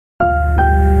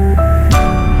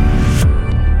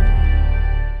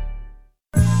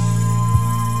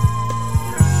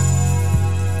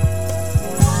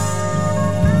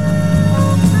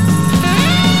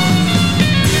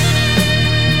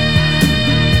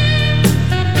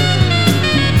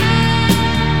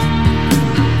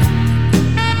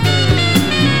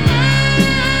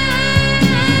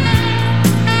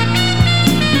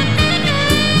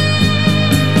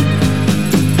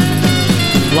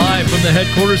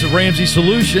headquarters of Ramsey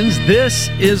Solutions. This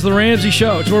is The Ramsey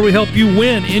Show. It's where we help you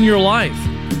win in your life,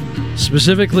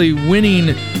 specifically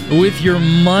winning with your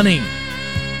money,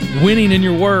 winning in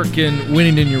your work, and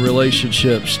winning in your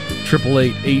relationships.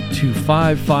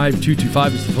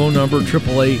 888-825-5225 is the phone number.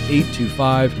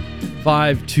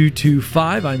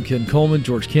 888-825-5225. I'm Ken Coleman.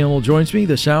 George Campbell joins me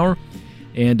this hour,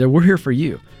 and we're here for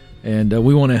you. And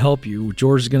we want to help you.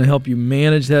 George is going to help you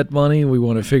manage that money. We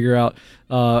want to figure out,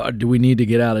 do we need to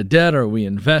get out of debt? Are we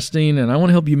investing? And I want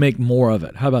to help you make more of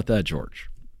it. How about that, George?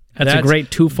 That's a great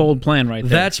twofold plan right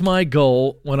there. That's my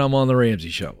goal when I'm on The Ramsey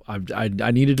Show. I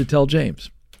needed to tell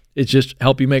James. It's just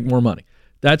help you make more money.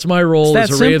 That's my role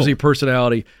as a Ramsey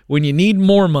personality. When you need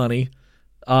more money,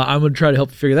 I'm going to try to help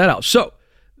you figure that out. So,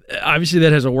 obviously,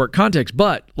 that has a work context,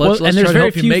 but let's try to help you make more. And there's very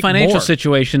few financial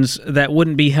situations that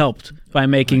wouldn't be helped by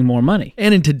making more money.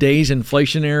 And in today's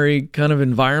inflationary kind of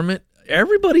environment,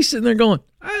 everybody's sitting there going,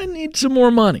 I need some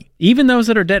more money. Even those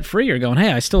that are debt-free are going,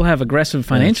 hey, I still have aggressive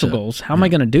financial goals. How am I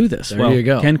going to do this? There you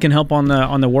go. Ken can help on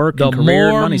the work and career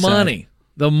and money side.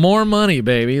 The more money,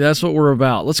 baby. That's what we're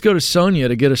about. Let's go to Sonia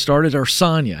to get us started, or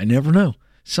Sonia. I never know.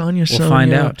 Sonia. We'll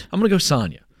find out. I'm going to go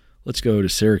Sonia. Let's go to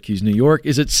Syracuse, New York.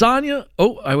 Is it Sonia?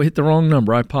 Oh, I hit the wrong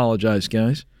number. I apologize,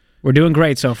 guys. We're doing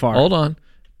great so far. Hold on.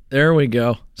 There we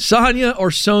go. Sonia or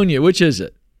Sonia? Which is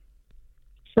it?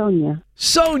 Sonia.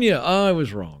 Sonia. Oh, I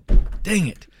was wrong. Dang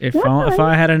it. If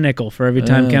I had a nickel for every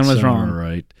time Ken was wrong. All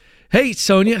right. Hey,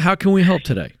 Sonia, how can we help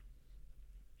today?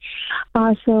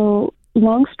 So,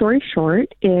 long story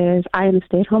short is I am a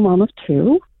stay-at-home mom of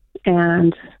two,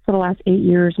 and for the last 8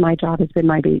 years, my job has been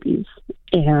my babies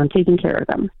and taking care of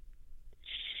them.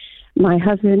 My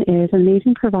husband is an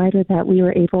amazing provider that we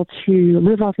were able to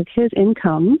live off of his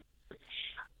income,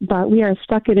 but we are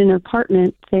stuck in an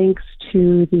apartment thanks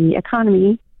to the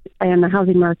economy and the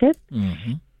housing market.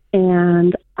 Mm-hmm.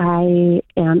 And I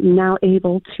am now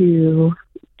able to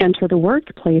enter the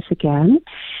workplace again.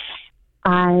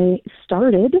 I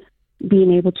started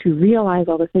being able to realize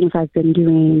all the things I've been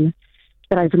doing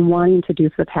that I've been wanting to do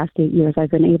for the past 8 years.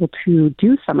 I've been able to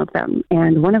do some of them.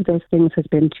 And one of those things has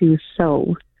been to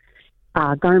sew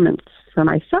garments for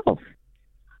myself.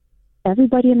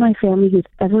 Everybody in my family who's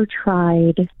ever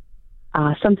tried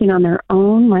something on their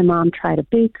own, my mom tried a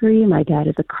bakery, my dad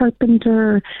is a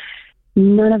carpenter,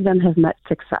 none of them have met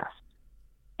success.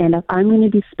 And if I'm going to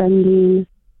be spending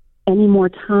any more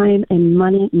time and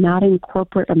money not in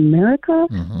corporate America,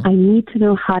 I need to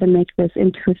know how to make this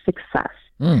into a success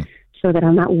so that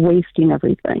I'm not wasting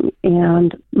everything.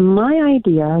 And my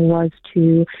idea was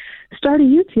to start a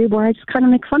YouTube where I just kind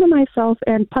of make fun of myself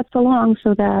and putz along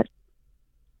so that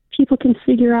people can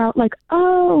figure out, like,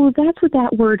 oh, that's what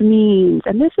that word means,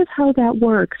 and this is how that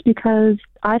works, because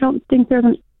I don't think there's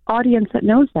an audience that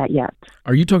knows that yet.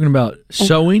 Are you talking about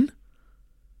sewing?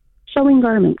 Sewing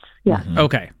garments, yeah.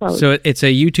 Okay, so it's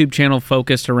a YouTube channel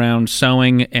focused around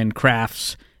sewing and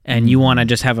crafts, and you want to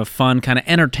just have a fun, kind of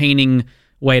entertaining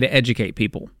way to educate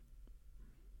people.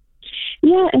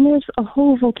 Yeah, and there's a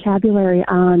whole vocabulary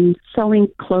on sewing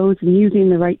clothes and using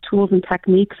the right tools and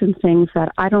techniques and things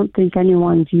that I don't think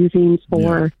anyone's using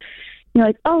for,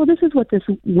 like, oh, this is what this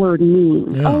word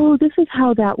means. Yeah. Oh, this is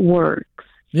how that works.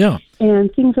 Yeah.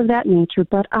 And things of that nature.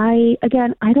 But I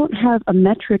don't have a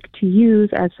metric to use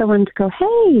as someone to go,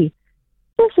 hey,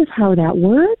 this is how that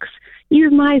works.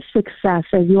 Use my success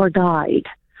as your guide.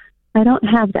 I don't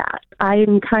have that.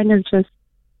 I'm kind of just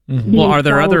Well, are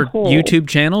there other YouTube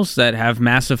channels that have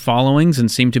massive followings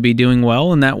and seem to be doing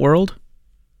well in that world?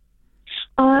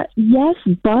 Yes,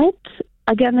 but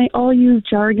again, they all use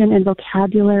jargon and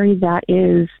vocabulary that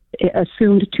is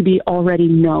assumed to be already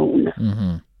known.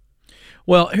 Mm-hmm.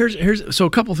 Well, here's so a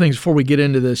couple things before we get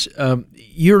into this.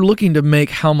 You're looking to make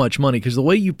how much money? Because the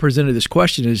way you presented this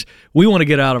question is, we want to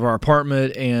get out of our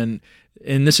apartment, and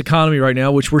in this economy right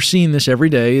now, which we're seeing this every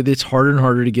day, it's harder and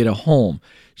harder to get a home.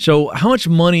 So how much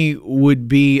money would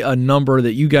be a number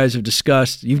that you guys have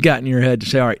discussed, you've got in your head to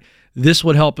say, all right, this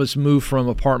would help us move from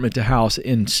apartment to house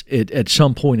at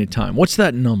some point in time? What's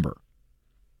that number?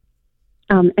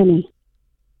 Anything.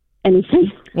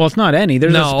 Well, it's not any.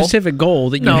 There's a specific goal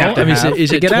that you have to have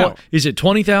to get out. Is it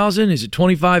 $20,000? Is it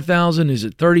 $25,000? Is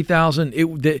it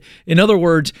 $30,000? In other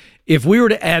words, if we were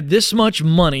to add this much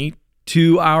money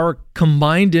to our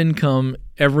combined income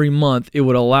every month, it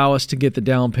would allow us to get the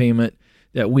down payment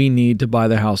that we need to buy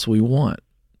the house we want.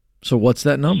 So what's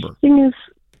that number? The thing is,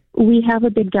 we have a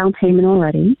big down payment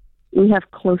already. We have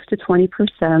close to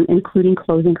 20%, including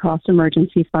closing costs,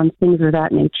 emergency funds, things of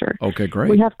that nature. Okay, great.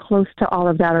 We have close to all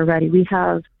of that already. We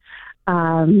have,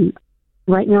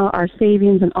 right now, our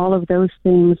savings and all of those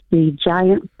things, the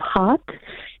giant pot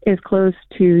is close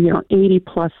to, 80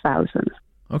 plus thousand.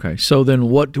 Okay. So then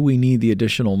what do we need the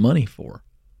additional money for?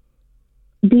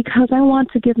 Because I want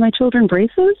to give my children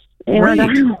braces, and Great. I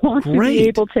want to Great. be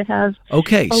able to have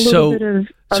Okay. a little bit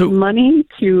of money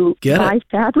to buy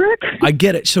fabric. I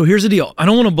get it. So here's the deal. I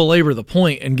don't want to belabor the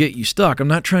point and get you stuck. I'm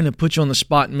not trying to put you on the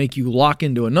spot and make you lock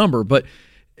into a number, but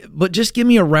just give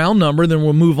me a round number, then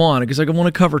we'll move on, because I want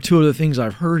to cover two of the things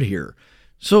I've heard here.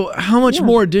 So how much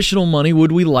more additional money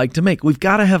would we like to make? We've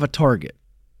got to have a target.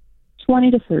 20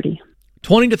 to 30.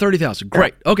 20 to 30,000.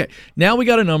 Great. Okay. Now we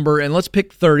got a number, and let's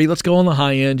pick 30. Let's go on the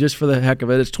high end just for the heck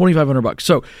of it. It's $2,500.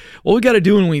 So what we got to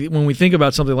do when we think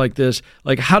about something like this,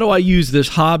 like how do I use this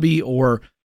hobby or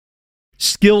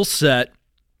skill set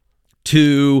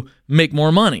to make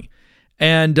more money?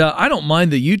 And I don't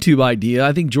mind the YouTube idea.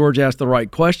 I think George asked the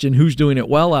right question. Who's doing it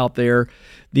well out there?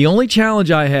 The only challenge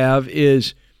I have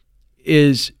is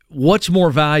what's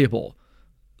more valuable,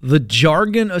 the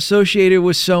jargon associated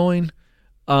with sewing,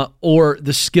 or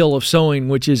the skill of sewing,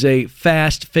 which is a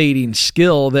fast-fading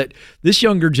skill that this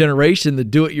younger generation, the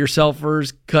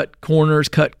do-it-yourselfers, cut corners,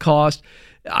 cut cost,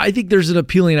 I think there's an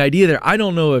appealing idea there. I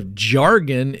don't know if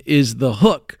jargon is the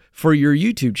hook for your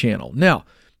YouTube channel. Now,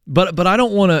 but I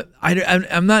don't want to,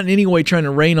 I'm not in any way trying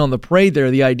to rain on the parade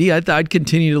there. The idea, I'd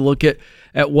continue to look at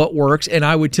what works, and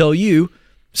I would tell you,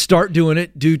 start doing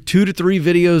it, do 2 to 3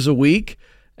 videos a week,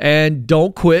 and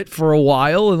don't quit for a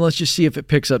while, and let's just see if it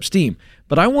picks up steam.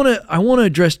 But I want to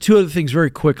address two other things very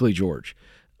quickly, George,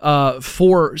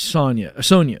 for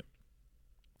Sonia.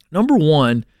 Number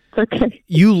one, okay.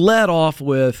 You led off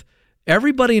with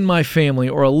everybody in my family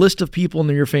or a list of people in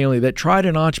your family that tried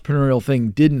an entrepreneurial thing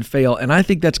didn't fail, and I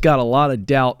think that's got a lot of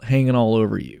doubt hanging all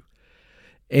over you.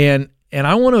 And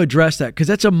I want to address that because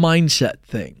that's a mindset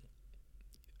thing.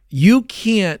 You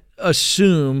can't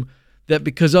assume that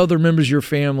because other members of your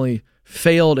family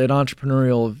failed at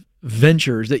entrepreneurial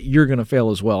ventures that you're going to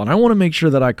fail as well. And I want to make sure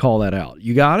that I call that out.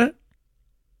 You got it?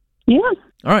 Yeah.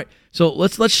 All right. So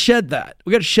let's shed that.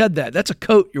 We got to shed that. That's a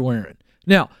coat you're wearing.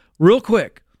 Now, real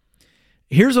quick,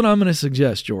 here's what I'm going to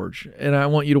suggest, George, and I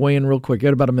want you to weigh in real quick. You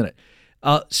got about a minute.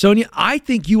 Sonia, I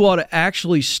think you ought to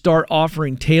actually start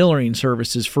offering tailoring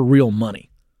services for real money.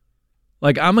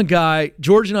 Like, I'm a guy,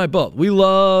 George and I both, we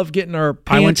love getting our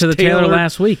pants I went to the tailor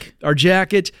last week. Our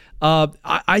jackets.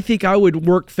 I think I would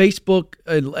work Facebook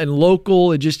and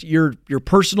local and just your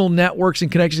personal networks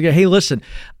and connections. Hey, listen,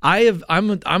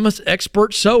 I'm an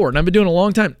expert sewer, and I've been doing it a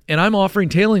long time, and I'm offering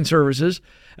tailoring services.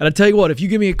 And I tell you what, if you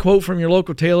give me a quote from your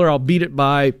local tailor, I'll beat it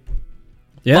by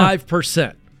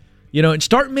 5%. And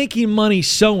start making money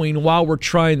sewing while we're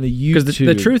trying the YouTube. Because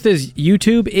the truth is,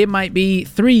 YouTube, it might be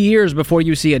 3 years before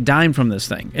you see a dime from this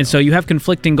thing. And so you have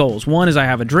conflicting goals. One is I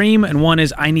have a dream, and one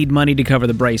is I need money to cover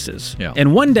the braces. Yeah.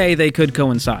 And one day they could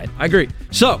coincide. I agree.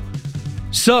 So.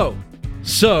 You see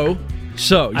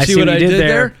what I did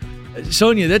there?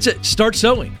 Sonia, that's it. Start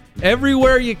sewing.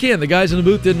 Everywhere you can. The guys in the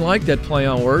booth didn't like that play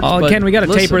on words. Oh, Ken, we got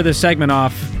to taper this segment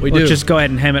off. Let's do. Just go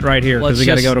ahead and hem it right here because we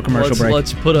got to go to commercial break.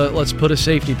 Let's put a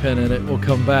safety pin in it. We'll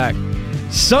come back.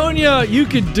 Sonia, you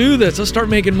can do this. Let's start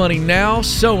making money now,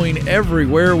 sewing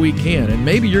everywhere we can, and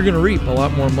maybe you're going to reap a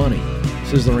lot more money.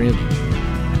 This is the Ramsey.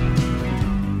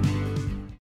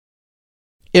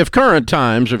 If current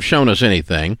times have shown us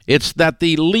anything, it's that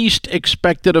the least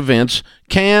expected events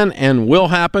can and will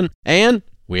happen, and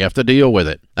we have to deal with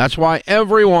it. That's why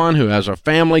everyone who has a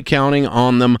family counting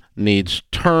on them needs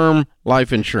term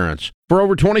life insurance. For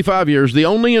over 25 years, the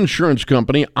only insurance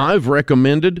company I've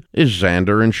recommended is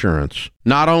Zander Insurance.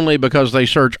 Not only because they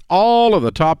search all of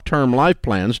the top term life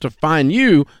plans to find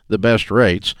you the best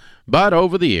rates, but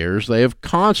over the years, they have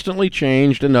constantly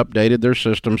changed and updated their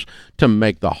systems to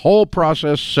make the whole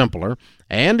process simpler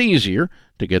and easier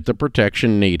to get the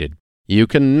protection needed. You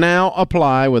can now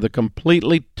apply with a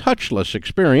completely touchless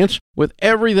experience, with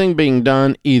everything being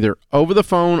done either over the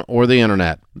phone or the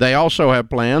internet. They also have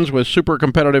plans with super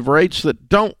competitive rates that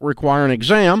don't require an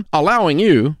exam, allowing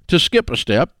you to skip a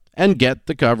step and get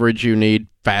the coverage you need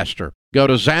faster. Go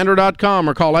to Zander.com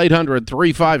or call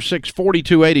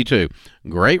 800-356-4282.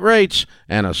 Great rates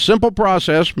and a simple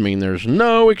process mean there's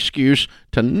no excuse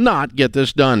to not get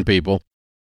this done, people.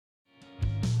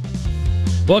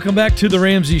 Welcome back to The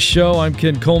Ramsey Show. I'm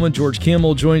Ken Coleman. George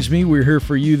Campbell joins me. We're here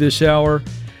for you this hour.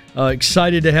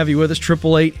 Excited to have you with us.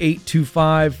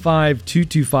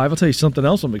 888-825-5225. I'll tell you something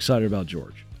else I'm excited about,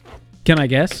 George. Can I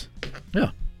guess?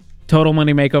 Yeah. Total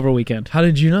Money Makeover Weekend. How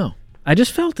did you know? I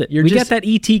just felt it. We got that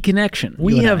ET connection.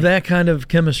 We have that kind of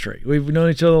chemistry. We've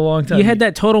known each other a long time. You had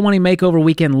that Total Money Makeover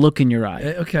Weekend look in your eye.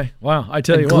 Okay. Wow. I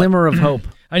tell you what. A glimmer of hope.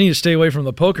 I need to stay away from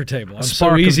the poker table. I'm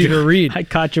so easy to read. I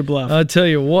caught your bluff. I'll tell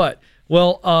you what.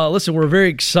 Well, listen, we're very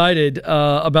excited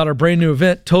about our brand new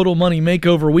event, Total Money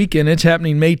Makeover Weekend. It's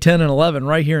happening May 10 and 11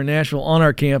 right here in Nashville on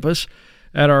our campus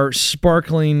at our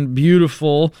sparkling,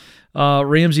 beautiful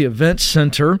Ramsey Event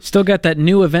Center. Still got that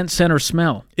new event center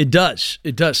smell. It does.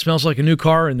 It does. Smells like a new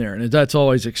car in there, and that's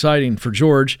always exciting for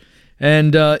George.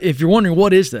 And if you're wondering,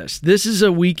 what is this? This is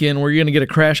a weekend where you're going to get a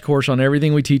crash course on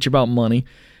everything we teach about money,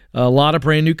 a lot of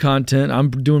brand new content. I'm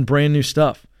doing brand new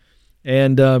stuff.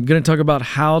 And I'm going to talk about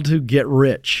how to get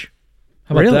rich.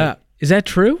 How about that? Is that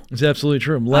true? It's absolutely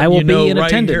true. I will be in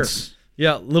attendance.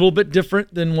 Yeah, a little bit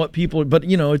different than what people, but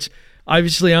it's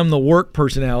obviously I'm the work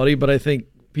personality, but I think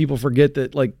people forget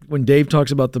that, like when Dave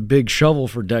talks about the big shovel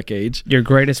for decades. Your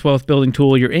greatest wealth building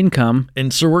tool, your income.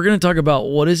 And so we're going to talk about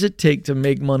what does it take to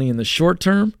make money in the short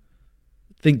term.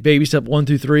 Think baby step 1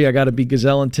 through 3, I got to be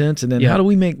gazelle intense. And then how do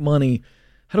we make money?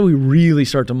 How do we really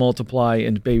start to multiply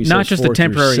into baby steps? Not just a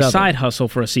temporary side hustle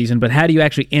for a season, but how do you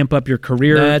actually amp up your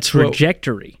career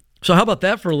trajectory? So how about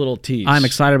that for a little tease? I'm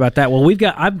excited about that. Well,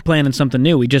 I'm planning something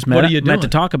new. We just met to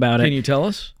talk about it. Can you tell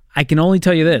us? I can only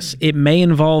tell you this. It may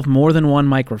involve more than one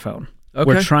microphone. Okay.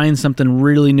 We're trying something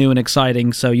really new and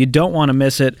exciting, so you don't want to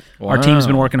miss it. Wow. Our team's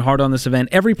been working hard on this event.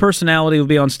 Every personality will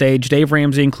be on stage, Dave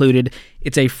Ramsey included.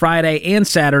 It's a Friday and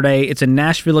Saturday. It's a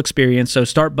Nashville experience, so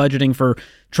start budgeting for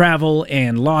travel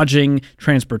and lodging,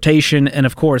 transportation, and,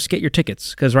 of course, get your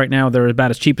tickets, because right now they're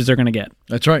about as cheap as they're going to get.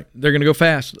 That's right. They're going to go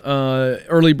fast.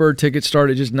 Early bird tickets start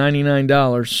at just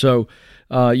 $99, so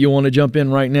you'll want to jump in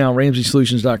right now,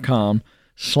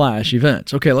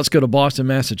 RamseySolutions.com/events. Okay, let's go to Boston,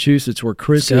 Massachusetts, where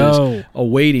Chris is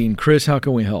awaiting. Chris, how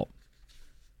can we help?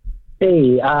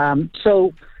 Hey,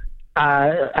 so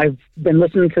I've been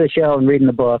listening to the show and reading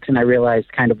the books, and I realized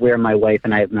kind of where my wife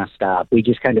and I have messed up. We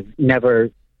just kind of never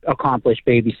accomplished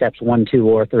baby steps 1, 2,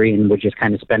 or 3, and we're just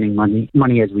kind of spending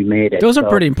money as we made it. Those are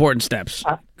pretty important steps.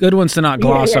 Good ones to not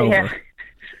gloss over.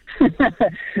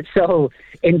 So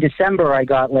in December, I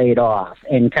got laid off,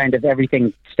 and kind of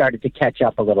everything started to catch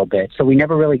up a little bit. So we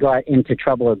never really got into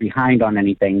trouble or behind on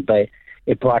anything, but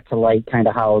it brought to light kind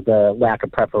of how the lack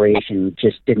of preparation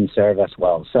just didn't serve us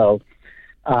well. So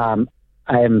I'm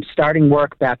starting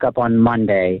work back up on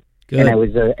Monday. Good. And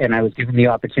I was given the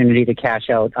opportunity to cash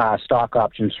out stock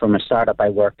options from a startup I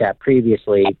worked at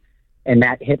previously, and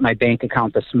that hit my bank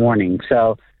account this morning.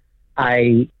 So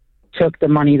I took the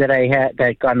money that I had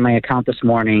that got in my account this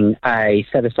morning. I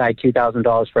set aside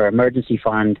 $2,000 for an emergency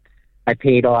fund. I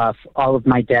paid off all of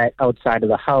my debt outside of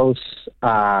the house,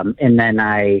 and then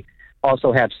I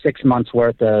also have 6 months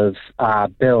worth of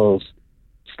bills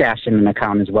stashed in an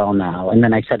account as well now. And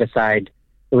then I set aside.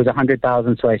 It was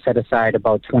 $100,000, so I set aside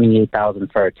about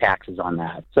 $28,000 for taxes on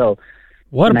that. So,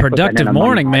 what a productive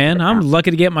morning, man! I'm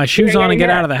lucky to get my shoes on and get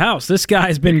out of the house. This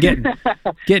guy's been getting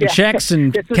checks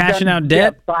and cashing out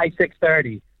debt by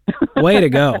 6:30. Way to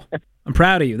go! I'm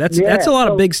proud of you. That's a lot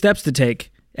of big steps to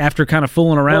take after kind of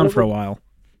fooling around for a while.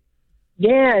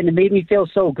 Yeah, and it made me feel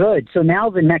so good. So now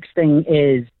the next thing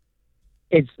is,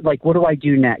 it's like, what do I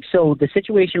do next? So the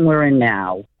situation we're in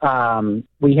now,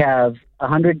 we have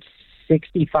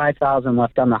 $165,000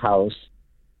 left on the house,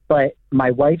 but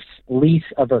my wife's lease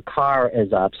of her car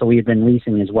is up, so we've been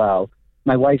leasing as well.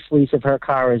 My wife's lease of her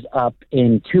car is up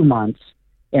in 2 months,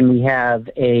 and we have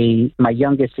my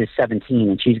youngest is 17,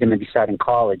 and she's going to be starting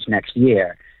college next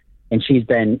year. And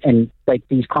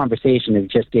these conversations have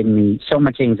just given me so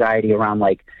much anxiety around,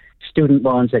 like, student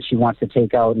loans that she wants to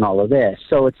take out and all of this.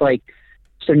 So it's like,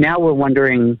 so now we're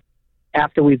wondering,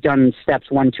 after we've done steps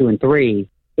 1, 2, and 3,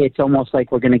 it's almost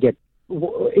like we're going to get,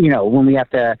 when we have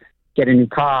to get a new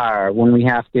car, when we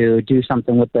have to do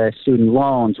something with the student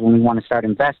loans, when we want to start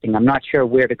investing. I'm not sure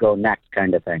where to go next,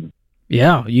 kind of thing.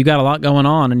 Yeah, you got a lot going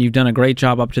on, and you've done a great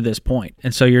job up to this point.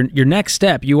 And so your next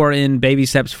step, you are in baby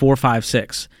steps 4, 5,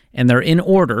 6, and they're in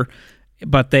order,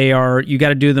 but you got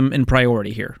to do them in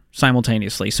priority here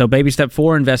simultaneously. So baby step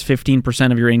 4, invest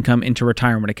 15% of your income into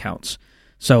retirement accounts.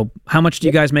 So how much do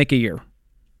you guys make a year?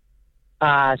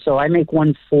 So I make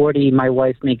 $140. My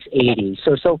wife makes $80.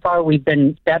 So far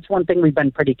that's one thing we've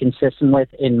been pretty consistent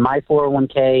with in my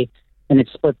 401k, and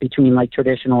it's split between like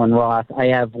traditional and Roth. I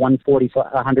have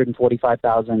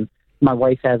 $145,000. My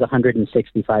wife has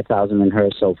 $165,000 in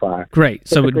hers so far. Great.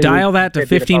 So dial that to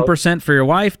 15% for your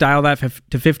wife. Dial that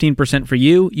to 15% for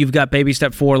you. You've got baby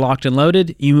step 4 locked and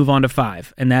loaded. You move on to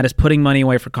 5, and that is putting money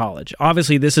away for college.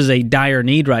 Obviously, this is a dire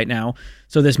need right now.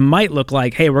 So this might look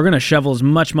like, hey, we're going to shovel as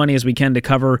much money as we can to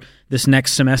cover this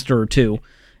next semester or two.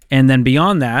 And then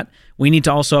beyond that, we need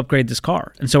to also upgrade this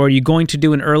car. And so are you going to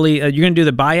do you're going to do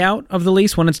the buyout of the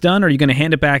lease when it's done, or are you going to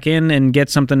hand it back in and get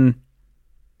something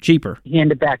cheaper?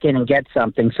 Hand it back in and get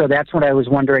something. So that's what I was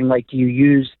wondering, like, do you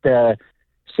use the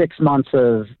 6 months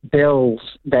of bills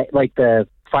that, like the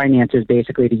finances,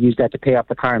 basically to use that to pay off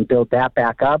the car and build that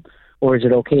back up? Or is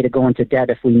it okay to go into debt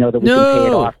if we know that we can pay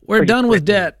it off? We're done with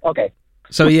debt. Okay.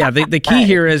 So yeah, the key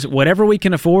here is whatever we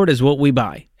can afford is what we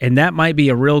buy. And that might be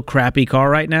a real crappy car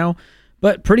right now,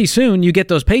 but pretty soon you get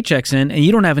those paychecks in and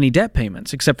you don't have any debt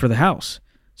payments except for the house.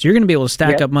 So you're going to be able to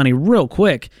stack up money real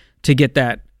quick to get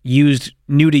that used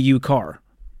new-to-you car.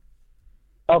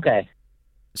 Okay.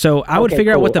 So I would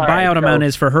figure out what the buyout amount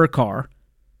is for her car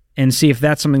and see if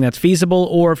that's something that's feasible,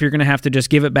 or if you're going to have to just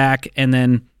give it back and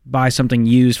then buy something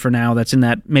used for now that's in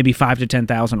that maybe $5,000 to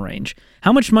 $10,000 range.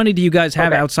 How much money do you guys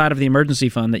have outside of the emergency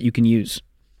fund that you can use?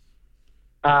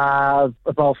 About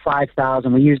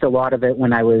 $5,000. We used a lot of it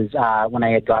when I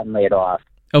had gotten laid off.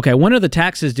 Okay, when are the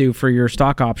taxes due for your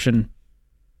stock option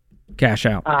cash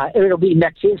out? It'll be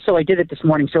next year. So I did it this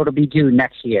morning, so it'll be due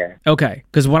next year. Okay,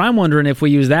 because what I'm wondering, if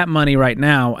we use that money right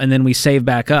now and then we save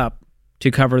back up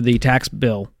to cover the tax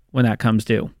bill when that comes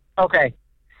due. Okay.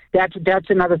 That's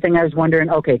another thing I was wondering.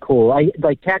 Okay, cool.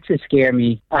 Taxes scare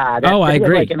me. I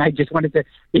agree. And I just wanted to,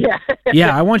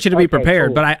 Yeah, I want you to be prepared,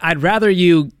 cool. but I'd rather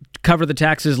you cover the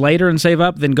taxes later and save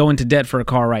up than go into debt for a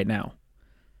car right now.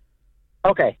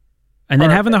 Okay. And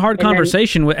then having the hard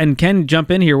conversation, and Ken,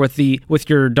 jump in here with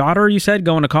your daughter, you said,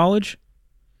 going to college?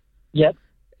 Yep.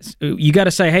 You got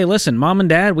to say, hey, listen, Mom and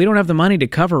Dad, we don't have the money to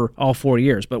cover all 4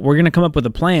 years, but we're going to come up with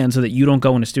a plan so that you don't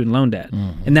go into student loan debt.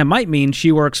 Mm-hmm. And that might mean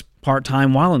she works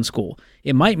part-time while in school.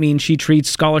 It might mean she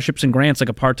treats scholarships and grants like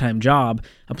a part-time job,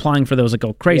 applying for those like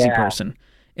a crazy person.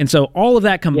 And so all of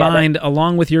that combined,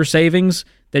 along with your savings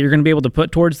that you're going to be able to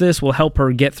put towards this, will help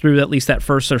her get through at least that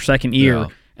first or second year. Yeah.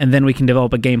 And then we can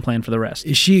develop a game plan for the rest.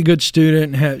 Is she a good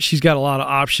student? She's got a lot of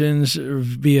options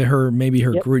via her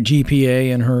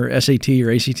GPA and her SAT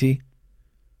or ACT?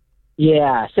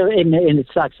 Yeah, so and it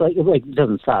sucks. Like it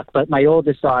doesn't suck, but my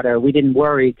oldest daughter, we didn't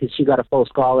worry because she got a full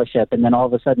scholarship, and then all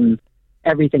of a sudden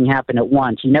everything happened at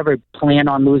once. You never plan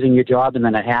on losing your job, and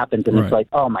then it happens, and it's like,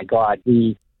 oh my God,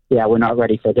 we're not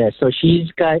ready for this. So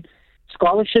she's got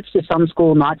scholarships to some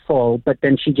school, not full, but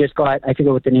then she just got, I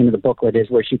forget what the name of the booklet is,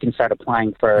 where she can start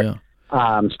applying for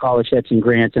scholarships and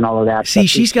grants and all of that. See,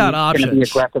 she's got options. Going to be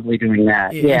aggressively doing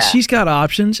that. Yeah, she's got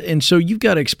options, and so you've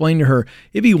got to explain to her,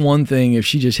 it'd be one thing if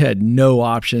she just had no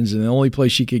options and the only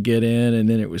place she could get in, and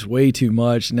then it was way too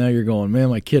much. Now you're going, man,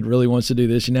 my kid really wants to do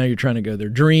this, and now you're trying to go their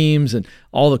dreams and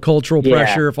all the cultural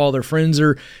pressure. If all their friends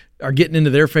are getting into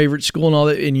their favorite school and all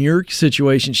that. In your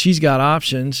situation, she's got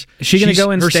options. Is she going to go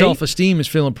in Her state? self-esteem is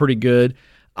feeling pretty good.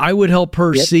 I would help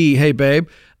her see, hey, babe,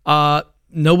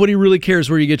 nobody really cares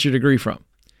where you get your degree from.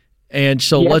 And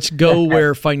so let's go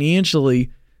where financially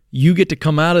you get to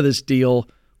come out of this deal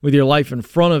with your life in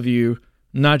front of you,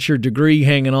 not your degree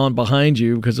hanging on behind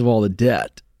you because of all the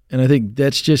debt. And I think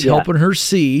that's just helping her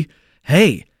see,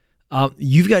 hey,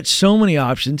 you've got so many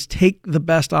options. Take the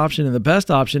best option, and the best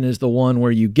option is the one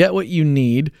where you get what you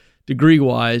need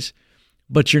degree-wise,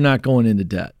 but you're not going into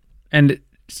debt. And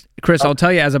Chris, I'll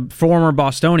tell you, as a former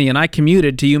Bostonian, I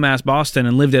commuted to UMass Boston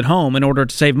and lived at home in order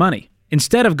to save money.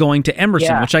 Instead of going to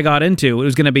Emerson, which I got into, it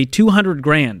was going to be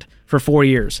 $200,000 for 4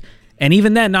 years. And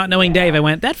even then, not knowing Dave, I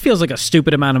went, that feels like a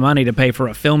stupid amount of money to pay for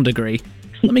a film degree.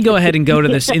 Let me go ahead and go to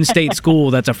this in-state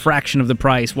school that's a fraction of the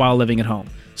price while living at home.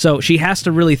 So she has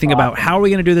to really think about, how are we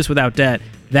going to do this without debt?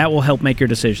 That will help make your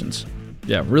decisions.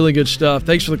 Yeah, really good stuff.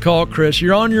 Thanks for the call, Chris.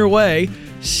 You're on your way.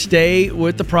 Stay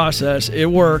with the process. It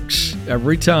works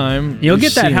every time. You'll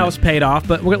get that house paid off,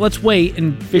 but let's wait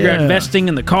and figure out investing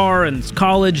in the car and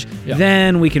college. Yeah.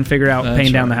 Then we can figure out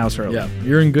paying down the house early. Yeah,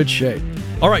 you're in good shape.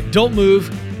 All right, don't move.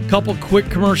 Couple quick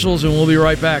commercials, and we'll be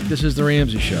right back. This is The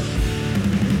Ramsey Show.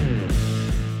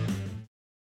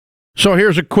 So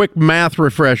here's a quick math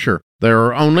refresher. There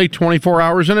are only 24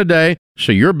 hours in a day,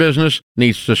 so your business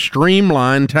needs to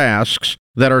streamline tasks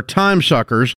that are time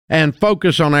suckers and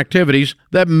focus on activities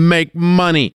that make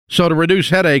money. So to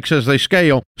reduce headaches as they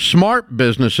scale, smart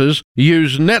businesses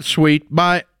use NetSuite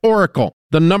by Oracle,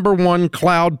 the #1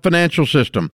 cloud financial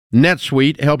system.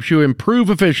 NetSuite helps you improve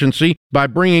efficiency by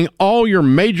bringing all your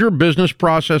major business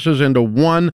processes into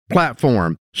one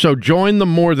platform. So join the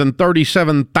more than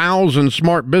 37,000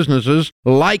 smart businesses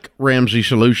like Ramsey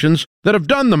Solutions that have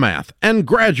done the math and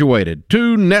graduated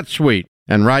to NetSuite.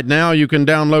 And right now you can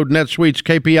download NetSuite's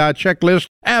KPI checklist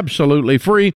absolutely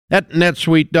free at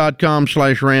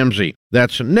netsuite.com/Ramsey.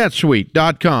 That's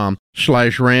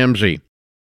netsuite.com/Ramsey.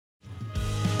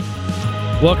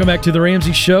 Welcome back to The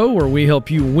Ramsey Show, where we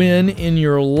help you win in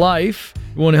your life.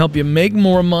 We want to help you make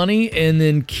more money and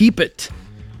then keep it.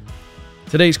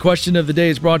 Today's question of the day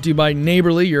is brought to you by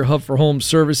Neighborly, your hub for home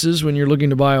services. When you're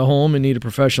looking to buy a home and need a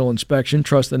professional inspection,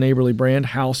 trust the Neighborly brand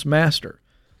House Master.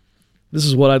 This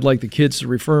is what I'd like the kids to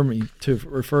refer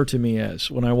to me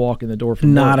as when I walk in the door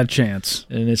from Not work. a chance.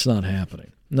 And it's not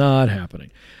happening. Not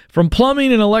happening. From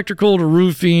plumbing and electrical to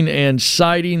roofing and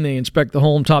siding, they inspect the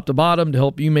home top to bottom to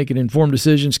help you make an informed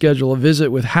decision. Schedule a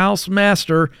visit with House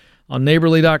Master on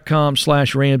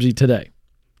neighborly.com/Ramsey today.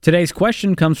 Today's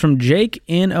question comes from Jake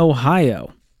in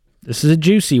Ohio. This is a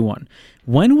juicy one.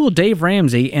 When will Dave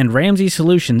Ramsey and Ramsey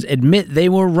Solutions admit they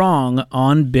were wrong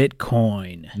on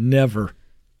Bitcoin? Never.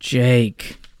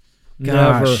 Jake.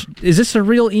 Gosh. Never. Is this a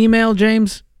real email,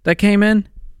 James, that came in?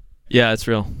 Yeah, it's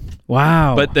real.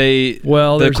 Wow. But the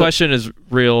question is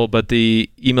real, but the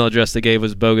email address they gave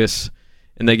was bogus,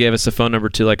 and they gave us a phone number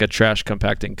to like a trash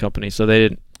compacting company, so they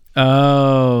didn't.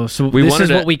 Oh, so this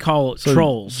is what we call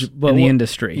trolls in the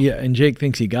industry. Yeah, and Jake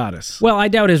thinks he got us. Well, I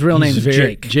doubt his real name is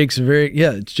Jake.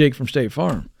 It's Jake from State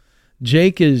Farm.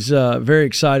 Jake is very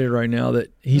excited right now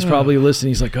that he's probably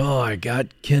listening. He's like, oh, I got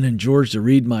Ken and George to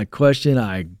read my question.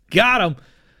 I got them,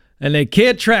 and they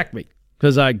can't track me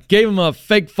because I gave them a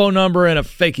fake phone number and a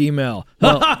fake email.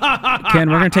 Well, Ken,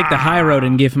 we're going to take the high road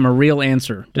and give him a real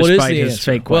answer despite his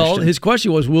fake question. Well, his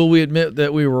question was, will we admit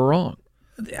that we were wrong?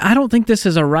 I don't think this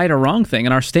is a right or wrong thing,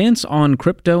 and our stance on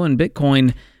crypto and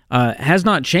Bitcoin has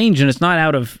not changed, and it's not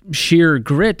out of sheer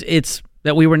grit. It's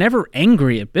that we were never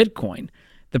angry at Bitcoin.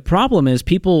 The problem is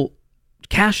people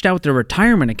cashed out their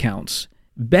retirement accounts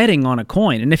betting on a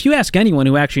coin. And if you ask anyone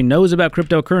who actually knows about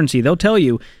cryptocurrency, they'll tell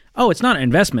you, oh, it's not an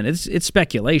investment. It's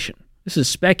speculation. This is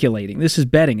speculating. This is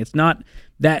betting. It's not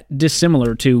that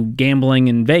dissimilar to gambling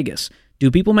in Vegas. Do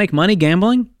people make money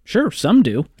gambling? Sure, some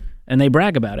do, and they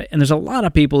brag about it. And there's a lot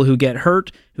of people who get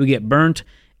hurt, who get burnt,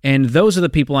 and those are the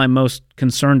people I'm most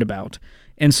concerned about.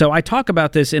 And so I talk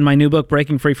about this in my new book,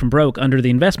 Breaking Free from Broke, Under the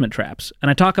Investment Traps.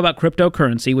 And I talk about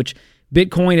cryptocurrency, which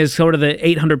Bitcoin is sort of the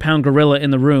 800-pound gorilla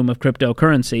in the room of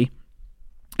cryptocurrency.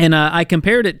 And I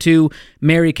compared it to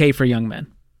Mary Kay for young men.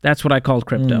 That's what I called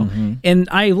crypto. Mm-hmm. And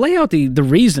I lay out the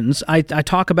reasons. I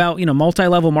talk about,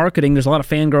 multi-level marketing. There's a lot of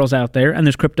fangirls out there, and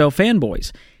there's crypto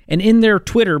fanboys. And in their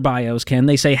Twitter bios, Ken,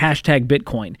 they say hashtag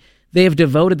Bitcoin. They have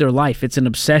devoted their life. It's an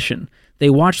obsession. They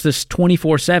watch this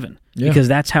 24/7 because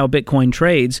that's how Bitcoin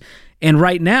trades. And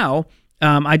right now,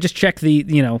 I just checked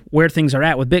where things are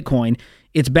at with Bitcoin.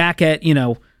 It's back at,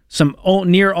 some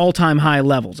near all-time high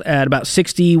levels at about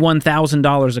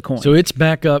 $61,000 a coin. So it's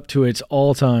back up to its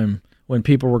all-time when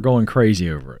people were going crazy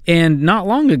over it. And not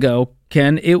long ago,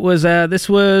 Ken, it was,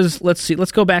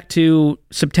 let's go back to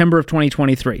September of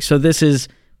 2023. So this is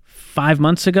 5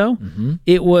 months ago,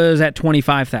 It was at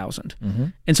 25,000. Mm-hmm.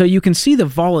 And so you can see the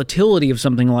volatility of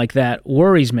something like that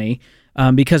worries me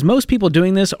because most people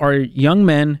doing this are young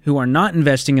men who are not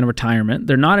investing in retirement.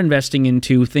 They're not investing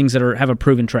into things that have a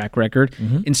proven track record.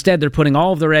 Mm-hmm. Instead, they're putting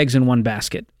all of their eggs in one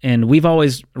basket. And we've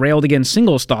always railed against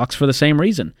single stocks for the same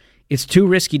reason. It's too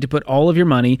risky to put all of your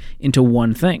money into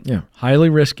one thing. Yeah, highly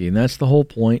risky, and that's the whole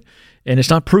point. And it's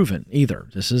not proven either.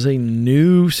 This is a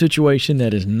new situation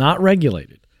that is not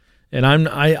regulated. And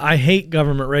I hate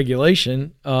government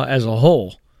regulation as a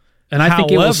whole. And I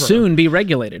think it will soon be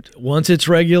regulated. Once it's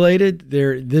regulated,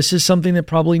 this is something that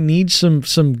probably needs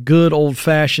some good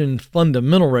old-fashioned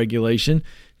fundamental regulation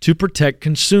to protect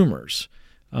consumers.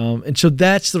 And so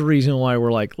that's the reason why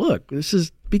we're like, look,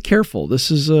 be careful.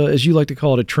 This is, as you like to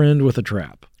call it, a trend with a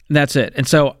trap. That's it. And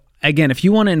so, again, if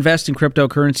you want to invest in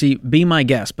cryptocurrency, be my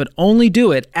guest, but only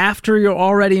do it after you're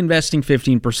already investing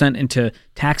 15% into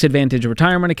tax advantage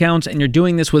retirement accounts, and you're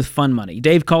doing this with fun money.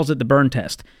 Dave calls it the burn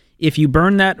test. If you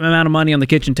burn that amount of money on the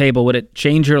kitchen table, would it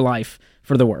change your life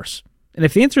for the worse? And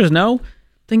if the answer is no,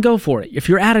 then go for it. If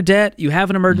you're out of debt, you have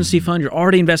an emergency fund, you're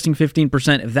already investing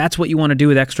 15%, if that's what you want to do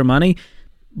with extra money,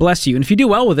 bless you. And if you do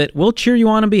well with it, we'll cheer you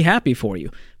on and be happy for you.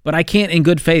 But I can't in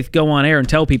good faith go on air and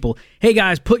tell people, hey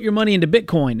guys, put your money into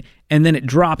Bitcoin, and then it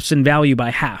drops in value by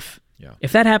half. Yeah.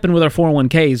 If that happened with our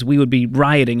 401ks, we would be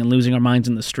rioting and losing our minds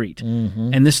in the street.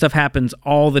 Mm-hmm. And this stuff happens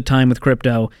all the time with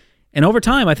crypto. And over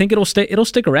time, I think it'll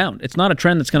stick around. It's not a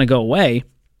trend that's going to go away,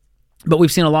 but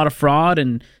we've seen a lot of fraud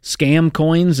and scam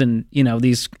coins and,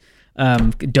 these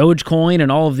Dogecoin and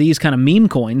all of these kind of meme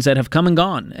coins that have come and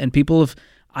gone. And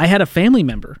I had a family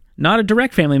member, not a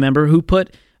direct family member, who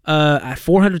put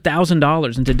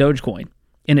 $400,000 into Dogecoin,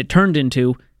 and it turned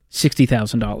into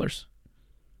 $60,000.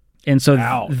 And so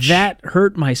that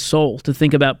hurt my soul to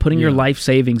think about putting your life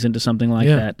savings into something like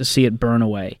that, to see it burn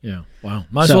away. Yeah, wow.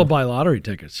 Might as well buy lottery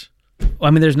tickets.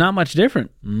 I mean, there's not much different.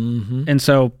 Mm-hmm. And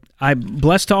so I'm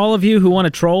blessed to all of you who want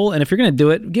to troll, and if you're going to do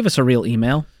it, give us a real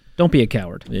email. Don't be a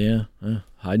coward. Yeah,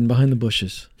 hiding behind the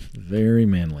bushes. Very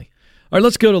manly. All right,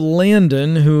 let's go to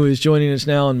Landon, who is joining us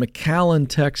now in McAllen,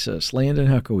 Texas. Landon,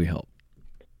 how can we help?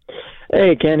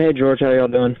 Hey, Ken. Hey, George. How y'all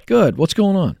doing? Good. What's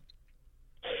going on?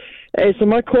 Hey, so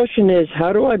my question is,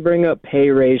 how do I bring up pay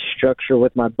raise structure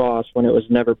with my boss when it was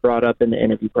never brought up in the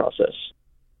interview process?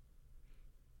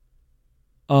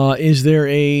 Is there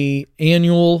a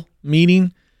annual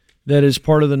meeting that is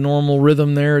part of the normal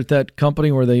rhythm there at that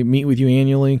company where they meet with you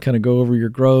annually and kind of go over your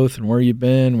growth and where you've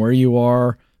been, where you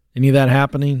are? Any of that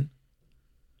happening?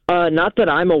 Not that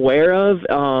I'm aware of.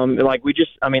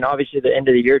 Obviously the end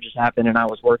of the year just happened and I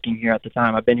was working here at the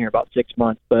time. I've been here about 6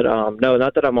 months, but no,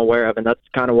 not that I'm aware of. And that's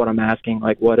kind of what I'm asking.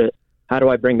 Like, how do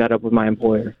I bring that up with my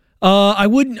employer? I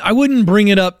wouldn't bring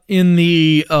it up in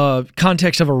the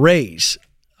context of a raise.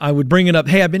 I would bring it up,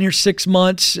 hey, I've been here 6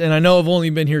 months and I know I've only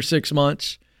been here 6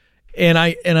 months. And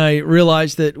I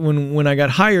realized that when I got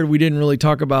hired, we didn't really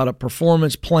talk about a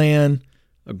performance plan,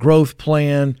 a growth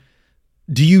plan.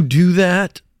 Do you do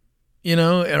that? You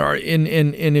know, and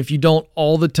if you don't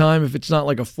all the time, if it's not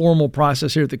like a formal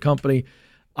process here at the company,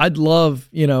 I'd love,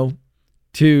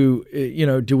 do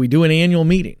we do an annual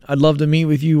meeting? I'd love to meet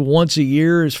with you once a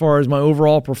year as far as my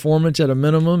overall performance at a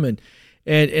minimum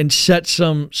and set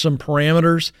some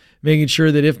parameters, making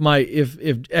sure that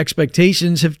if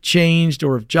expectations have changed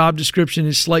or if job description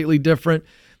is slightly different,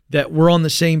 that we're on the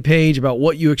same page about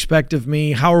what you expect of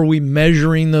me. How are we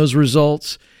measuring those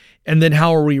results? And then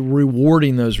how are we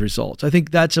rewarding those results? I think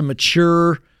that's a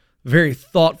mature, very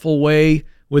thoughtful way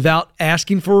without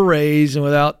asking for a raise and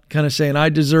without kind of saying, I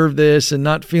deserve this, and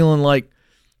not feeling like,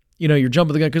 you're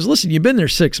jumping the gun. Because listen, you've been there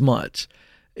 6 months.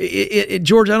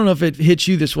 George, I don't know if it hits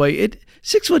you this way.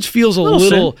 6 months feels a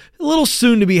little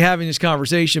soon to be having this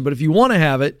conversation, but if you want to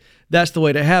have it, that's the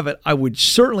way to have it. I would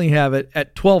certainly have it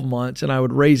at 12 months, and I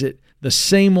would raise it the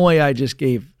same way I just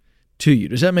gave to you.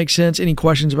 Does that make sense? Any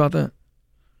questions about that?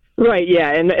 Right, yeah,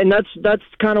 and that's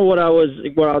kind of what I was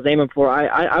aiming for.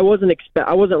 I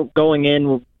wasn't going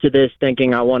in to this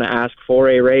thinking I want to ask for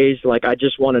a raise. Like, I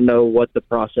just want to know what the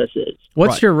process is.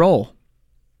 What's your role?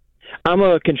 I'm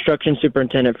a construction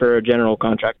superintendent for a general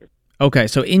contractor. Okay,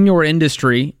 so in your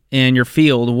industry and your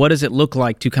field, what does it look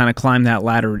like to kind of climb that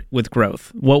ladder with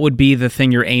growth? What would be the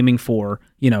thing you're aiming for,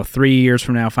 3 years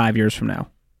from now, 5 years from now?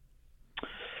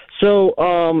 So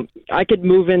I could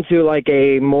move into like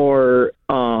a more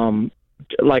of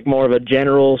a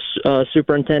general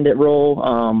superintendent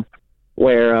role,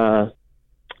 where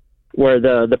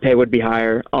the pay would be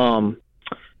higher.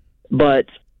 But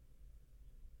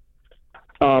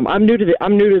I'm new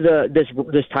to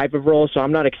this type of role, so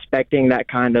I'm not expecting that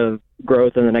kind of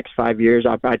growth in the next 5 years.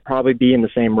 I'd probably be in the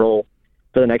same role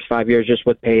for the next 5 years, just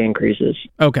with pay increases.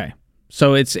 Okay.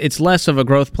 So it's less of a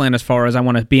growth plan as far as I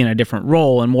want to be in a different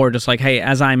role, and more just like, hey,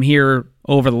 as I'm here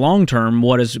over the long term,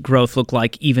 what does growth look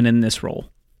like even in this role?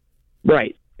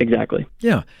 Right, exactly.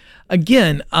 Yeah.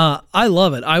 Again, I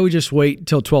love it. I would just wait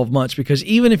until 12 months, because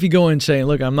even if you go in saying,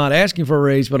 look, I'm not asking for a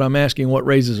raise, but I'm asking what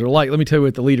raises are like, let me tell you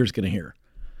what the leader's going to hear.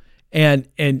 And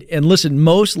listen,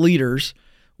 most leaders,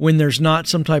 when there's not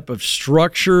some type of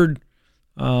structured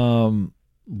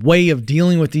way of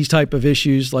dealing with these type of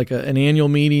issues, like an annual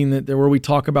meeting where we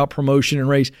talk about promotion and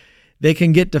raise, they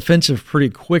can get defensive pretty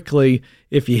quickly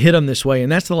if you hit them this way,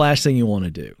 and that's the last thing you want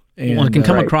to do. And it can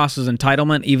come across as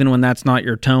entitlement, even when that's not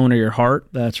your tone or your heart.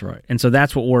 That's right. And so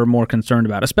that's what we're more concerned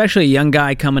about, especially a young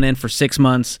guy coming in for 6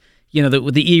 months,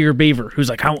 with the eager beaver who's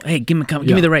like, hey, give me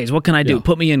the raise. What can I do?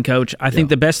 Put me in, coach. I think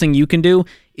the best thing you can do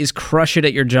is crush it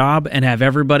at your job and have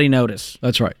everybody notice.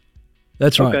 That's right.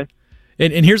 That's right. Okay.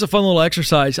 And here's a fun little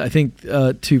exercise, I think,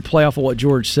 to play off of what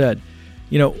George said.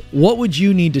 What would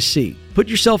you need to see? Put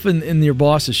yourself in your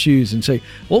boss's shoes and say,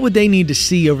 what would they need to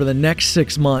see over the next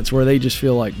 6 months where they just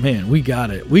feel like, man, we got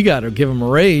to give them a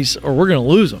raise or we're going to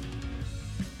lose them.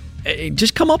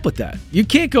 Just come up with that. You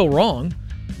can't go wrong,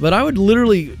 but I would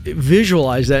literally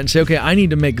visualize that and say, okay, I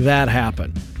need to make that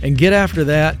happen and get after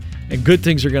that. And good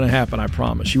things are going to happen, I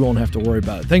promise. You won't have to worry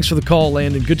about it. Thanks for the call,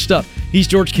 Landon. Good stuff. He's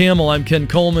George Kamel. I'm Ken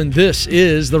Coleman. This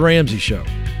is The Ramsey Show.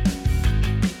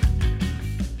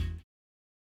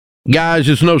 Guys,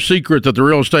 it's no secret that the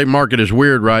real estate market is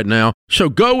weird right now. So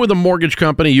go with a mortgage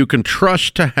company you can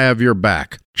trust to have your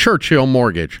back. Churchill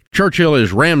Mortgage. Churchill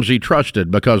is Ramsey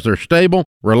trusted because they're stable,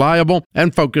 reliable,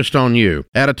 and focused on you.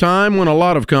 At a time when a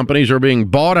lot of companies are being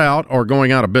bought out or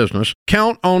going out of business,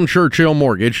 count on Churchill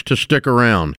Mortgage to stick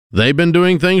around. They've been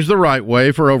doing things the right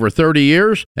way for over 30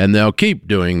 years, and they'll keep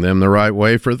doing them the right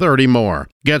way for 30 more.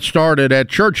 Get started at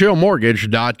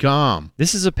ChurchillMortgage.com.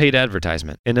 This is a paid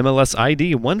advertisement. NMLS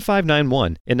ID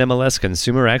 1591.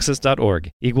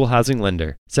 NMLSConsumerAccess.org. Equal housing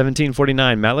lender.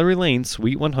 1749 Mallory Lane,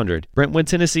 Suite 100. Brentwood,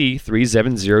 Tennessee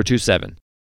 37027.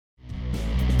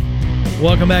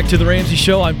 Welcome back to The Ramsey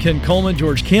Show. I'm Ken Coleman.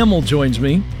 George Kamel joins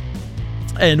me.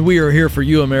 And we are here for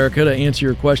you, America, to answer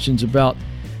your questions about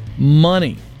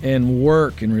money and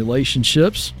work and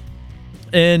relationships.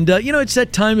 And, it's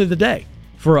that time of the day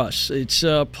for us. It's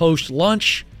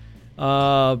post-lunch.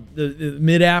 The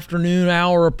mid-afternoon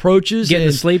hour approaches. Getting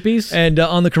the sleepies. And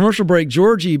on the commercial break,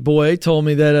 Georgie boy told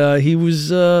me that he was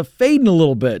fading a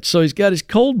little bit. So he's got his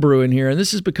cold brew in here, and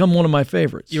this has become one of my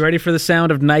favorites. You ready for the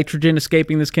sound of nitrogen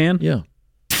escaping this can? Yeah.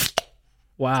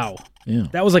 Wow. Yeah.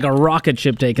 That was like a rocket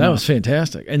ship taking off. That was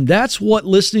fantastic. And that's what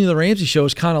listening to The Ramsey Show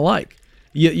is kind of like.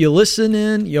 You listen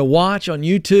in, you watch on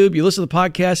YouTube, you listen to the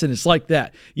podcast, and it's like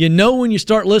that. You know when you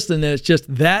start listening that it's just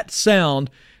that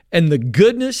sound. And the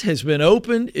goodness has been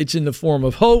opened. It's in the form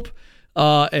of hope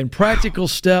and practical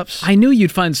steps. I knew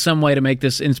you'd find some way to make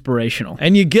this inspirational.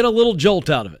 And you get a little jolt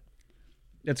out of it.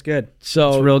 That's good.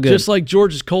 So it's real good. Just like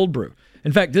George's Cold Brew.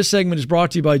 In fact, this segment is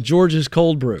brought to you by George's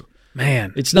Cold Brew.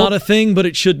 Man. It's not a thing, but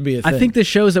it should be a thing. I think this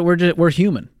shows that we're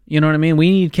human. You know what I mean?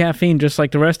 We need caffeine just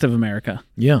like the rest of America.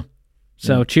 Yeah.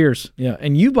 So cheers. Yeah.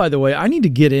 And you, by the way, I need to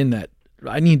get in that.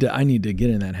 I need to get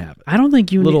in that habit. I don't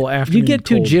think you afternoon get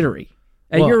too cold jittery.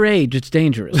 At your age, it's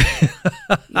dangerous. You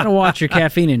gotta watch your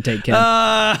caffeine intake, Ken. Oh,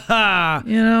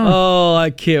 I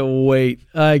can't wait.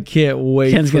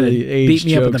 Ken's for gonna the age beat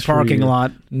me up in the jokes for parking you.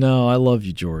 lot. No, I love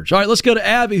you, George. All right, let's go to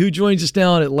Abby, who joins us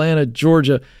now in Atlanta,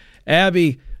 Georgia.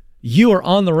 Abby, you are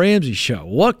on the Ramsey Show.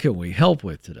 What can we help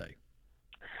with today?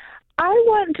 I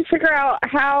want to figure out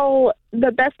how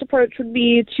the best approach would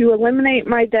be to eliminate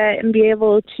my debt and be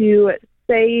able to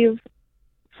save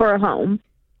for a home.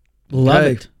 Love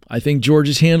it. I think George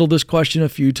has handled this question a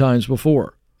few times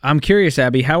before. I'm curious,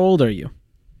 Abby, how old are you?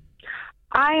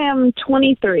 I am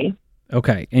 23.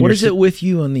 Okay. And what is it with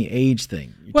you on the age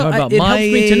thing? You're talking about it my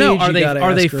helps me to know. age,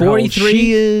 Are they 43?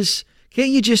 She is. Can't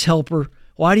you just help her?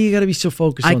 Why do you got to be so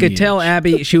focused on I could the tell age?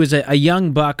 Abby she was a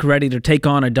young buck ready to take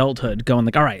on adulthood, going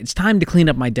like, all right, it's time to clean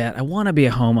up my debt. I want to be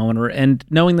a homeowner. And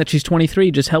knowing that she's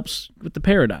 23 just helps with the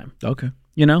paradigm. Okay.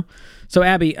 You know? So,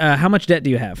 Abby, how much debt do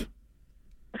you have?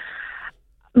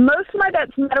 Most of my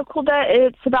debt's medical debt.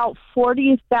 It's about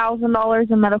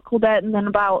 $40,000 in medical debt, and then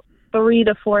about $3,000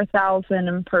 to $4,000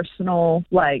 in personal,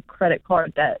 like, credit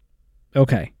card debt.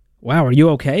 Okay. Wow, are you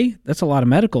okay? That's a lot of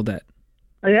medical debt.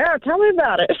 Yeah, tell me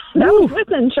about it. That was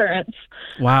with insurance.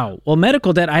 Wow. Well,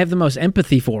 medical debt I have the most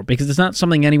empathy for because it's not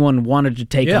something anyone wanted to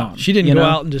take on. She didn't go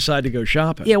out and decide to go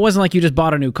shopping. Yeah, it wasn't like you just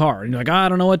bought a new car and you're like, I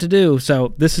don't know what to do.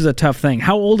 So this is a tough thing.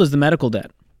 How old is the medical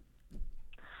debt?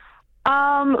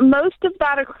 Most of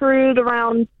that accrued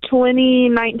around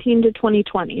 2019 to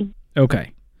 2020.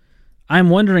 Okay.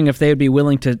 I'm wondering if they would be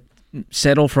willing to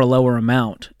settle for a lower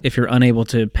amount if you're unable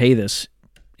to pay this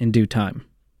in due time.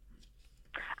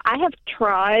 I have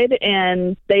tried,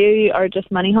 and they are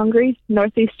just money hungry.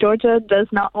 Northeast Georgia does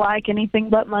not like anything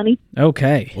but money.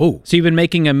 Okay. Oh. So you've been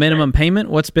making a minimum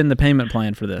payment? What's been the payment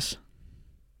plan for this?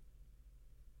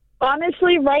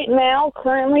 Honestly, right now,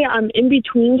 currently, I'm in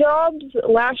between jobs.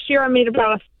 Last year, I made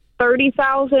about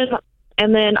 $30,000,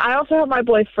 and then I also have my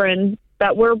boyfriend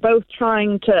that we're both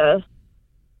trying to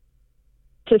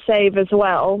save as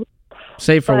well.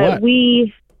 Save for what?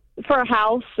 For a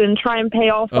house and try and pay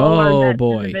off all our debts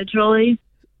individually.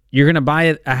 You're going to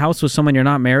buy a house with someone you're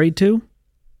not married to?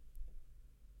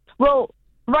 Well,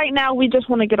 right now we just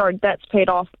want to get our debts paid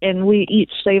off, and we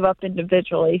each save up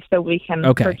individually so we can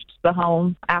purchase the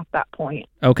home at that point.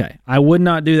 Okay. I would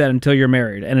not do that until you're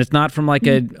married. And it's not from like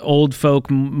an old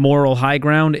folk moral high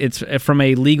ground. It's from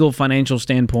a legal financial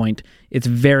standpoint. It's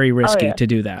very risky to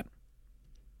do that.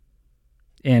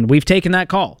 And we've taken that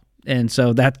call. And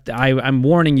so that I'm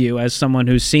warning you as someone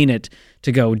who's seen it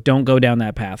to don't go down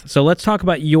that path. So let's talk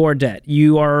about your debt.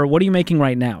 What are you making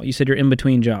right now? You said you're in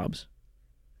between jobs.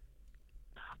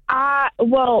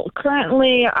 Well,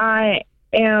 currently I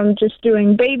am just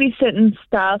doing babysitting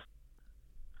stuff,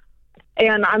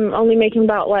 and I'm only making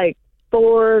about like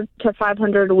 $400 to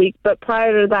 $500 a week. But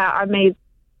prior to that, I made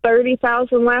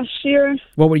 $30,000 last year.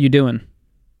 What were you doing?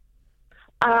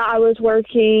 I was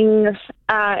working as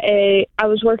a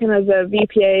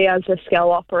VPA as a scale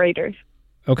operator.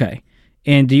 Okay.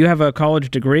 And do you have a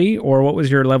college degree, or what was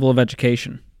your level of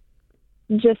education?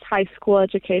 Just high school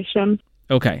education.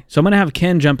 Okay. So I'm going to have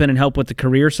Ken jump in and help with the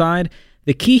career side.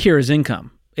 The key here is income.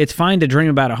 It's fine to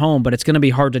dream about a home, but it's going to be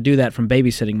hard to do that from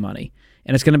babysitting money.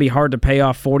 And it's going to be hard to pay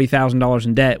off $40,000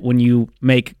 in debt when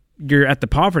you're at the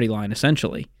poverty line,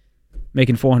 essentially,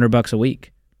 making $400 a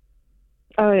week.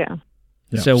 Oh, yeah.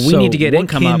 Yeah. So we need to get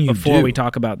income up before we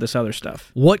talk about this other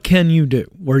stuff. What can you do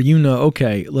where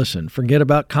okay, listen, forget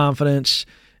about confidence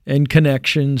and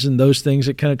connections and those things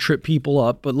that kind of trip people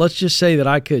up. But let's just say that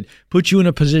I could put you in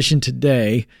a position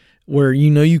today where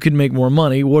you know you could make more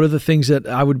money, what are the things that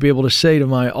I would be able to say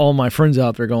to all my friends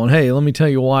out there going, hey, let me tell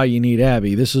you why you need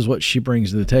Abby. This is what she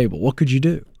brings to the table. What could you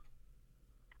do?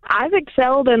 I've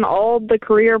excelled in all the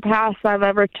career paths I've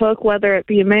ever took, whether it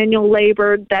be manual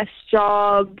labor, desk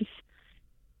jobs,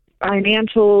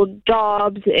 financial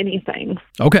jobs, anything.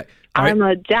 Okay. I'm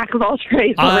a jack of all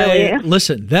trades. I really am.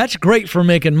 Listen, that's great for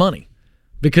making money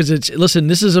because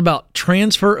this is about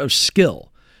transfer of skill.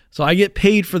 So I get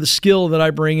paid for the skill that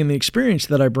I bring and the experience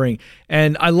that I bring.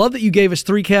 And I love that you gave us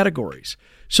 3 categories.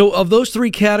 So of those 3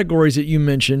 categories that you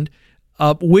mentioned,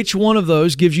 which one of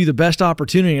those gives you the best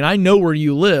opportunity? And I know where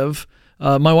you live.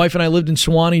 My wife and I lived in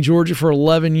Suwanee, Georgia for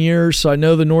 11 years, so I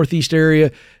know the Northeast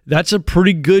area. That's a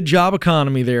pretty good job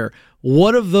economy there.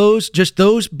 What of those, just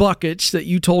those buckets that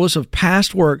you told us of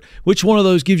past work, which one of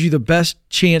those gives you the best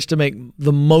chance to make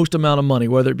the most amount of money,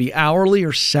 whether it be hourly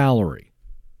or salary?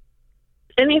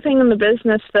 Anything in the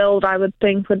business field, I would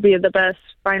think, would be the best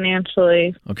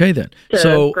financially. Okay, then.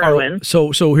 So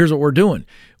here's what we're doing.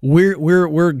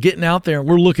 We're getting out there and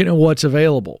we're looking at what's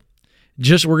available.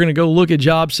 We're going to go look at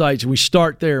job sites and we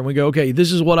start there and we go, okay,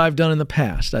 this is what I've done in the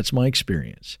past. That's my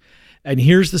experience. And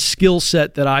here's the skill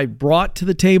set that I brought to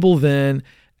the table then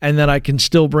and that I can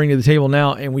still bring to the table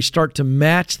now. And we start to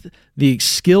match the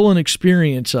skill and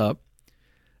experience up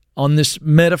on this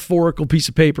metaphorical piece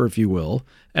of paper, if you will.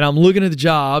 And I'm looking at the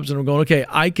jobs and I'm going, okay,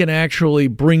 I can actually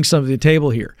bring something to the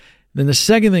table here. Then the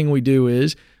second thing we do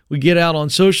is we get out on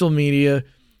social media.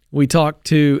 We talk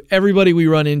to everybody we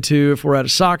run into. If we're at a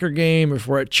soccer game, if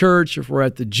we're at church, if we're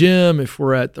at the gym, if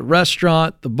we're at the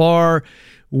restaurant, the bar,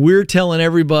 we're telling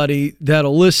everybody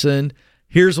that'll listen,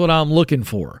 here's what I'm looking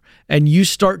for. And you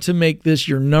start to make this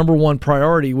your number one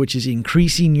priority, which is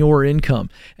increasing your income.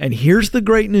 And here's the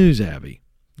great news, Abby.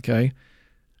 Okay.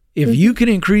 If you can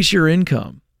increase your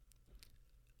income,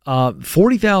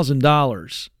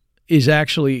 $40,000 is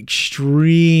actually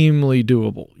extremely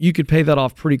doable. You could pay that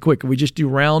off pretty quick. If we just do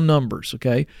round numbers,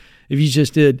 okay? If you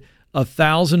just did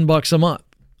 $1,000 a month,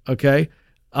 okay,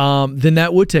 then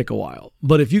that would take a while.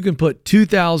 But if you can put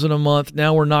 $2,000 a month,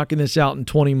 now we're knocking this out in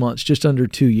 20 months, just under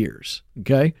 2 years,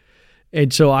 okay?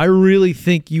 And so I really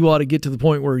think you ought to get to the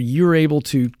point where you're able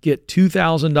to get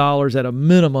 $2,000 at a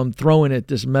minimum thrown at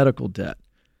this medical debt.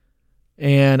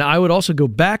 And I would also go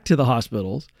back to the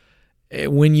hospitals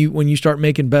when you start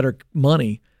making better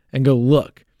money and go,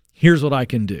 look, here's what I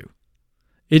can do.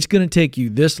 It's going to take you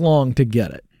this long to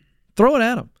get it. Throw it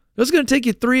at them. It's going to take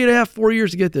you 3.5, 4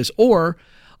 years to get this. Or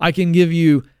I can give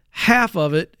you half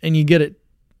of it and you get it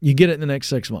in the next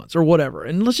 6 months or whatever.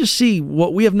 And let's just see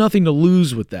we have nothing to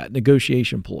lose with that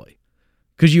negotiation ploy.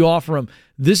 Because you offer them,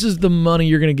 this is the money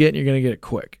you're going to get and you're going to get it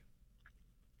quick.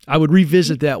 I would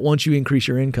revisit that once you increase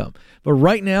your income. But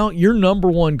right now, your number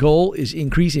one goal is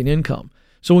increasing income.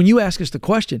 So when you ask us the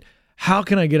question, how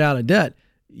can I get out of debt?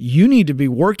 You need to be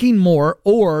working more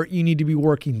or you need to be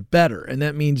working better. And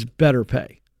that means better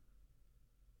pay.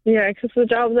 Yeah, because the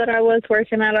job that I was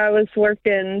working at, I was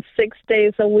working 6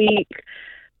 days a week,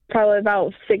 probably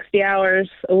about 60 hours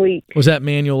a week. Was that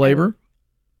manual labor?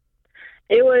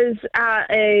 It was at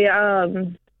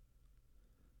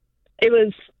it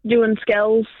was doing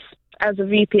scales as a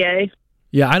VPA.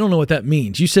 Yeah, I don't know what that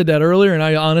means. You said that earlier, and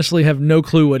I honestly have no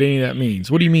clue what any of that means.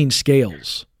 What do you mean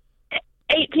scales?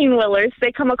 18-wheelers.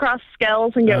 They come across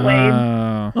scales and get weighed.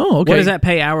 Oh, okay. What does that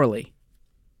pay hourly?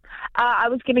 I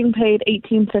was getting paid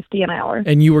 $18.50 an hour.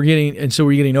 And were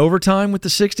you getting overtime with the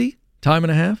 60? Time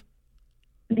and a half?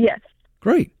 Yes.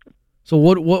 Great. So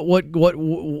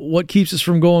what keeps us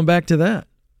from going back to that?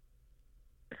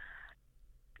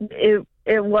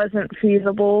 It wasn't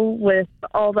feasible with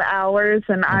all the hours,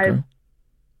 and okay.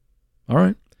 All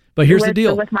right. But here's the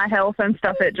deal. With my health and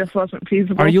stuff, it just wasn't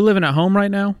feasible. Are you living at home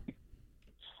right now?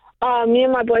 Me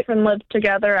and my boyfriend live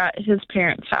together at his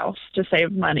parents' house to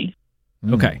save money.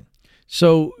 Okay.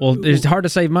 So, it's hard to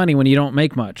save money when you don't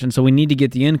make much, and so we need to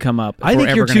get the income up. I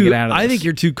think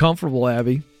you're too comfortable,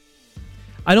 Abby.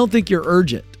 I don't think you're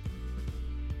urgent.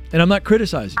 And I'm not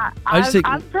criticizing.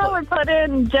 I've probably put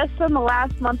in, just in the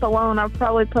last month alone, I've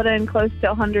probably put in close to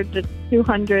 100 to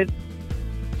 200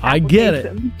 I get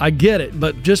it.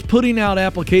 But just putting out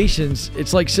applications,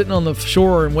 it's like sitting on the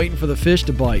shore and waiting for the fish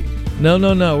to bite. No.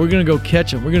 We're going to go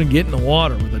catch them. We're going to get in the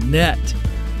water with a net.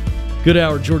 Good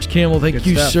hour, George Campbell. Thank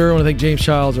you, sir. I want to thank James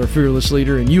Childs, our fearless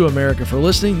leader, and you, America, for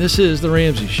listening. This is The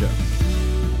Ramsey Show.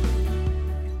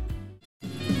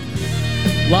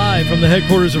 Live from the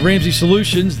headquarters of Ramsey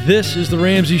Solutions, this is The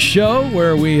Ramsey Show,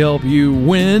 where we help you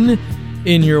win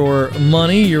in your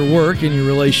money, your work, and your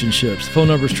relationships. The phone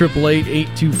number is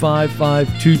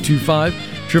 888-825-5225,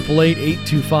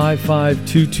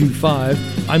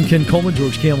 888-825-5225. I'm Ken Coleman.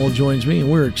 George Campbell joins me,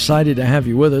 and we're excited to have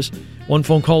you with us. One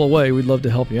phone call away. We'd love to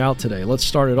help you out today. Let's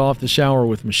start it off this hour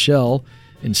with Michelle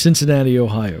in Cincinnati,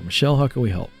 Ohio. Michelle, how can we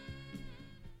help?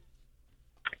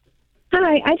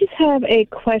 Hi, I just have a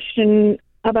question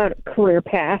about career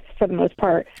path for the most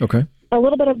part. Okay. A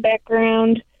little bit of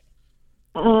background.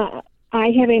 I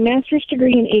have a master's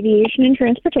degree in aviation and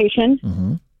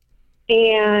transportation,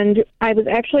 and I was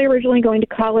actually originally going to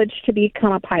college to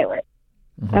become a pilot.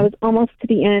 I was almost to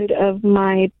the end of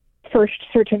my first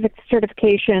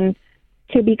certification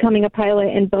to becoming a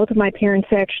pilot, and both of my parents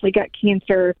actually got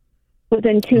cancer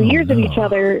within 2 years of each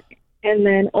other and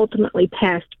then ultimately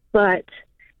passed. But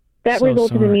that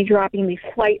resulted in me dropping the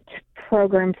flight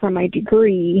program for my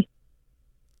degree.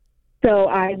 So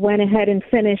I went ahead and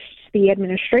finished the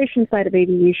administration side of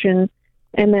aviation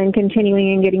and then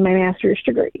continuing and getting my master's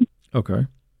degree. Okay.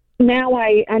 Now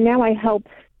I help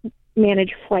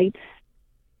manage flights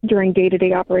during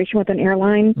day-to-day operation with an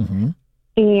airline.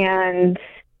 And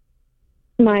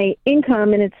my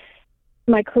income and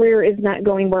my career is not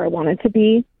going where I want it to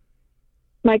be.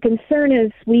 My concern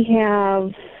is we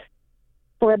have,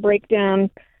 for a breakdown,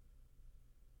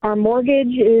 our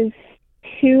mortgage is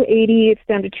 $280, it's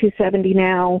down to $270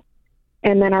 now,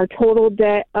 and then our total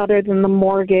debt other than the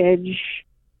mortgage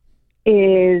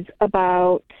is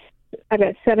about, I've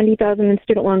got $70,000 in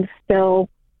student loans still,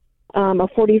 a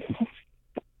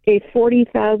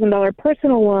 $40,000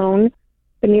 personal loan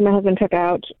that me and my husband took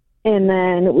out, and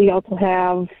then we also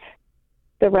have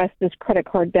the rest is credit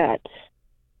card debt,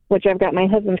 which I've got my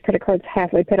husband's credit cards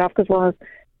halfway paid off because we're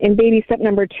in baby step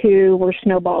number 2. We're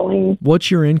snowballing. What's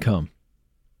your income?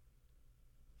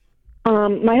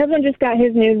 My husband just got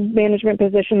his new management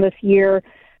position this year,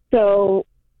 so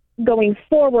going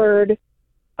forward,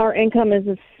 our income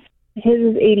is his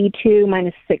is 82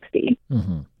 minus 60,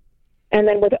 and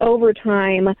then with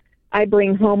overtime, I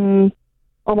bring home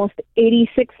almost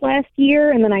 86 last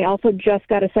year, and then I also just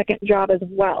got a second job as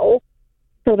well,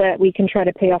 so that we can try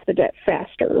to pay off the debt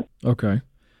faster. Okay,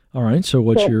 all right. So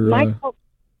what's your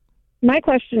my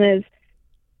question is,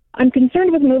 I'm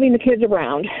concerned with moving the kids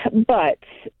around, but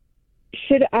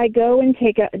should I go and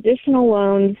take additional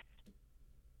loans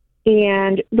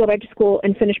and go back to school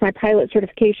and finish my pilot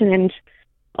certification and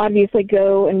obviously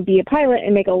go and be a pilot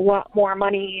and make a lot more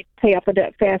money, pay off the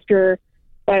debt faster,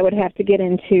 but I would have to get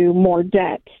into more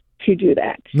debt to do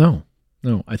that? No.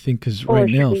 I think because right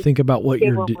now, think about what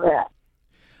you're doing.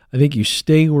 I think you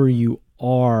stay where you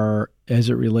are as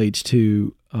it relates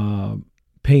to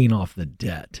paying off the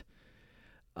debt.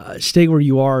 Stay where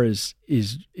you are is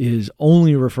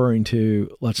only referring to,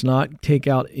 let's not take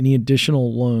out any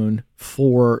additional loan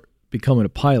for becoming a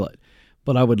pilot.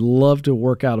 But I would love to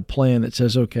work out a plan that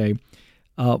says, okay,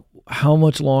 how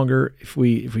much longer if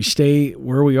we stay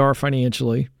where we are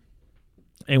financially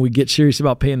and we get serious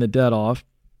about paying the debt off,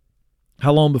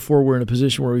 how long before we're in a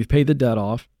position where we've paid the debt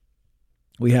off,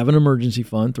 we have an emergency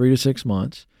fund, 3 to 6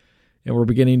 months, and we're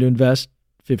beginning to invest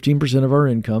 15% of our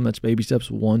income. That's baby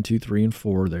steps 1, 2, 3, and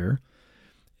 4 there.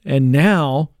 And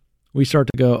now we start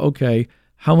to go, okay,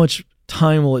 how much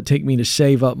time will it take me to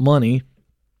save up money,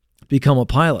 become a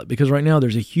pilot? Because right now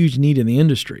there's a huge need in the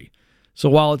industry.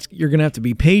 So while you're going to have to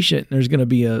be patient, and there's going to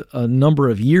be a number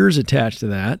of years attached to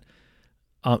that,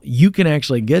 you can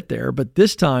actually get there. But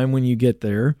this time when you get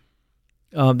there,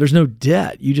 there's no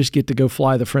debt. You just get to go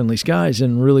fly the friendly skies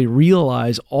and really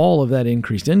realize all of that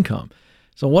increased income.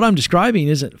 So what I'm describing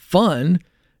isn't fun,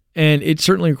 and it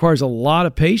certainly requires a lot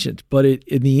of patience, but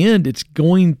in the end, it's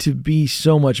going to be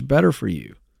so much better for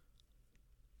you.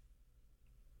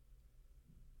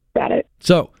 Got it.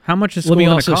 So how much is school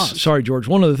going to cost? Sorry, George,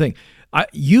 one other thing.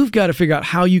 You've got to figure out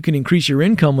how you can increase your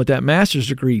income with that master's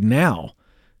degree now.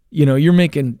 You know, you're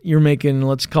making,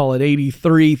 let's call it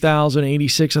 83,000,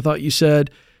 86, I thought you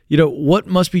said. You know, what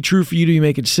must be true for you to be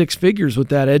making 6 figures with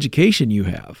that education you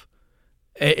have?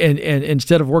 And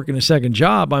instead of working a second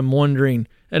job, I'm wondering,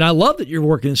 and I love that you're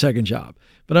working a second job,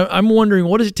 but I'm wondering,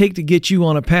 what does it take to get you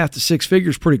on a path to 6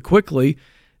 figures pretty quickly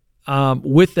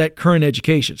with that current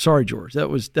education? Sorry, George, that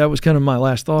was kind of my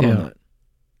last thought on that.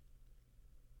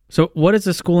 So what is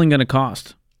the schooling going to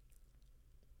cost?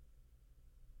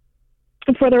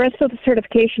 For the rest of the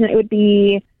certification, it would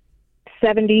be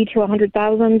 $70,000 to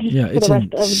 $100,000. Yeah, it's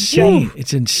insane.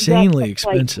 It's insanely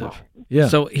expensive. Yeah.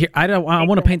 So here, I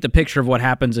want to paint the picture of what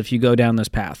happens if you go down this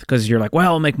path, because you're like,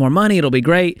 well, I'll make more money, it'll be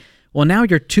great. Well, now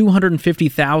you're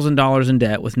 $250,000 in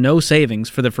debt with no savings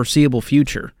for the foreseeable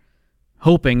future.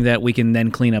 hoping that we can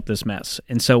then clean up this mess.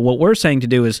 And so what we're saying to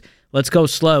do is let's go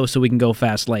slow so we can go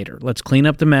fast later. Let's clean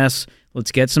up the mess.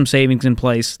 Let's get some savings in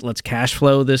place. Let's cash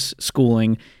flow this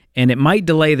schooling. And it might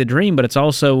delay the dream, but it's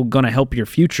also going to help your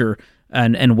future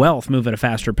and wealth move at a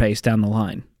faster pace down the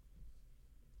line.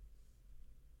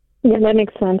 Yeah, that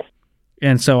makes sense.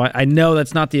 And so I know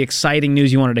that's not the exciting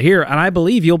news you wanted to hear, and I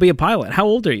believe you'll be a pilot. How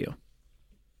old are you?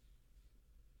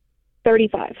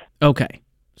 35. Okay.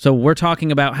 So we're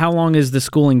talking about how long is the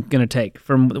schooling going to take?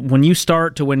 From when you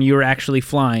start to when you're actually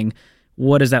flying,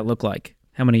 what does that look like?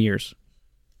 How many years?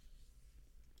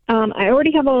 I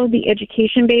already have all of the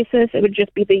education basis. It would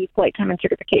just be the flight time and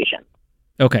certification.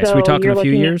 Okay, so we're talking you're a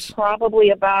few looking years? at probably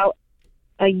about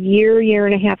a year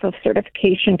and a half of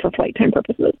certification for flight time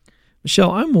purposes.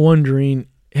 Michelle, I'm wondering,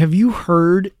 have you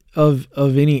heard of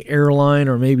any airline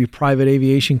or maybe private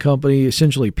aviation company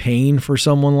essentially paying for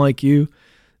someone like you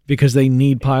because they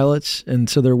need pilots, and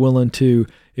so they're willing to,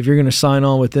 if you're going to sign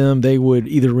on with them, they would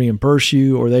either reimburse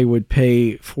you or they would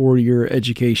pay for your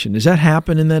education. Does that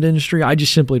happen in that industry? I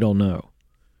just simply don't know.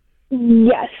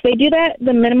 Yes, they do that.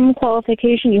 The minimum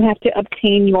qualification, you have to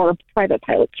obtain your private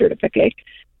pilot certification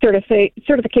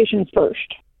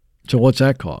first. So what's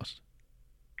that cost?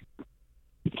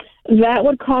 That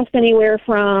would cost anywhere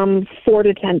from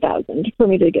 $4,000 to $10,000 for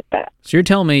me to get that. So you're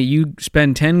telling me you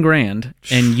spend $10,000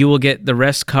 and you will get the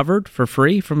rest covered for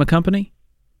free from a company?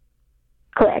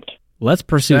 Correct. Let's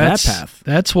pursue that path.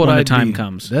 That's what when the I'd time be,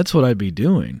 comes. That's what I'd be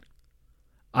doing.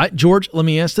 George, let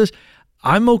me ask this.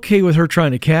 I'm okay with her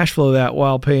trying to cash flow that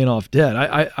while paying off debt.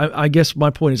 I guess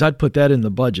my point is I'd put that in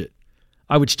the budget.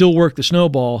 I would still work the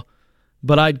snowball,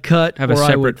 but I'd cut have a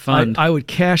separate fund. I would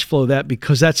cash flow that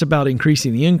because that's about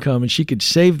increasing the income, and she could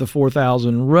save the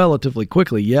 $4,000 relatively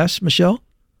quickly. Yes, Michelle?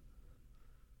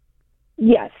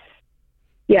 Yes.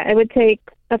 Yeah, it would take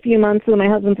a few months, and my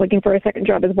husband's looking for a second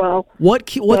job as well. What's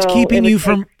keeping you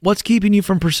from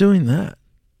pursuing that?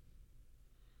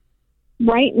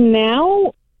 Right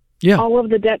now, yeah, all of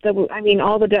the debt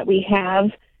all the debt we have,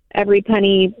 every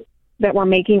penny that we're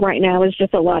making right now is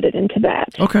just allotted into that.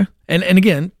 Okay. And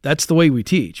again, that's the way we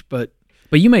teach, but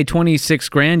you made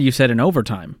 $26,000, you said, in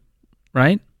overtime,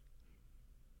 right?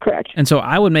 Correct. And so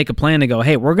I would make a plan to go,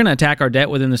 hey, we're going to attack our debt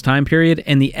within this time period,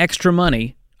 and the extra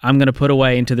money I'm going to put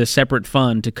away into this separate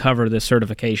fund to cover this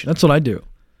certification. That's what I do.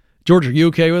 George, are you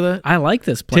okay with that? I like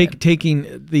this plan.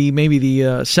 Taking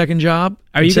the second job.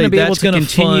 Are you going to be able to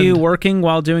continue working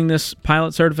while doing this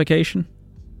pilot certification?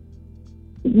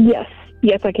 Yes.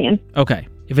 Yes, I can. Okay.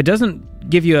 If it doesn't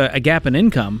give you a gap in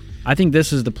income, I think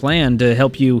this is the plan to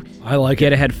help you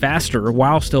get ahead faster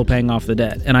while still paying off the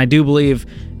debt. And I do believe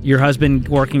your husband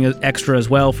working extra as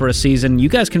well for a season, you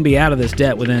guys can be out of this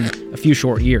debt within a few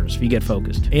short years if you get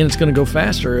focused. And it's going to go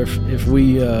faster if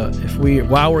we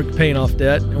while we're paying off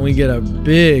debt and we get a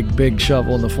big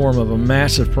shovel in the form of a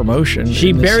massive promotion.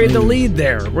 She buried the lead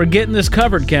there. We're getting this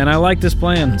covered, Ken. I like this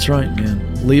plan. That's right,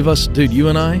 man. Leave us, dude. You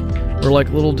and I, we're like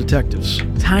little detectives.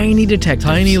 Tiny detectives.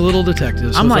 Tiny little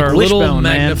detectives. I'm with like our Wishbone, little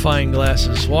man. magnifying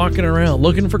glasses, walking around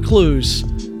looking for clues.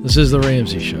 This is the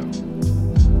Ramsey Show.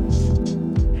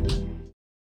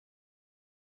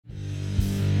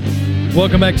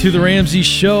 Welcome back to the Ramsey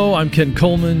Show. I'm Ken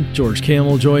Coleman. George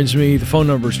Camel joins me. The phone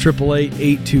number is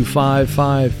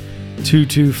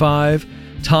 888-825-5225.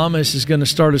 Thomas is going to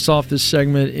start us off this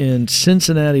segment in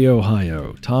Cincinnati,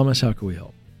 Ohio. Thomas, how can we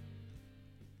help?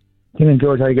 Ken and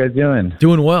George, how you guys doing?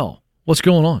 Doing well. What's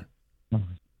going on?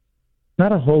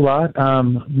 Not a whole lot.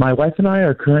 My wife and I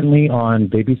are currently on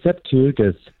baby step 2,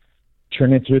 just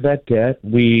churning through that debt.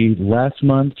 We last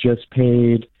month just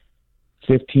paid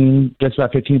just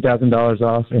about $15,000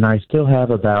 off, and I still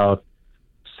have about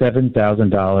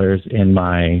 $7,000 in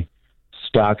my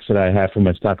stocks that I have from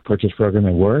a stock purchase program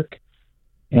at work.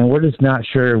 And we're just not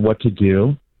sure what to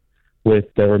do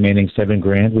with the remaining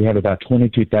 $7,000. We have about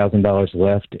 $22,000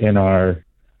 left in our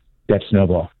debt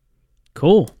snowball.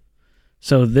 Cool.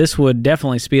 So this would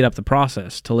definitely speed up the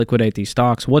process to liquidate these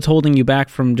stocks. What's holding you back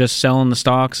from just selling the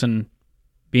stocks and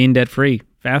being debt-free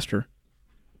faster?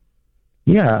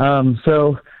 Yeah,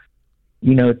 so,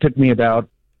 it took me about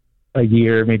a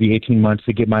year, maybe 18 months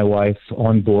to get my wife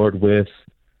on board with,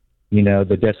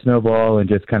 the debt snowball and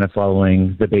just kind of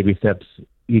following the baby steps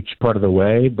each part of the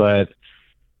way. But,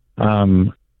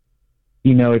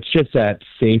 it's just that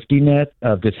safety net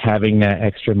of just having that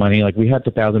extra money. Like, we have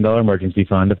the $1,000 emergency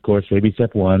fund, of course, baby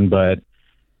step 1, but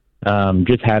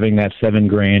just having that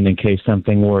 $7,000 in case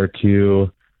something were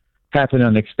to happen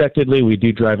unexpectedly. We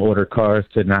do drive older cars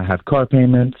to not have car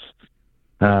payments.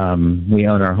 We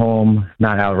own our home,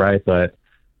 not outright, but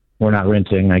we're not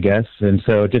renting, I guess. And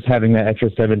so just having that extra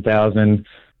 $7,000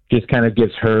 just kind of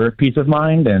gives her peace of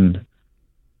mind and,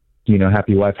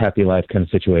 happy wife, happy life kind of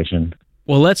situation.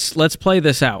 Well, let's play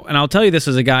this out. And I'll tell you this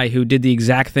as a guy who did the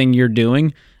exact thing you're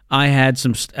doing. I had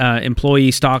some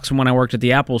employee stocks when I worked at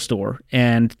the Apple store,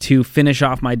 and to finish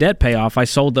off my debt payoff, I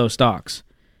sold those stocks.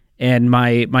 And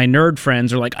my nerd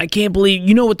friends are like, I can't believe,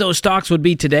 what those stocks would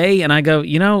be today? And I go,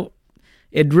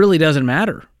 it really doesn't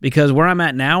matter, because where I'm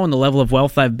at now and the level of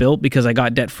wealth I've built because I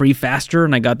got debt-free faster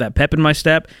and I got that pep in my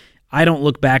step, I don't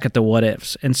look back at the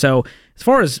what-ifs. And so as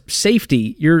far as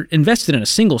safety, you're invested in a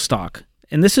single stock,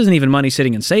 and this isn't even money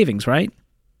sitting in savings, right?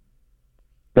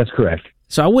 That's correct.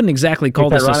 So I wouldn't exactly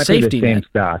call it's this a safety the same net.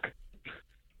 Stock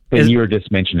that you were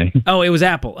just mentioning. Oh, it was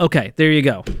Apple. Okay, there you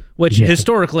go. Which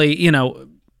historically,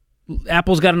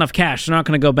 Apple's got enough cash. They're not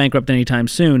going to go bankrupt anytime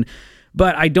soon.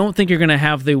 But I don't think you're going to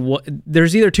have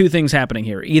there's either two things happening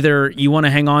here. Either you want to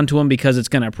hang on to them because it's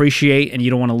going to appreciate and you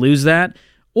don't want to lose that,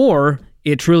 or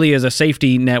it truly is a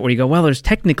safety net where you go, well, there's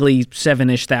technically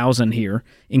 $7,000 here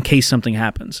in case something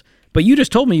happens. But you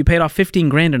just told me you paid off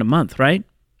 $15,000 in a month, right?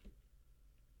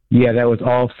 Yeah, that was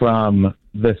all from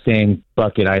the same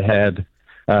bucket. I had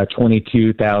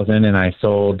 $22,000 and I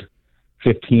sold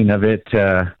 15 of it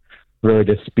to really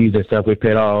just speed this up. We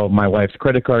paid all my wife's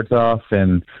credit cards off,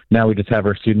 and now we just have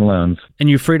our student loans. And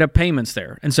you freed up payments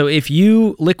there. And so if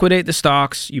you liquidate the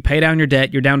stocks, you pay down your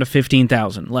debt, you're down to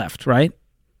 $15,000 left, right?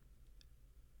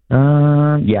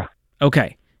 Yeah.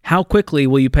 Okay. How quickly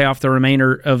will you pay off the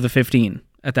remainder of the 15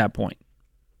 at that point?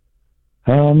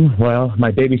 Well,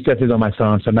 my baby step is on my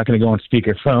phone, so I'm not going to go on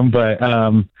speakerphone, but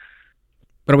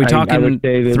are we talking I would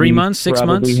say 3 months, 6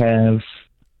 months?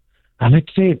 I would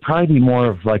say it'd probably be more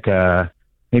of like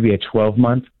maybe a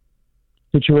 12-month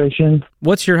situation.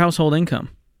 What's your household income?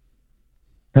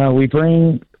 We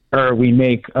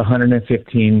make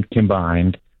 $115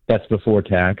 combined. That's before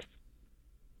tax.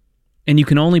 And you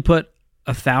can only put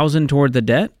 $1,000 toward the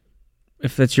debt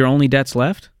if that's your only debts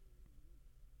left?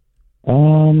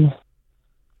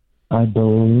 I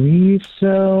believe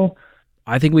so.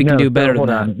 I think we can do better than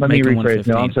that. Let me rephrase.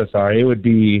 No, I'm so sorry. It would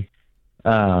be,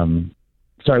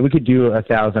 we could do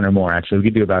 1,000 or more, actually. We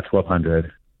could do about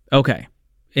 1,200. Okay.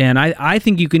 And I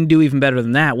think you can do even better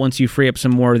than that once you free up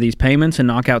some more of these payments and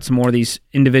knock out some more of these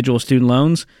individual student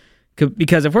loans.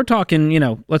 Because if we're talking,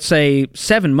 let's say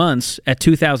 7 months at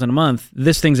 $2,000 a month,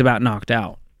 this thing's about knocked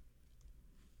out.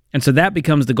 And so that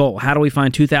becomes the goal. How do we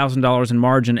find $2,000 in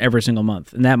margin every single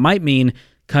month? And that might mean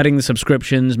cutting the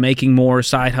subscriptions, making more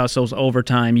side hustles,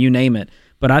 overtime, you name it.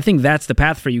 But I think that's the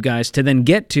path for you guys to then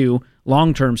get to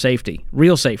long-term safety,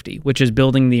 real safety, which is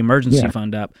building the emergency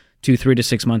fund up to 3 to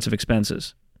 6 months of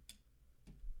expenses.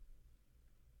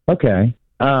 Okay.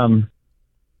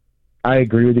 I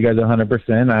agree with you guys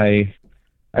 100%.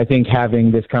 I think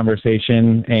having this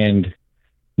conversation and,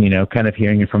 kind of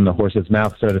hearing it from the horse's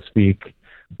mouth, so to speak,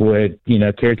 would,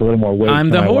 carry a little more weight. I'm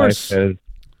the horse.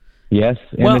 Yes.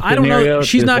 Well, I don't know.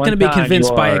 She's not going to be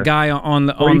convinced by a guy on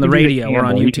the radio or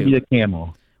on YouTube. You can be the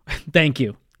camel. Thank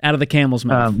you. Out of the camel's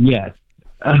mouth. Yes.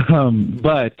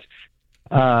 But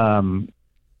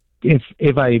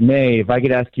if I may, if I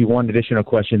could ask you one additional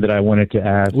question that I wanted to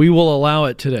ask. We will allow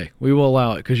it today. We will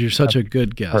allow it because you're such a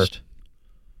good guest.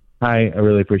 I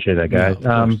really appreciate that, guys.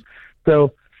 Yeah,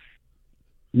 so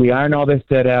we iron all this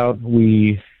debt out.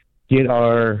 We get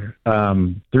our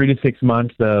 3 to 6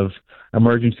 months of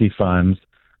emergency funds.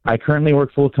 I currently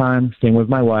work full-time, staying with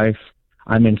my wife.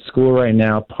 I'm in school right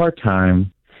now,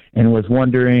 part-time, and was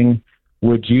wondering,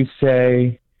 would you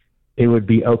say it would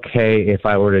be okay if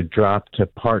I were to drop to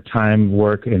part-time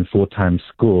work and full-time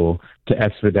school to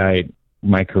expedite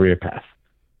my career path?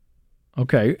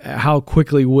 Okay. How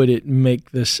quickly would it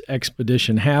make this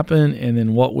expedition happen, and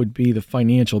then what would be the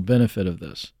financial benefit of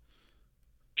this?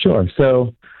 Sure.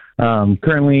 So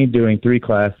currently doing 3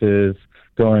 classes,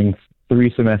 going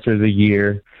 3 semesters a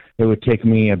year. It would take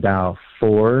me about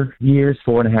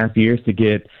 4.5 years to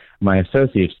get my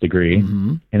associate's degree.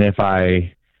 Mm-hmm. And if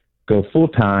I go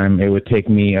full-time, it would take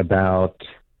me about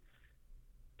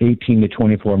 18 to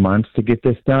 24 months to get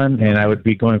this done, and I would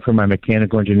be going for my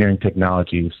mechanical engineering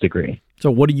technologies degree. So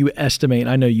what do you estimate?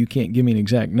 I know you can't give me an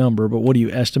exact number, but what do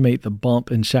you estimate the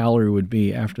bump in salary would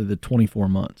be after the 24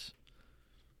 months?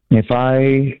 If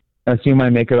I assume I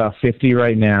make about 50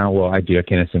 right now, well, I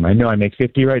can't assume. I know I make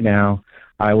 50 right now.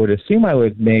 I would assume I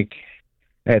would make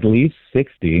at least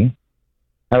 60.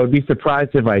 I would be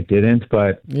surprised if I didn't,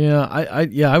 but yeah,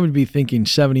 I would be thinking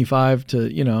 75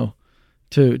 to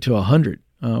 100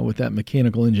 with that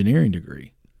mechanical engineering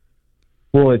degree.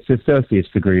 Well, it's associate's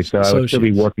degree, so I would still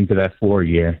be working to that 4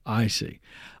 year. I see.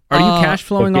 Are you cash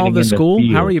flowing all the school?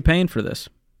 How are you paying for this?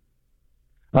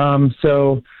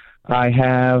 So I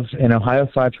have an Ohio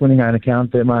 529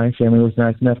 account that my family was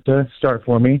nice enough to start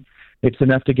for me. It's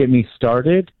enough to get me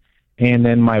started, and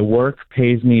then my work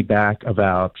pays me back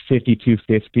about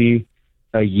 $5,250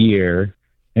 a year.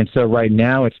 And so right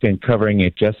now it's been covering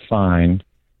it just fine.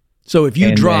 So if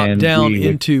you drop down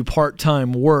into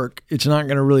part-time work, it's not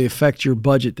going to really affect your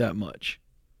budget that much.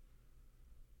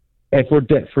 If we're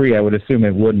debt-free, I would assume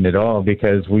it wouldn't at all,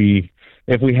 because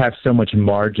if we have so much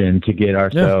margin to get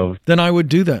ourselves... then I would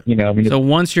do that. So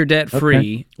once you're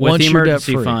debt-free with the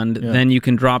emergency fund, then you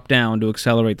can drop down to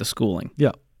accelerate the schooling.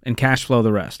 Yeah. And cash flow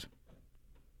the rest.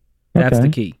 That's the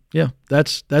key. Yeah,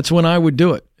 that's when I would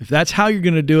do it. If that's how you're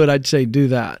going to do it, I'd say do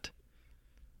that.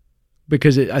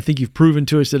 Because I think you've proven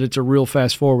to us that it's a real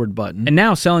fast-forward button. And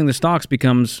now selling the stocks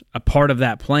becomes a part of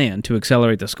that plan to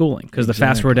accelerate the schooling. Because the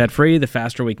faster we're debt-free, the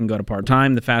faster we can go to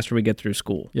part-time, the faster we get through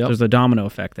school. Yep. There's a domino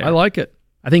effect there. I like it.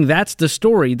 I think that's the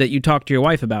story that you talk to your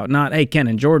wife about. Not, hey, Ken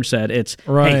and George said. It's,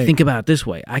 hey, think about it this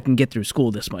way. I can get through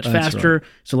school this much faster,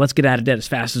 so let's get out of debt as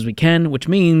fast as we can, which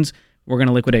means we're going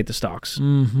to liquidate the stocks.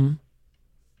 Mm-hmm.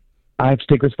 I have to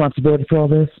take responsibility for all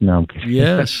this? No, I'm kidding.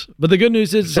 Yes. But the good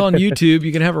news is it's on YouTube.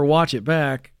 You can have her watch it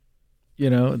back.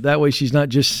 That way she's not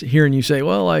just hearing you say,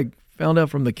 well, I found out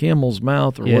from the camel's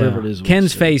mouth or whatever it is.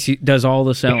 Ken's face does all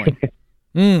the selling.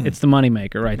 It's the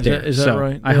moneymaker right there. Is that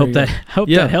right? I hope that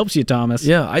helps you, Thomas.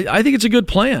 Yeah, I think it's a good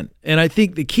plan. And I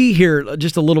think the key here,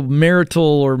 just a little marital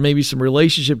or maybe some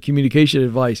relationship communication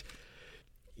advice.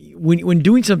 When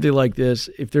doing something like this,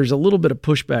 if there's a little bit of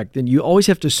pushback, then you always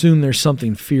have to assume there's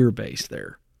something fear-based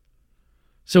there.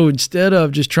 So instead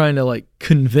of just trying to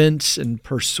convince and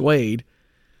persuade,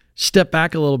 step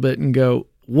back a little bit and go,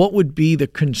 what would be the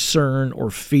concern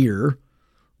or fear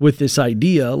with this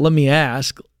idea? Let me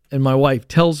ask. And my wife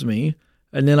tells me,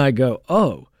 and then I go,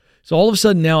 oh. So all of a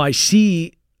sudden now I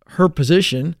see her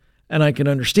position and I can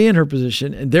understand her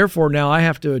position, and therefore now I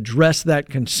have to address that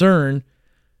concern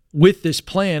with this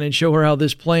plan and show her how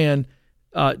this plan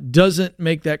doesn't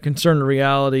make that concern a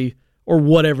reality or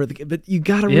whatever. But you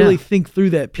got to really think through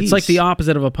that piece. It's like the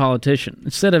opposite of a politician.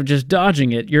 Instead of just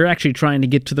dodging it, you're actually trying to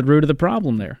get to the root of the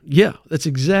problem there. Yeah, that's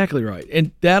exactly right.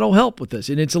 And that'll help with this.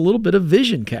 And it's a little bit of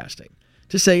vision casting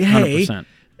to say, hey, 100%.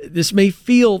 This may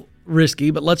feel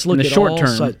risky, but let's look in the at short all term.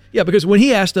 sides. Yeah, because when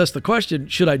he asked us the question,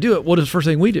 should I do it? What is the first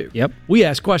thing we do? Yep. We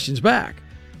ask questions back.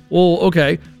 Well,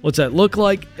 okay, what's that look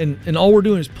like? And all we're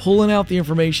doing is pulling out the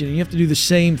information, and you have to do the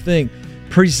same thing.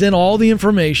 Present all the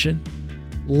information,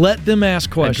 let them ask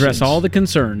questions. Address all the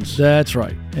concerns. That's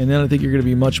right. And then I think you're going to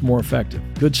be much more effective.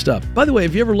 Good stuff. By the way,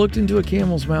 have you ever looked into a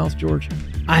camel's mouth, George?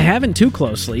 I haven't too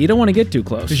closely. You don't want to get too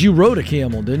close. Because you rode a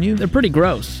camel, didn't you? They're pretty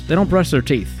gross. They don't brush their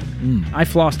teeth. I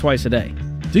floss twice a day.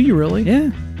 Do you really?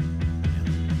 Yeah.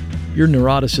 Your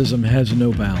neuroticism has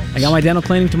no bounds. I got my dental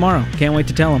cleaning tomorrow. Can't wait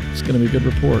to tell him. It's going to be a good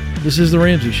report. This is The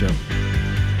Ramsey Show.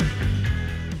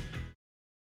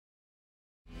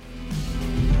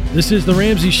 This is The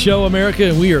Ramsey Show, America,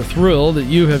 and we are thrilled that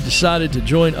you have decided to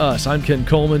join us. I'm Ken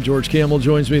Coleman. George Campbell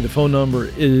joins me. The phone number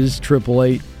is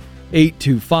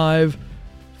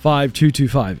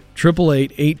 888-825-5225.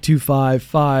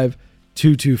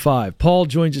 888-825-5225. Paul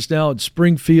joins us now in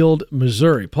Springfield,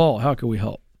 Missouri. Paul, how can we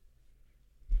help?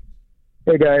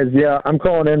 Hey, guys. Yeah, I'm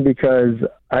calling in because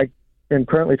I am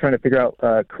currently trying to figure out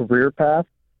a career path.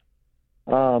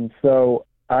 So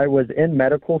I was in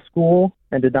medical school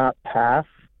and did not pass.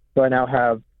 So I now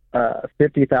have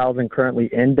 $50,000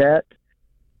 currently in debt,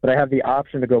 but I have the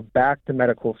option to go back to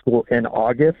medical school in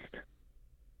August.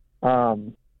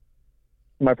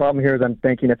 My problem here is I'm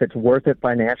thinking if it's worth it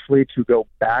financially to go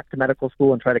back to medical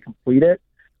school and try to complete it,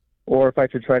 or if I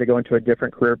should try to go into a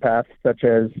different career path, such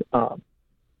as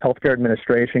healthcare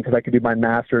administration, because I could do my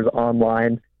master's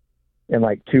online in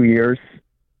 2 years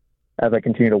as I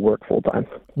continue to work full time.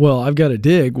 Well, I've got to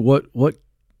dig. What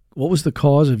was the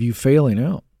cause of you failing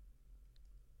out?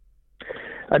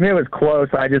 I mean, it was close.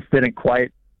 I just didn't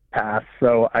quite pass.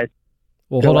 So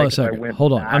Well, hold on a second.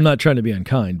 Hold on. I'm not trying to be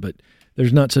unkind, but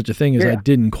there's not such a thing as I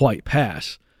didn't quite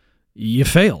pass. You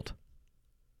failed.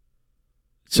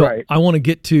 So I want to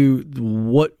get to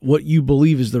what you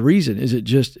believe is the reason. Is it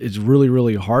just it's really,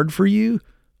 really hard for you,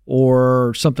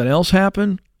 or something else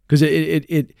happened? Because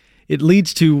it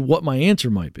leads to what my answer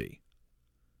might be.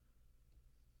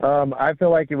 I feel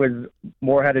like it was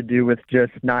more had to do with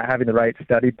just not having the right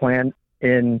study plan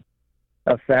in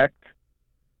effect.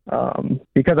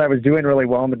 Because I was doing really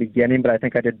well in the beginning, but I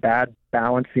think I did bad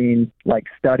balancing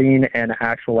studying and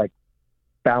actual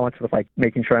balance with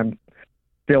making sure I'm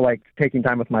still taking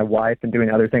time with my wife and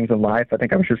doing other things in life. I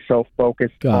think I was just so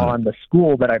focused on the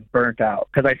school that I burnt out,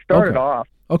 because I started off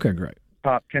okay, great.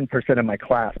 top 10% of my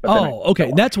class. But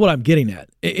Okay. That's what I'm getting at.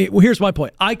 Well, here's my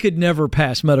point. I could never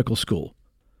pass medical school,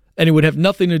 and it would have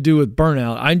nothing to do with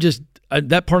burnout.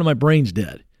 That part of my brain's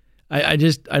dead. I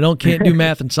can't do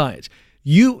math and science.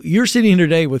 You're sitting here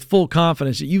today with full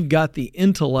confidence that you've got the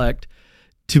intellect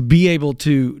to be able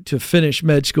to finish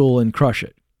med school and crush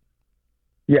it.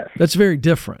 Yes. That's very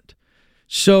different.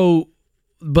 So,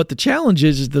 but the challenge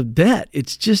is the debt.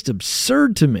 It's just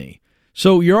absurd to me.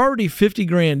 So you're already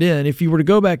 $50,000 in. If you were to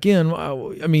go back in,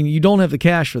 I mean, you don't have the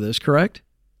cash for this, correct?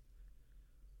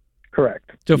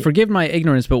 Correct. So forgive my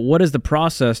ignorance, but what is the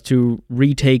process to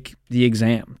retake the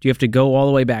exam? Do you have to go all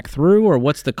the way back through, or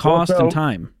what's the cost and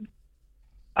time?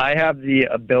 I have the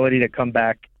ability to come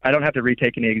back. I don't have to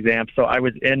retake any exams. So I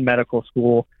was in medical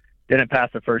school, didn't pass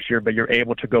the first year, but you're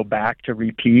able to go back to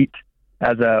repeat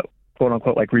as a quote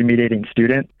unquote like remediating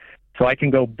student. So I can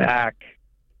go back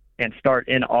and start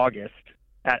in August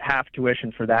at half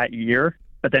tuition for that year,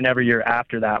 but then every year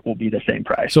after that will be the same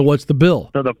price. So what's the bill?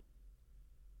 So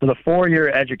the 4-year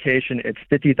education, it's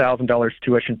 $50,000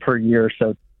 tuition per year.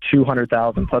 So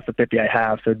 $200,000 plus the $50,000 I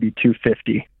have, so it'd be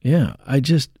 $250,000. Yeah,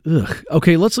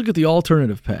 Okay, let's look at the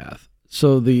alternative path.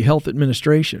 So the health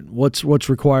administration, what's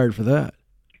required for that?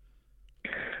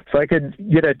 So I could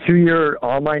get a 2-year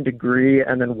online degree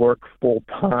and then work full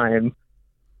time.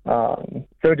 So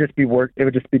it would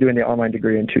just be doing the online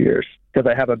degree in 2 years because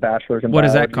I have a bachelor's in biology. What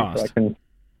does that cost? So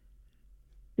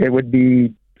it would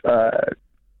be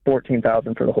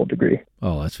 $14,000 for the whole degree.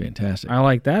 Oh, that's fantastic. I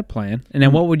like that plan. And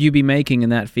then what would you be making in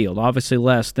that field? Obviously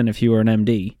less than if you were an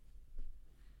MD.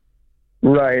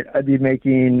 Right. I'd be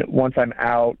making, once I'm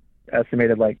out,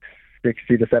 estimated like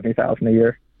 $60,000 to $70,000 a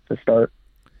year to start.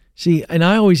 See, and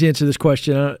I always answer this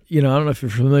question. I don't know if you're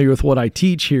familiar with what I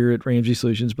teach here at Ramsey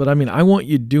Solutions, but I mean, I want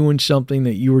you doing something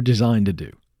that you were designed to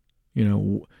do.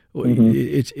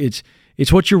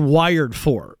 It's what you're wired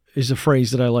for, is a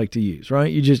phrase that I like to use,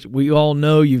 right? We all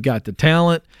know you've got the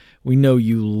talent. We know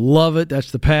you love it.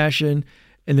 That's the passion.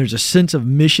 And there's a sense of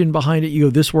mission behind it. You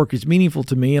go, this work is meaningful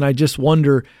to me. And I just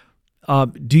wonder,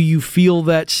 do you feel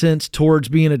that sense towards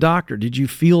being a doctor? Did you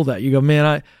feel that? You go,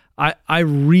 man, I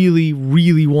really,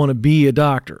 really want to be a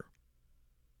doctor.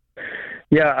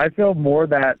 Yeah, I feel more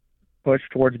that push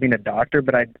towards being a doctor,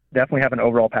 but I definitely have an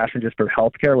overall passion just for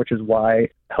healthcare, which is why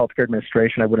healthcare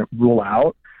administration I wouldn't rule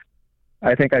out.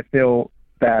 I think I feel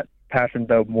that passion,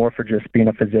 though, more for just being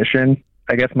a physician.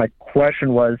 I guess my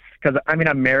question was, because,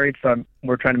 I'm married, so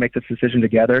we're trying to make this decision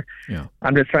together. Yeah.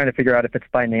 I'm just trying to figure out if it's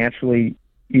financially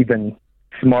even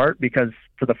smart, because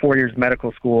for the 4 years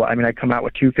medical school, I come out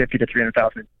with $250,000 to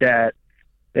 $300,000 in debt.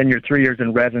 Then you're 3 years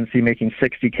in residency making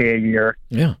 $60,000 a year.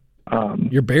 Yeah.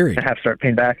 You're buried. I have to start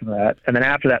paying back for that. And then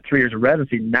after that 3 years of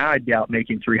residency, now I'd be out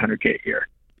making $300,000 a year.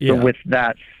 Yeah. So with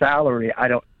that salary,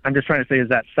 I'm just trying to say, is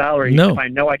that salary, No. if I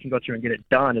know I can go through and get it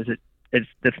done,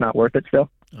 it's not worth it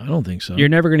still? I don't think so. You're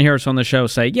never going to hear us on the show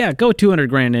say, yeah, go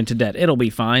 $200,000 into debt. It'll be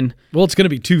fine. Well, it's going to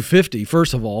be $250,000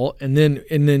 first of all, and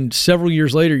then several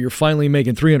years later, you're finally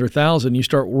making $300,000. You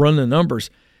start running the numbers,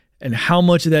 and how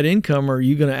much of that income are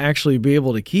you going to actually be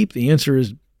able to keep? The answer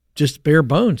is just bare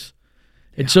bones.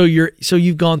 And so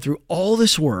you've gone through all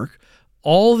this work,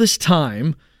 all this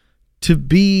time to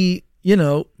be,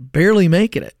 barely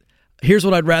making it. Here's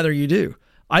what I'd rather you do.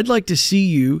 I'd like to see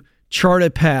you chart a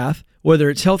path,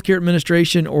 whether it's healthcare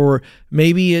administration or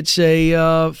maybe it's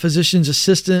a physician's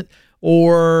assistant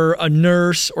or a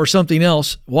nurse or something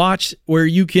else. Watch where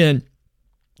you can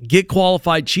get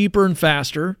qualified cheaper and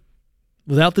faster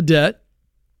without the debt.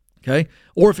 Okay.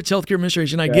 Or if it's healthcare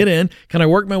administration, I get in. Can I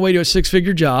work my way to a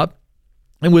 6-figure job?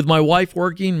 And with my wife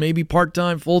working, maybe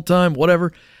part-time, full-time,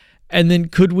 whatever. And then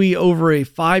could we, over a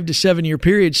 5 to 7 year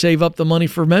period, save up the money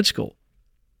for med school?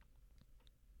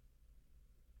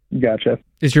 Gotcha.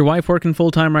 Is your wife working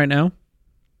full-time right now?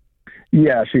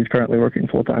 Yeah, she's currently working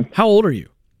full-time. How old are you?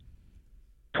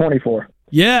 24.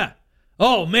 Yeah.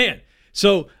 Oh, man.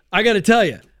 So I got to tell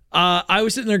you, I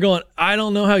was sitting there going, I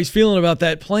don't know how he's feeling about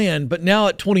that plan. But now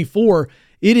at 24,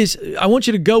 I want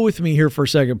you to go with me here for a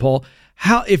second, Paul.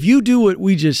 If you do what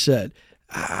we just said,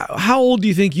 how old do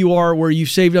you think you are where you've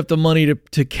saved up the money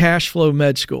to cash flow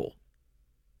med school?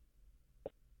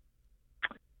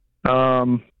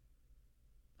 How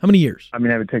many years? It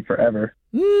would take forever.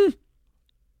 Would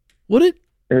it?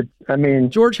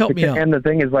 George, help me out. And the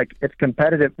thing is, it's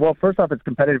competitive. Well, first off, it's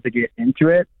competitive to get into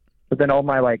it, but then all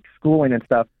my schooling and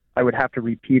stuff, I would have to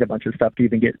repeat a bunch of stuff to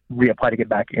even reapply to get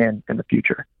back in the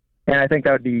future. And I think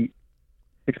that would be,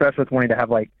 especially with wanting to have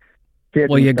kids.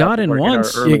 Well, you got in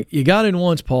once. You got in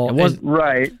once, Paul.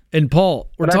 Right. And Paul,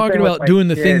 we're talking about doing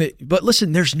the thing that. But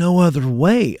listen, there's no other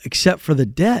way except for the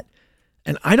debt,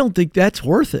 and I don't think that's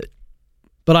worth it.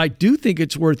 But I do think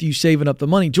it's worth you saving up the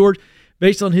money. George,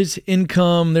 based on his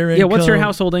income, their income. Yeah, what's your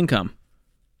household income?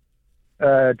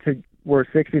 We're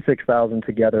 $66,000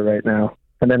 together right now,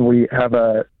 and then we have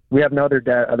no other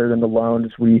debt other than the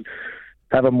loans. We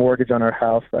have a mortgage on our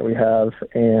house that we have,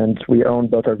 and we own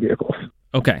both our vehicles.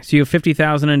 Okay, so you have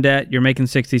 $50,000 in debt. You're making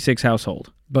 $66,000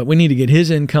 household. But we need to get his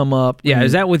income up. Yeah,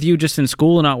 is that with you just in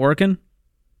school and not working?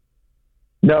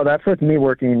 No, that's with me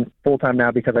working full-time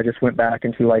now because I just went back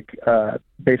into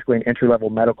basically an entry-level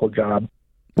medical job.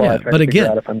 Yeah, but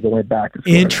again, if I'm going back to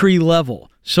entry level.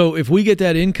 So if we get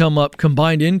that income up,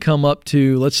 combined income up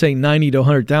to, let's say, 90 to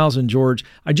 100,000, George,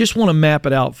 I just want to map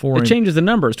it out for him. It changes the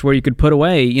numbers to where you could put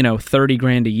away,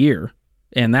 $30,000 a year.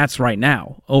 And that's right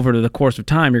now. Over the course of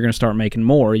time, you're going to start making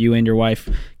more, you and your wife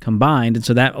combined. And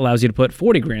so that allows you to put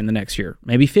 $40,000 the next year,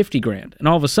 maybe $50,000. And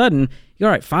all of a sudden, you're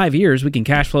all right, 5 years, we can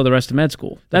cash flow the rest of med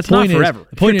school. That's not forever.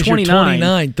 The point is you're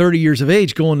 29, 30 years of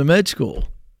age going to med school.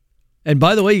 And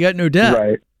by the way, you got no debt.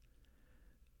 Right.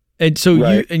 And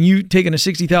so you taking a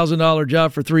 $60,000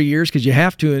 job for 3 years because you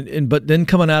have to, but then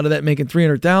coming out of that making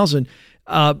 $300,000.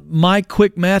 My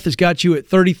quick math has got you at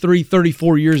 33,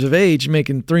 34 years of age,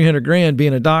 making $300,000,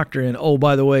 being a doctor, and oh,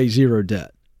 by the way, zero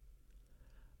debt.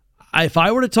 If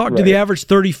I were to talk to the average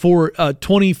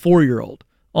 24-year-old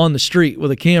on the street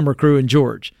with a camera crew in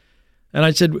George, and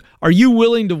I said, are you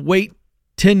willing to wait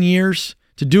 10 years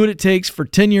to do what it takes for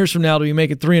 10 years from now to be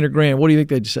making $300,000? What do you think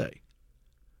they'd say?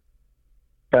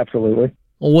 Absolutely.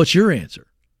 Well, what's your answer?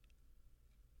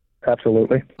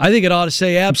 Absolutely. I think it ought to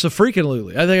say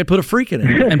abso-freaking-lutely. I think I'd put a freak in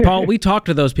it. And Paul, we talked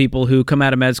to those people who come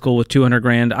out of med school with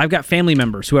 $200,000. I've got family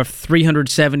members who have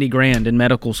 $370,000 in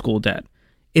medical school debt.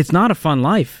 It's not a fun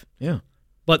life. Yeah.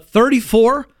 But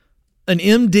 34, an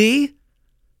MD,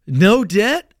 no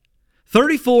debt?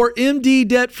 34, MD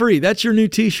debt-free. That's your new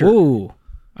T-shirt. Ooh,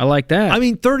 I like that. I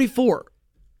mean, 34.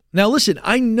 Now, listen,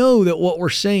 I know that what we're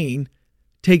saying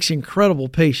takes incredible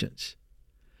patience.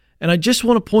 And I just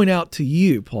want to point out to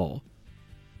you, Paul,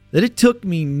 that it took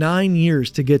me 9 years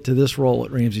to get to this role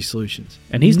at Ramsey Solutions.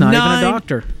 And he's not even a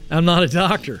doctor. I'm not a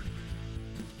doctor.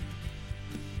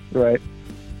 Right.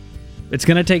 It's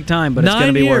going to take time, but it's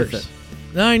going to be worth it.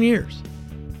 9 years.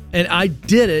 And I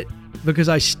did it because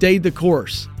I stayed the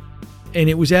course.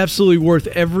 And it was absolutely worth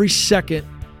every second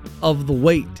of the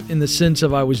wait, in the sense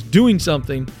of I was doing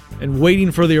something and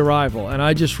waiting for the arrival. And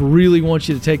I just really want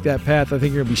you to take that path. I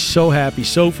think you're going to be so happy,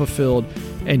 so fulfilled,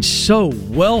 and so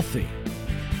wealthy.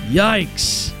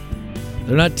 Yikes.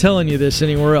 They're not telling you this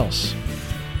anywhere else.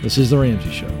 This is The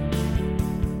Ramsey Show.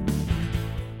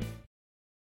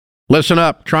 Listen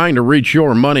up. Trying to reach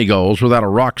your money goals without a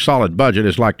rock-solid budget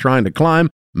is like trying to climb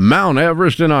Mount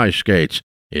Everest in ice skates.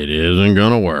 It isn't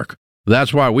going to work.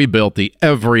 That's why we built the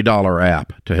Every Dollar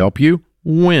app to help you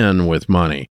win with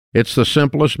money. It's the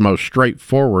simplest, most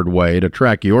straightforward way to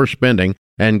track your spending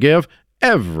and give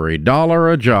every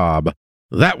dollar a job.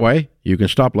 That way, you can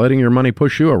stop letting your money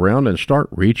push you around and start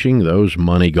reaching those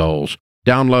money goals.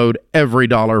 Download Every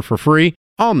Dollar for free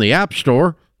on the App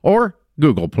Store or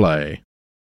Google Play.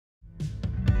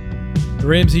 The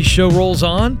Ramsey Show rolls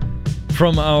on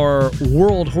from our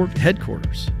world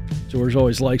headquarters. George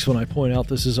always likes when I point out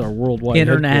this is our worldwide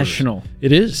international.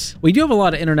 It is. We do have a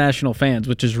lot of international fans,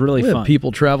 which is really fun.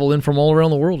 People travel in from all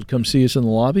around the world to come see us in the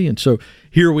lobby. And so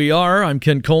here we are. I'm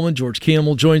Ken Coleman. George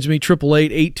Campbell joins me,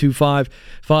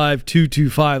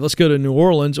 888-825-5225. Let's go to New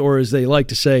Orleans, or as they like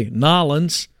to say,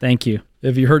 Nolans. Thank you.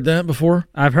 Have you heard that before?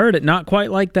 I've heard it. Not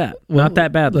quite like that. Well, not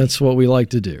that badly. That's what we like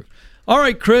to do. All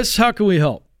right, Chris, how can we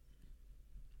help?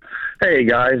 Hey,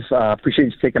 guys. Appreciate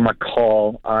you taking my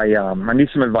call. I need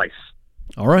some advice.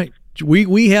 All right.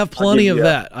 We have plenty of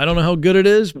that. I don't know how good it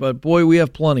is, but boy, we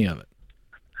have plenty of it.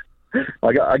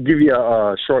 I'll give you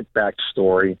a short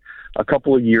backstory. A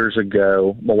couple of years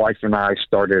ago, my wife and I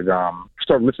started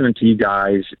listening to you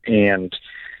guys and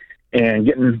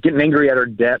getting angry at our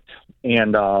debt,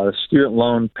 and student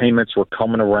loan payments were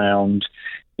coming around,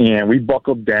 and we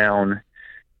buckled down,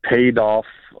 paid off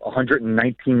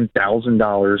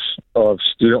 $119,000 of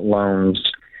student loans,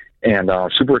 and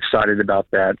super excited about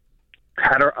that.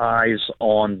 Had our eyes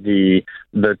on the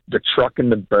truck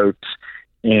and the boat,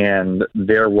 and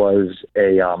there was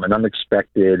an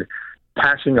unexpected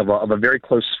passing of a very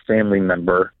close family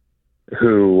member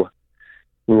who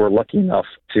we were lucky enough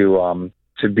to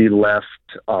be left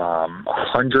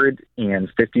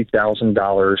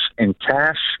 $150,000 in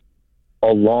cash,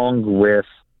 along with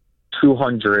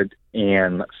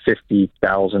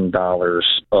 $250,000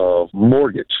 of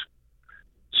mortgage.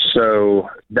 So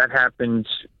that happened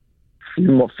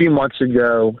a few months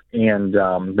ago, and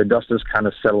the dust is kind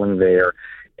of settling there.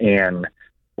 And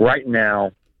right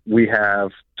now, we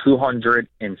have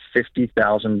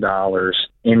 $250,000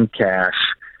 in cash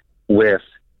with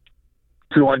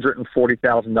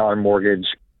 $240,000 mortgage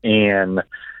and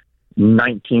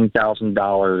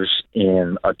 $19,000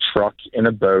 in a truck and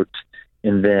a boat,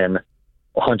 and then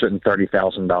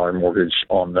 $130,000 mortgage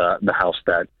on the house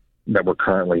that we're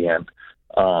currently in.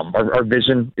 Our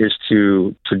vision is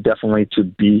to definitely to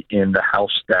be in the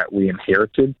house that we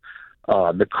inherited.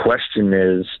 The question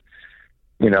is,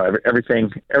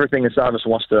 everything inside of us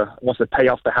wants to pay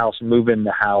off the house, move in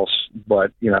the house,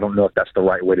 but I don't know if that's the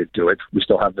right way to do it. We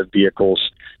still have the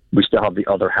vehicles, we still have the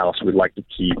other house we'd like to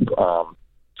keep.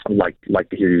 Like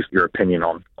to hear your opinion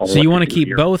on so you want to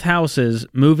keep both houses,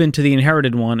 move into the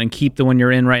inherited one, and keep the one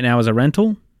you're in right now as a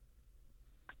rental?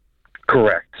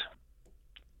 Correct.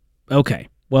 Okay.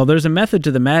 Well, there's a method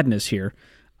to the madness here.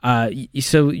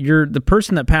 So the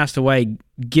person that passed away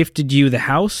gifted you the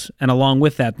house, and along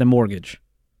with that, the mortgage.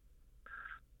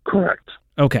 Correct.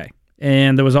 Okay.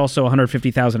 And there was also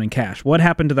 $150,000 in cash. What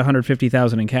happened to the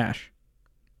 $150,000 in cash?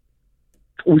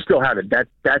 We still have it.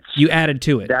 That's you added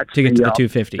to it to get to the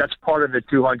 $250. That's part of the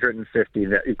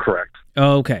 $250. Correct.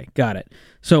 Okay, got it.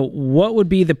 So, what would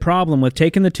be the problem with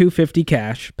taking the $250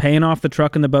 cash, paying off the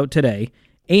truck and the boat today,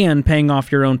 and paying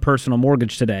off your own personal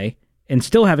mortgage today, and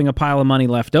still having a pile of money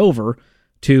left over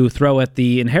to throw at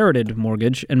the inherited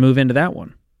mortgage and move into that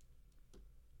one?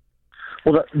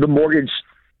 Well, the mortgage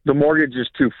is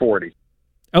 $240.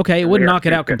 Okay, it wouldn't knock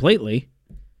it out completely.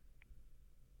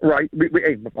 Right.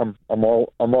 I'm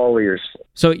all ears.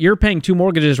 So you're paying two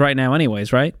mortgages right now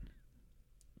anyways, right?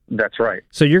 That's right.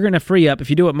 So you're going to free up, if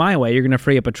you do it my way, you're going to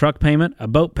free up a truck payment, a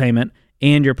boat payment,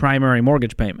 and your primary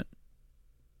mortgage payment.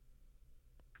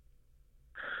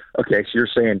 Okay, so you're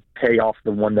saying pay off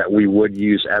the one that we would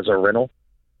use as a rental?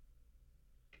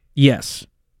 Yes.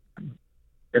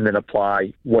 And then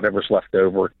apply whatever's left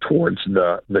over towards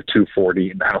the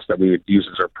 $240 in the house that we would use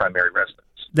as our primary residence.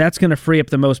 That's going to free up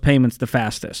the most payments the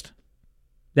fastest.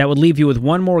 That would leave you with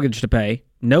one mortgage to pay,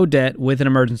 no debt, with an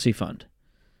emergency fund.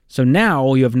 So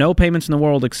now you have no payments in the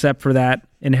world except for that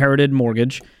inherited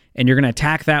mortgage, and you're going to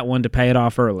attack that one to pay it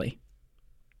off early.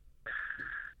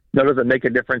 Now, does it make a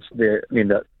difference? The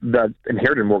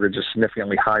inherited mortgage is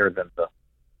significantly higher than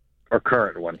our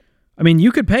current one. I mean,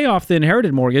 you could pay off the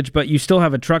inherited mortgage, but you still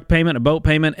have a truck payment, a boat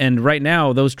payment, and right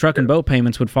now those truck and boat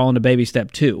payments would fall into baby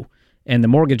step 2. And the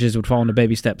mortgages would fall into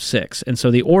baby step 6. And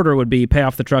so the order would be pay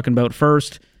off the truck and boat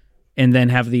first, and then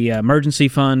have the emergency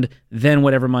fund, then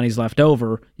whatever money's left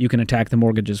over, you can attack the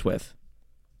mortgages with.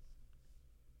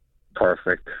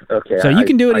 Perfect. Okay. So you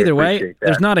can do it either way.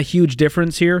 There's not a huge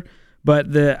difference here,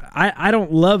 but I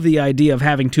don't love the idea of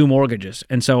having two mortgages,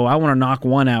 and so I want to knock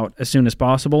one out as soon as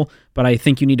possible, but I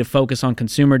think you need to focus on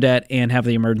consumer debt and have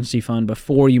the emergency fund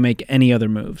before you make any other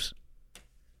moves.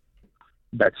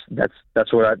 That's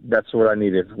what I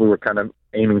needed. We were kind of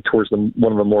aiming towards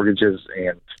one of the mortgages,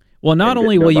 and well, not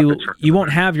only will you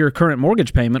won't have your current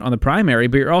mortgage payment on the primary,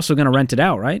 but you're also going to rent it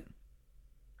out, right?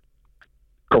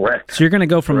 Correct. So you're going to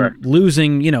go from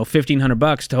losing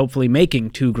 $1,500 to hopefully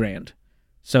making $2,000.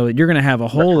 So you're going to have a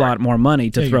whole lot more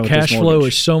money to throw at this mortgage. Cash flow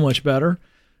is so much better,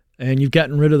 and you've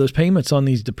gotten rid of those payments on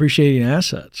these depreciating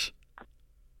assets,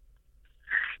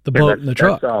 the boat and the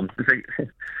truck.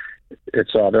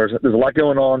 There's a lot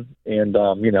going on, and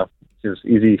it's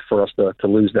easy for us to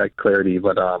lose that clarity,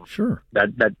 but sure,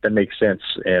 that makes sense,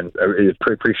 and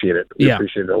I appreciate it. We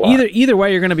appreciate it a lot. Either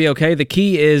way, you're going to be okay. The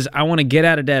key is I want to get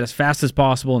out of debt as fast as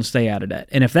possible and stay out of debt.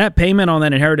 And if that payment on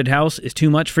that inherited house is too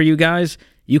much for you guys,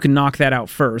 you can knock that out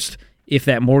first if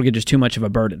that mortgage is too much of a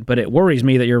burden. But it worries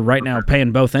me that you're right now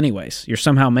paying both anyways. You're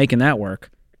somehow making that work.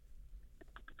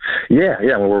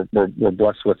 Yeah. We're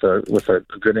blessed with a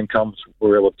good income.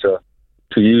 We're able to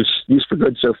use for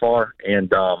good so far,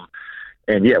 and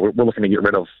yeah, we're looking to get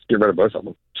rid of both of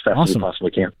them as fast as we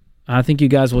possibly can. I think you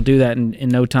guys will do that in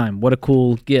no time. What a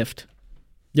cool gift.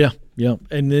 Yeah.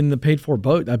 And then the paid for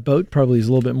boat. That boat probably is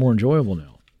a little bit more enjoyable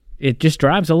now. It just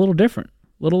drives a little different.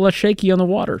 A little less shaky on the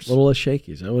waters. A little less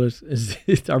shaky. Is that what is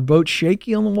our boat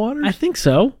shaky on the waters? I think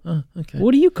so. Okay.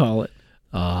 What do you call it?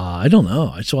 I don't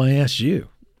know. That's why I asked you.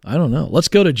 I don't know. Let's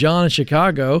go to John in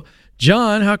Chicago.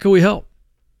 John, how can we help?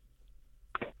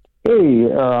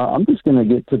 Hey, I'm just going to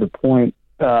get to the point.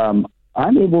 I'm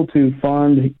able to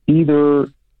fund either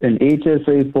an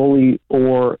HSA fully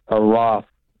or a Roth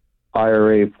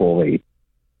IRA fully.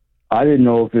 I didn't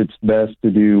know if it's best to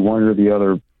do one or the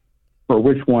other, or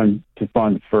which one to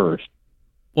fund first.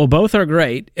 Well, both are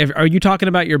great. Are you talking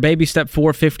about your baby step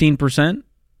 4, 15%?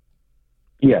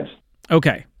 Yes.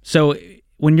 Okay. So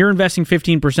when you're investing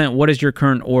 15%, what is your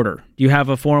current order? Do you have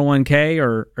a 401k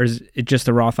or is it just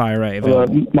the Roth IRA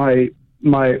available?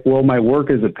 My work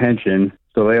is a pension,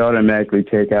 so they automatically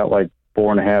take out like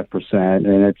 4.5%,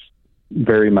 and it's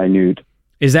very minute.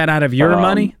 Is that out of your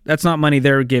money? That's not money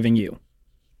they're giving you.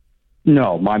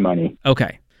 No, my money.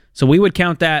 Okay. So we would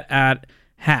count that at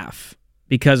half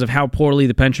because of how poorly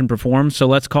the pension performs. So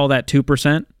let's call that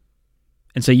 2%.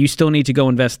 And so you still need to go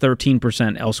invest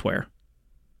 13% elsewhere.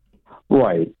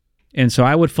 Right. And so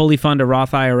I would fully fund a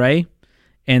Roth IRA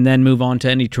and then move on to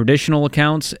any traditional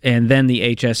accounts, and then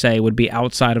the HSA would be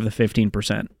outside of the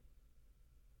 15%.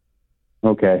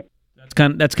 Okay.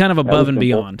 That's kind of above and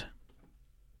beyond.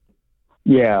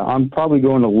 Yeah, I'm probably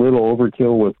going a little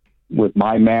overkill with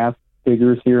my math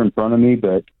figures here in front of me,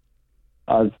 but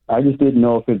I just didn't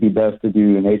know if it'd be best to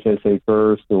do an HSA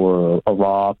first or a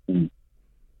Roth.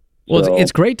 Well,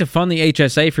 it's great to fund the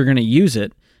HSA if you're going to use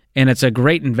it, and it's a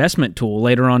great investment tool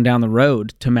later on down the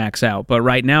road to max out. But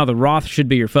right now, the Roth should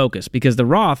be your focus, because the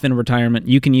Roth in retirement,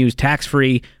 you can use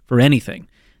tax-free for anything.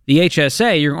 The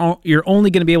HSA, you're only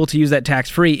going to be able to use that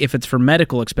tax-free if it's for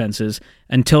medical expenses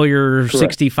until you're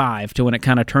 65, to when it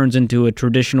kind of turns into a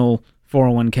traditional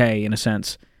 401k in a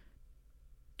sense,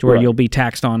 to where you'll be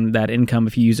taxed on that income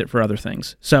if you use it for other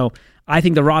things. So I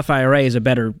think the Roth IRA is a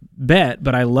better bet,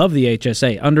 but I love the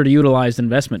HSA, underutilized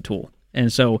investment tool.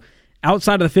 And so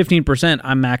outside of the 15%,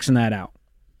 I'm maxing that out.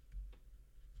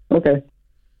 Okay.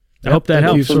 I hope that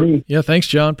helps. Yeah, thanks,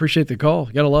 John. Appreciate the call.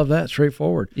 You got to love that.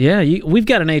 Straightforward. Yeah, we've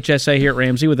got an HSA here at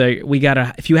Ramsey.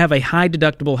 If you have a high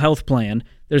deductible health plan,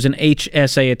 there's an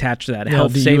HSA attached to that,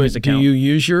 health savings account. Do you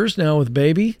use yours now with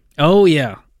baby? Oh,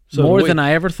 yeah. More than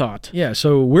I ever thought. Yeah,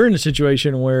 so we're in a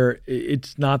situation where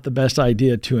it's not the best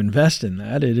idea to invest in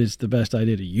that. It is the best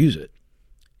idea to use it.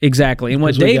 Exactly. And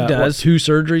what Dave does, 2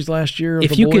 surgeries last year.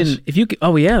 If you can,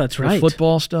 oh yeah, that's right.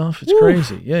 Football stuff, it's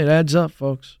crazy. Yeah, it adds up,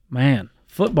 folks. Man,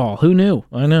 football. Who knew?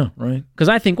 I know, right? Because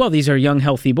I think, well, these are young,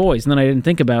 healthy boys, and then I didn't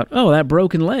think about, that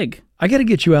broken leg. I got to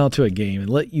get you out to a game and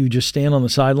let you just stand on the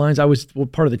sidelines. I was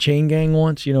part of the chain gang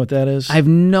once. You know what that is? I have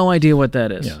no idea what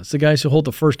that is. Yeah, it's the guys who hold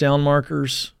the first down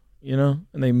markers. And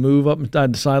they move up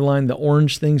inside the sideline, the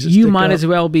orange things. You might as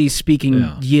well be speaking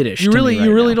Yiddish. You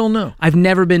really don't know. I've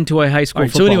never been to a high school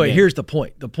football So anyway, game. Here's the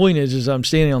point. The point is I'm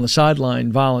standing on the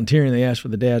sideline volunteering. They ask for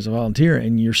the dads to volunteer,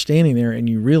 and you're standing there, and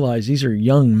you realize these are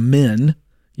young men.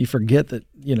 You forget that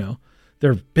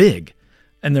they're big,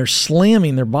 and they're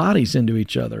slamming their bodies into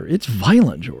each other. It's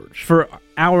violent, George. For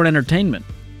our entertainment.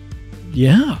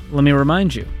 Yeah. Let me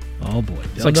remind you. Oh, boy.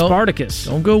 It's like Spartacus.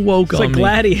 Don't go woke on me. It's like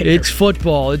Gladiator. It's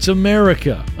football. It's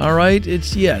America. All right?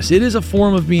 It is a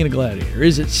form of being a gladiator.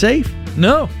 Is it safe?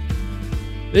 No.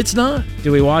 It's not.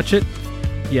 Do we watch it?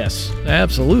 Yes.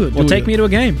 Absolutely. Well, take me to a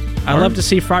game. I love to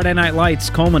see Friday Night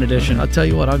Lights, Coleman edition. I'll tell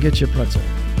you what. I'll get you a pretzel.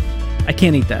 I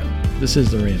can't eat that. This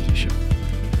is The Ramsey Show.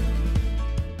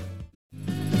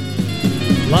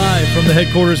 Live from the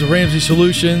headquarters of Ramsey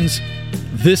Solutions,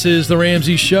 this is The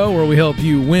Ramsey Show, where we help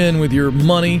you win with your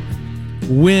money,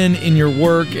 win in your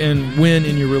work, and win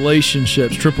in your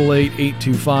relationships.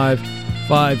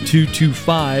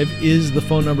 888-825-5225 is the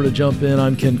phone number to jump in.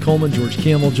 I'm Ken Coleman. George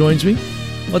Campbell joins me.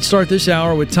 Let's start this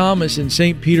hour with Thomas in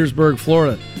St. Petersburg,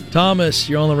 Florida. Thomas,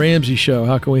 you're on The Ramsey Show.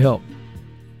 How can we help?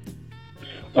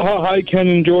 Hi, Ken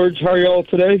and George. How are y'all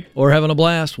today? We're having a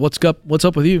blast. What's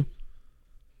up with you?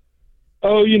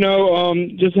 Oh,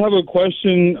 just have a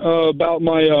question about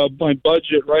my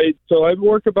budget, right? So I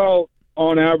work about,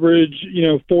 on average,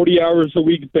 40 hours a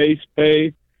week base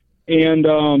pay, and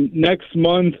next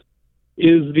month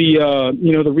is the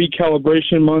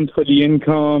recalibration month for the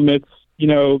income. It's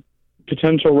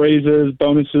potential raises,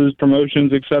 bonuses,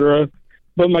 promotions, etc.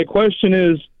 But my question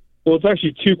is, well, it's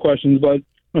actually 2 questions, but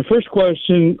my first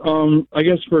question, I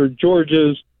guess for George,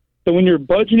 is, so when you're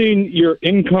budgeting your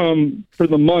income for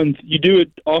the month, you do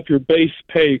it off your base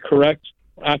pay, correct,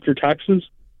 after taxes?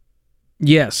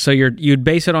 Yes, so you'd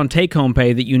base it on take-home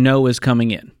pay that you know is coming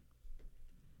in.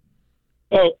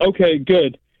 Oh, okay,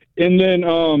 good. And then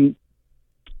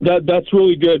that's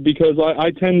really good, because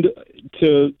I tend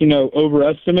to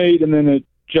overestimate, and then it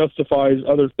justifies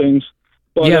other things.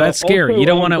 But, yeah, that's scary. Also, you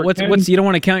don't want to you don't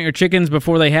want to count your chickens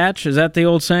before they hatch. Is that the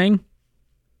old saying?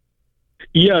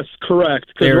 Yes, correct.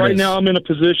 Because right now I'm in a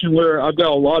position where I've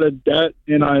got a lot of debt,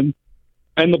 and I'm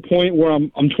at the point where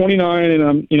I'm 29,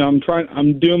 and I'm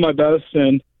doing my best,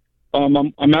 and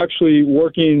I'm actually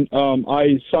working.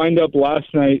 I signed up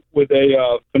last night with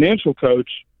a financial coach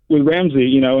with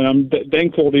Ramsey, and I'm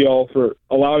thankful to y'all for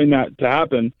allowing that to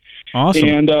happen. Awesome.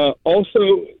 And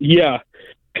also, yeah,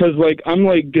 because I'm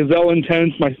like gazelle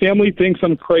intense. My family thinks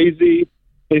I'm crazy.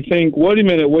 They think, wait a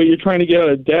minute, you're trying to get out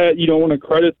of debt. You don't want a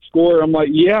credit score. I'm like,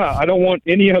 yeah, I don't want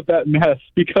any of that mess,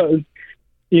 because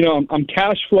I'm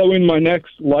cash flowing my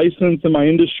next license in my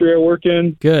industry I work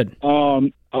in. Good.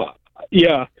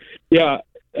 Yeah.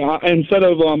 Instead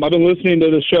of, I've been listening to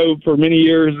the show for many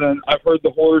years, and I've heard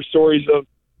the horror stories of,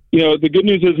 the good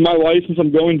news is my license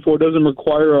I'm going for doesn't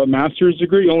require a master's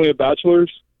degree, only a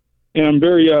bachelor's. And I'm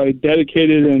very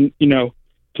dedicated and,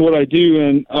 to what I do.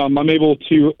 And I'm able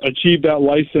to achieve that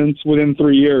license within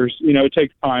 3 years. It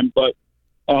takes time, but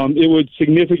it would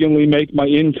significantly make my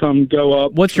income go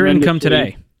up. What's your income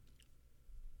today?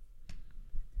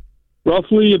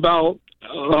 Roughly about,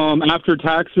 after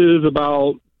taxes,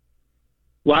 about,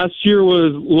 last year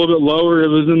was a little bit lower. It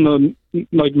was in the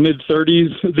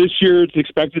mid-30s. This year it's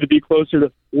expected to be closer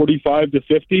to 45 to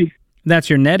 50. That's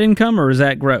your net income, or is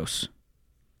that gross?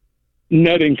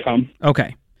 Net income.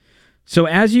 Okay. So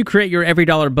as you create your every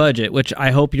dollar budget, which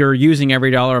I hope you're using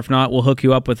every dollar, if not, we'll hook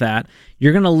you up with that.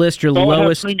 You're going to list your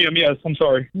lowest... premium, yes, I'm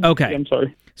sorry. Okay. Yeah, I'm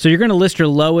sorry. So you're going to list your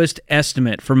lowest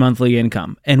estimate for monthly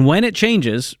income. And when it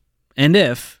changes, and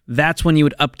if, that's when you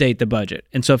would update the budget.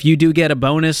 And so if you do get a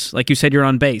bonus, like you said, you're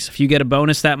on base. If you get a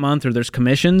bonus that month or there's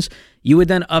commissions, you would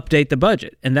then update the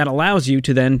budget. And that allows you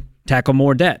to then tackle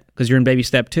more debt because you're in baby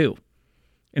step 2.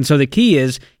 And so the key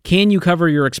is, can you cover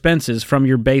your expenses from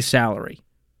your base salary?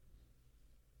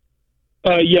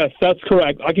 Yes, that's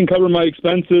correct. I can cover my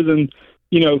expenses and,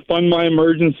 fund my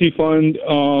emergency fund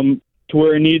to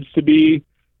where it needs to be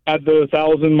at the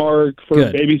 1,000 mark for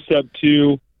Good. baby step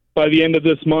 2. By the end of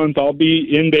this month, I'll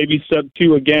be in baby step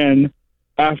 2 again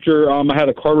after I had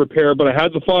a car repair, but I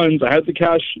had the funds. I had the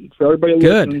cash for everybody that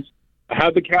Good. listens. I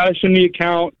had the cash in the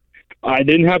account. I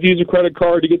didn't have to use a credit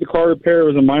card to get the car repair. It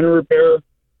was a minor repair,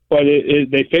 but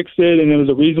they fixed it, and it was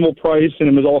a reasonable price, and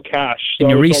it was all cash. So And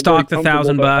you I was all restocked the very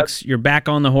comfortable $1,000. You're back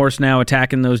on the horse now,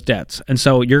 attacking those debts. And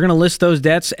so you're going to list those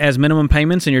debts as minimum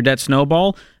payments in your debt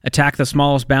snowball. Attack the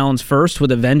smallest balance first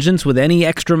with a vengeance, with any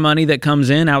extra money that comes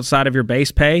in outside of your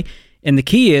base pay. And the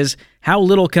key is, how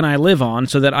little can I live on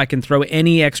so that I can throw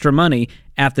any extra money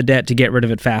at the debt to get rid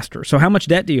of it faster? So how much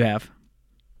debt do you have?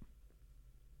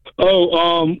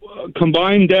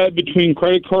 Combined debt between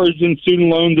credit cards and student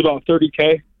loans about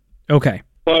 $30K. Okay.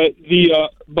 But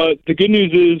the good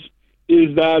news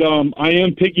is that I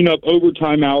am picking up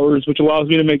overtime hours, which allows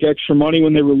me to make extra money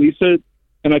when they release it.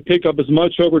 And I pick up as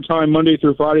much overtime Monday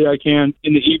through Friday I can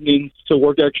in the evenings to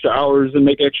work extra hours and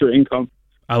make extra income.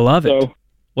 I love it.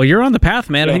 Well, you're on the path,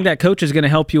 man. I think that coach is going to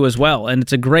help you as well. And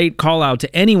it's a great call out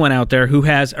to anyone out there who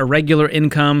has a regular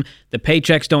income. The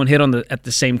paychecks don't hit at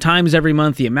the same times every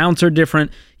month. The amounts are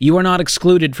different. You are not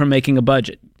excluded from making a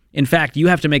budget. In fact, you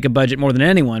have to make a budget more than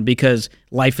anyone because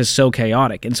life is so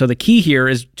chaotic. And so the key here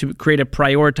is to create a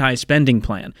prioritized spending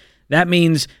plan. That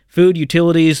means food,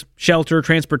 utilities, shelter,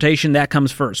 transportation, that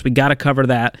comes first. We got to cover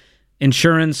that.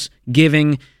 Insurance,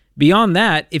 giving. Beyond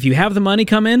that, if you have the money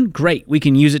come in, great. We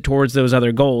can use it towards those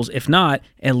other goals. If not,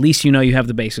 at least you know you have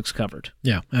the basics covered.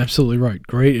 Yeah, absolutely right.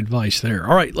 Great advice there.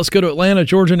 All right, let's go to Atlanta,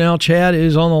 Georgia now. Chad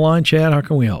is on the line. Chad, how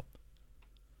can we help?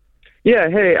 Yeah,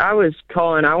 hey, I was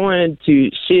calling. I wanted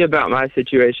to see about my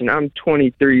situation. I'm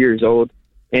 23 years old,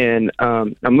 and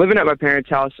I'm living at my parents'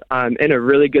 house. I'm in a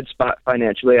really good spot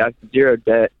financially. I have zero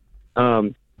debt.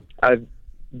 I've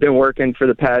been working for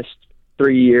the past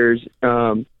 3 years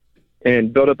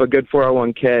and built up a good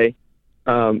 401k.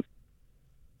 One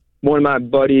of my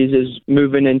buddies is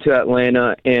moving into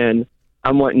Atlanta, and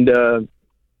I'm wanting to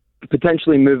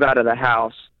potentially move out of the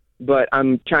house, but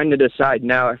I'm trying to decide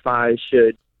now if I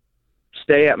should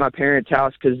stay at my parents'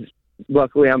 house because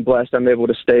luckily I'm blessed. I'm able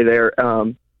to stay there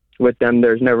with them.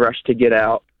 There's no rush to get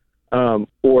out,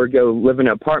 or go live in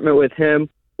an apartment with him,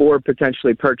 or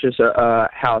potentially purchase a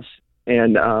house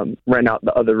and rent out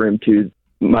the other room to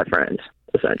my friends,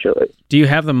 essentially. Do you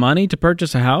have the money to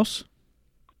purchase a house?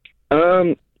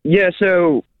 Yeah,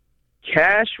 so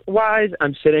cash-wise,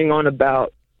 I'm sitting on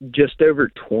about just over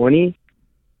 20.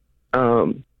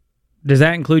 Does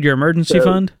that include your emergency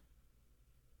fund?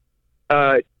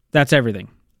 That's everything.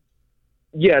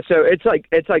 Yeah, so it's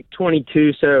like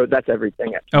 22, so that's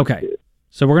everything. Okay.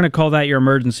 So we're going to call that your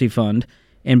emergency fund.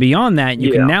 And beyond that,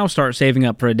 you can now start saving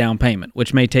up for a down payment,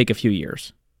 which may take a few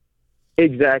years.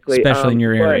 Exactly. Especially in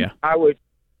your area.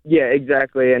 Yeah,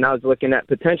 exactly. And I was looking at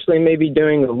potentially maybe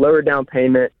doing a lower down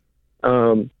payment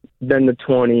than the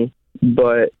 20,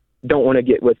 but don't want to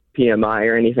get with PMI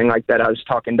or anything like that. I was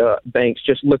talking to banks,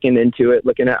 just looking into it,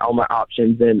 looking at all my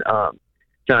options, and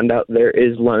found out there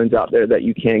is loans out there that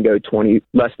you can go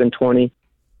less than 20,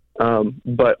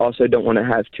 but also don't want to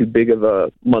have too big of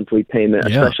a monthly payment,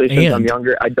 especially since I'm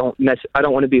younger. I don't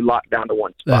want to be locked down to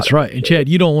one spot. That's right. And Chad,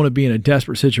 you don't want to be in a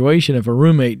desperate situation if a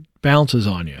roommate bounces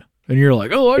on you and you're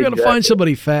like, oh, I got to find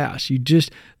somebody fast. The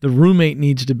roommate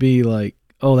needs to be like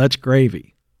oh, that's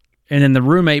gravy. And then the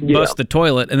roommate busts the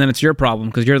toilet, and then it's your problem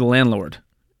because you're the landlord.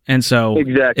 And so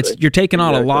you're taking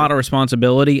on a lot of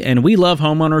responsibility, and we love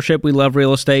homeownership. We love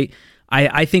real estate.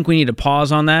 I think we need to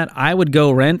pause on that. I would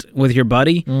go rent with your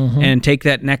buddy and take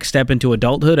that next step into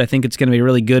adulthood. I think it's going to be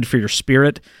really good for your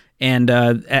spirit. And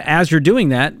as you're doing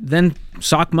that, then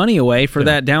sock money away for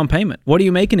that down payment. What are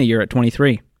you making a year at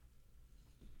 23?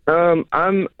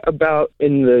 I'm about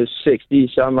in the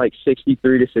 60s, so I'm like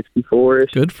 63 to 64.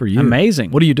 Good for you. Amazing.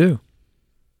 What do you do?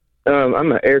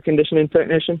 I'm an air conditioning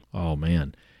technician. Oh,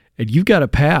 man. And you've got a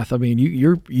path. I mean,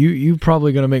 you're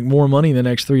probably going to make more money in the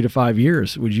next 3 to 5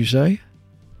 years, would you say?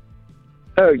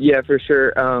 Oh, yeah, for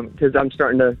sure. Because I'm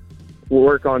starting to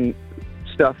work on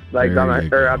stuff like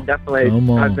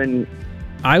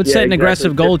I would set an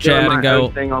aggressive goal, Chad, and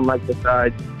go. Thing on like the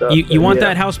side. Stuff, you want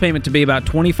that house payment to be about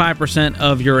 25%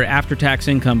 of your after-tax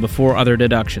income before other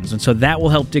deductions, and so that will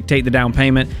help dictate the down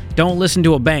payment. Don't listen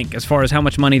to a bank as far as how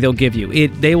much money they'll give you.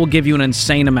 They will give you an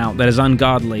insane amount that is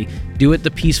ungodly. Do it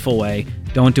the peaceful way.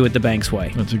 Don't do it the bank's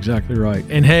way. That's exactly right.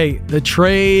 And hey, the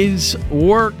trades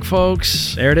work,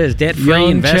 folks. There it is. Debt-free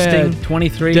investing, Chad,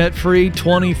 23. Debt-free,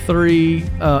 23.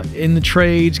 In the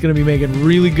trades, going to be making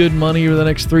really good money over the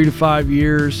next 3 to 5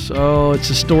 years. Oh, it's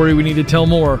a story we need to tell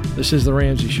more. This is The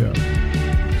Ramsey Show.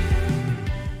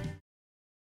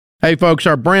 Hey folks,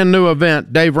 our brand new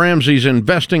event, Dave Ramsey's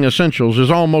Investing Essentials,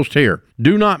 is almost here.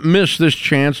 Do not miss this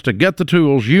chance to get the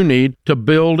tools you need to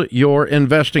build your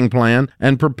investing plan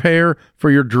and prepare for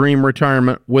your dream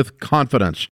retirement with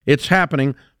confidence. It's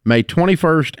happening May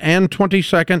 21st and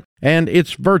 22nd, and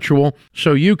it's virtual,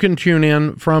 so you can tune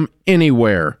in from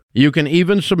anywhere. You can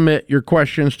even submit your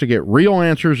questions to get real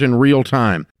answers in real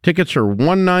time. Tickets are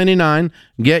 $199.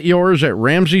 Get yours at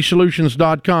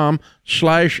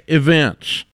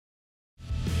RamseySolutions.com/events.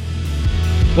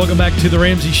 Welcome back to The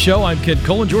Ramsey Show. I'm Ken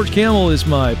Coleman. George Camel is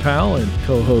my pal and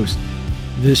co-host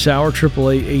this hour.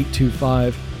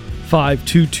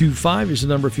 888-825-5225 is the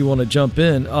number if you want to jump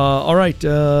in. All right,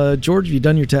 George, have you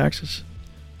done your taxes?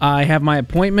 I have my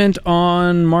appointment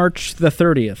on March the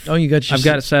 30th. Oh, I've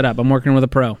got it set up. I'm working with a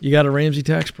pro. You got a Ramsey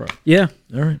Tax Pro? Yeah.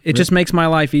 All right. It just makes my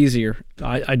life easier.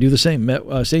 I do the same.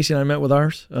 Stacey and I met with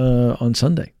ours on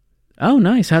Sunday. Oh,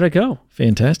 nice. How'd it go?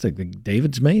 Fantastic.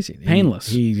 David's amazing.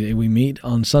 Painless. We meet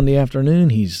on Sunday afternoon.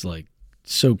 He's like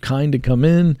so kind to come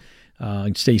in.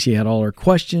 Stacey had all her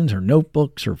questions, her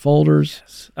notebooks, her folders.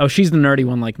 Yes. Oh, she's the nerdy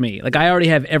one like me. Like I already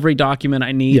have every document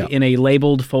I need in a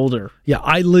labeled folder. Yeah,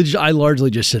 I largely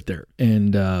just sit there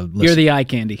and listen. You're the eye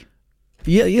candy.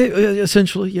 Yeah,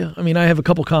 essentially, yeah. I mean, I have a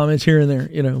couple comments here and there,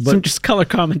 but some just color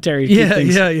commentary. Yeah.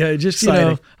 Just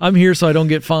exciting. I'm here so I don't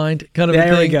get fined, kind of.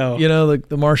 There a thing. We go.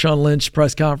 The Marshawn Lynch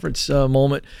press conference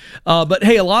moment. But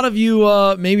hey, a lot of you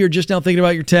maybe are just now thinking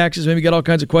about your taxes. Maybe got all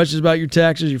kinds of questions about your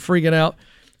taxes. You're freaking out,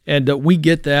 and we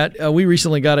get that. We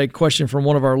recently got a question from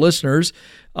one of our listeners.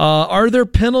 Are there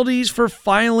penalties for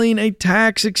filing a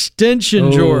tax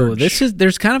extension, George?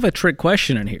 There's kind of a trick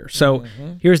question in here. So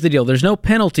here's the deal. There's no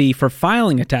penalty for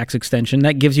filing a tax extension.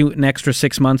 That gives you an extra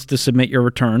 6 months to submit your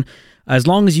return, as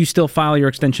long as you still file your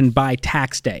extension by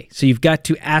tax day. So you've got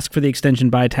to ask for the extension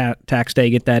by tax day,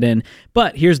 get that in.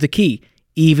 But here's the key.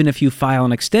 Even if you file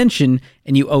an extension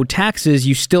and you owe taxes,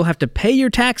 you still have to pay your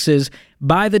taxes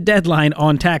by the deadline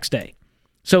on tax day.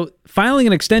 So filing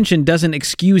an extension doesn't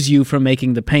excuse you from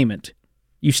making the payment.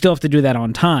 You still have to do that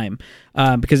on time,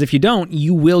 because if you don't,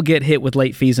 you will get hit with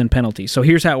late fees and penalties. So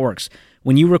here's how it works.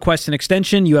 When you request an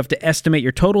extension, you have to estimate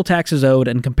your total taxes owed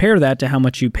and compare that to how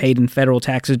much you paid in federal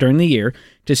taxes during the year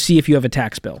to see if you have a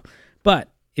tax bill. But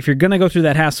if you're going to go through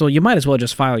that hassle, you might as well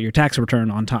just file your tax return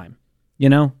on time. You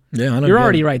know? Yeah, I know. You're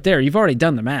already right there. You've already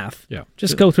done the math. Yeah.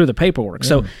 Just go through the paperwork. Yeah.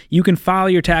 So you can file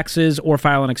your taxes or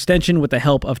file an extension with the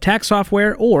help of tax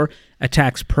software or a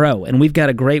tax pro. And we've got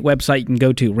a great website you can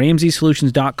go to,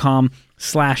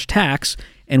 RamseySolutions.com/tax,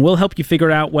 and we'll help you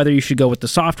figure out whether you should go with the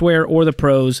software or the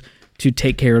pros to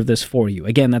take care of this for you.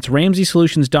 Again, that's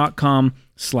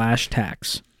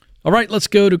RamseySolutions.com/tax. All right, let's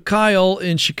go to Kyle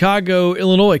in Chicago,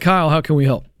 Illinois. Kyle, how can we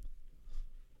help?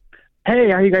 Hey,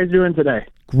 how you guys doing today?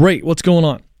 Great. What's going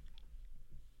on?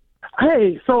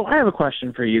 Hey, so I have a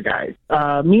question for you guys.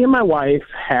 Me and my wife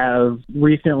have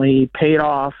recently paid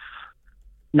off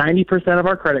 90% of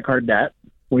our credit card debt.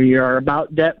 We are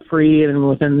about debt-free, and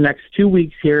within the next 2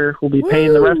 weeks here, we'll be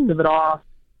paying the rest of it off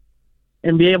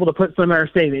and be able to put some in our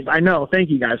savings. I know. Thank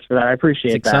you guys for that. I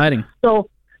appreciate that. It's exciting. So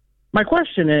my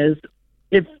question is,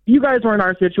 if you guys were in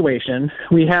our situation,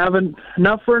 we have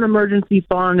enough for an emergency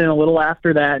fund and a little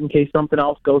after that in case something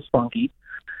else goes funky.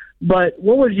 But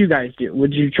what would you guys do?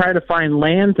 Would you try to find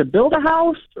land to build a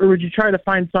house, or would you try to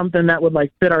find something that would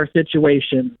fit our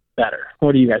situation better?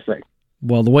 What do you guys think?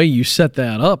 Well, the way you set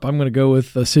that up, I'm going to go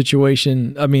with a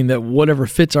situation, that whatever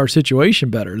fits our situation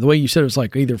better. The way you said it was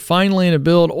like either find land and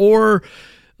build or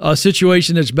a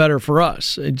situation that's better for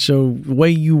us. And so the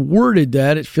way you worded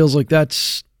that, it feels like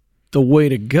that's the way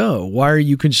to go. Why are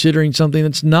you considering something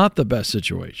that's not the best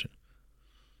situation?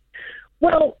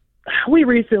 Well, we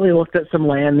recently looked at some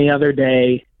land the other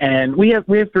day, and we have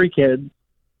 3 kids.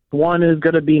 One is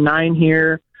going to be 9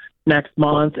 here next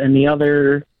month, and the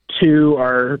other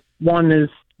 2 one is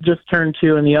just turned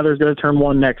 2, and the other is going to turn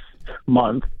 1 next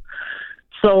month.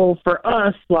 So for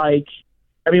us,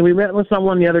 we met with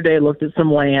someone the other day, looked at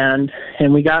some land,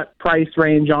 and we got price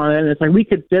range on it, and it's like we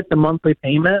could fit the monthly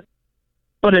payment,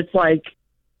 but it's like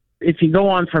if you go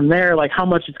on from there, like how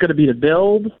much it's going to be to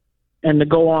build, and to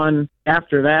go on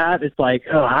after that, it's like,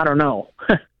 I don't know.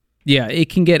 Yeah, it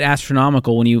can get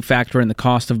astronomical when you factor in the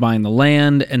cost of buying the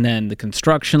land and then the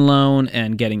construction loan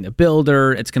and getting the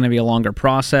builder. It's going to be a longer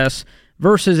process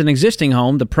versus an existing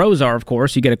home. The pros are, of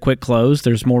course, you get a quick close.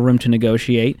 There's more room to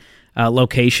negotiate.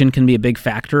 Location can be a big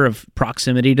factor of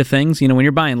proximity to things. When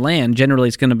you're buying land, generally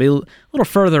it's going to be a little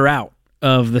further out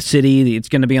of the city. It's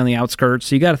going to be on the outskirts.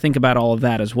 So you got to think about all of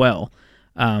that as well.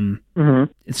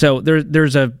 So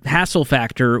there's a hassle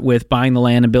factor with buying the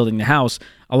land and building the house.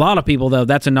 A lot of people, though,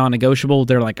 that's a non-negotiable.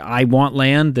 They're like, I want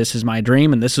land, this is my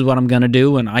dream, and this is what I'm going to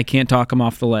do, and I can't talk them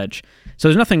off the ledge. So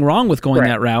there's nothing wrong with going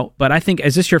that route, but I think,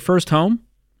 is this your first home?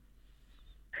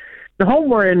 The home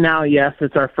we're in now, yes,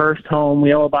 it's our first home.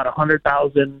 We owe about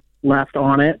 $100,000 left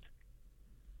on it.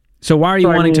 So why are you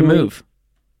wanting to move?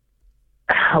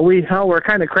 We're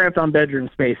kind of cramped on bedroom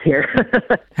space here.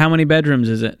 How many bedrooms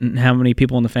is it, and how many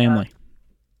people in the family?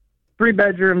 3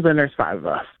 bedrooms, and there's 5 of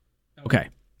us. Okay.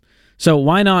 So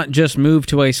why not just move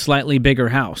to a slightly bigger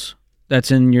house that's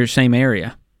in your same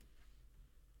area?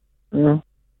 Trying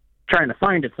to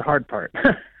find it's the hard part.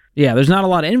 Yeah, there's not a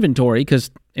lot of inventory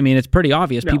because, it's pretty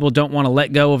obvious. No. People don't want to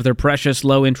let go of their precious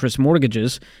low-interest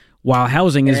mortgages while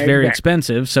housing is very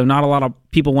expensive, so not a lot of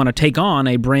people want to take on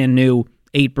a brand-new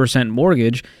 8%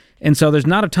 mortgage, and so there's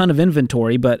not a ton of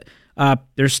inventory, but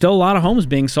there's still a lot of homes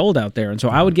being sold out there. And so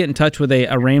I would get in touch with a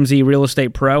Ramsey Real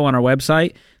Estate Pro on our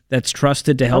website that's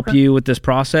trusted to help you with this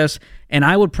process, and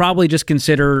I would probably just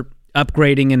consider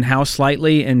upgrading in house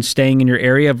slightly and staying in your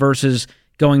area versus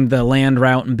going the land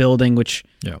route and building, which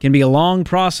can be a long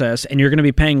process, and you're going to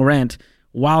be paying rent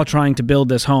while trying to build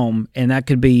this home, and that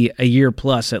could be a year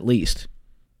plus at least.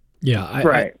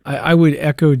 Yeah, I would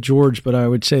echo George, but I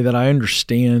would say that I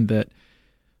understand that,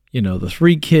 the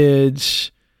 3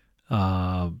 kids,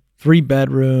 3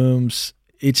 bedrooms,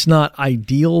 it's not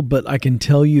ideal, but I can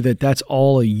tell you that that's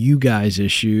all a you guys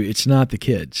issue. It's not the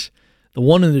kids. The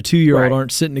 1 and the 2-year-old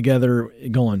aren't sitting together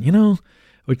going, I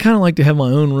would kind of like to have my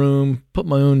own room, put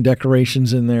my own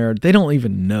decorations in there. They don't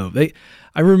even know.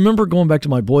 I remember going back to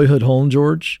my boyhood home,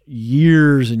 George,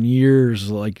 years and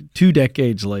years, like 2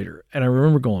 decades later. And I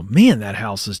remember going, man, that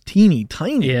house is teeny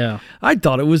tiny. Yeah. I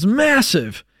thought it was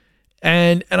massive.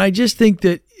 And I just think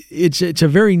that it's a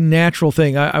very natural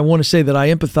thing. I want to say that I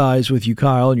empathize with you,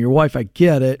 Kyle, and your wife. I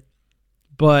get it.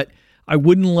 But I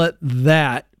wouldn't let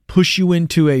that push you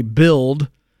into a build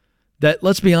that,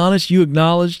 let's be honest, you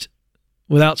acknowledged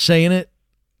without saying it,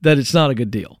 that it's not a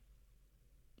good deal.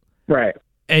 Right.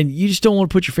 And you just don't want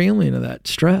to put your family into that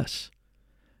stress.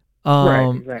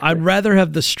 Exactly. I'd rather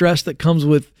have the stress that comes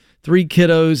with 3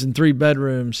 kiddos and 3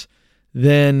 bedrooms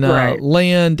than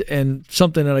land and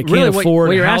something that I can't afford.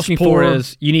 What you're asking for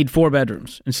is you need 4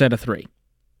 bedrooms instead of 3.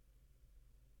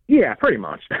 Yeah, pretty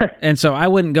much. And so I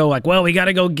wouldn't go like, well, we got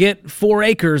to go get 4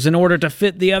 acres in order to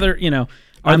fit the other,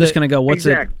 I'm just going to go, what's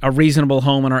a reasonable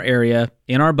home in our area,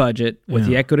 in our budget, with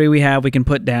the equity we have, we can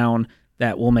put down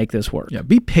that will make this work. Yeah,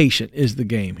 be patient is the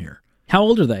game here. How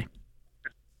old are they?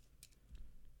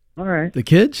 All right. The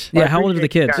kids? Yeah, how old are the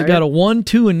kids? They got a 1,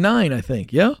 2, and 9, I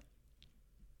think. Yeah?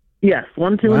 Yes,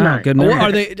 1, 2, and 9. Good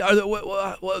memory.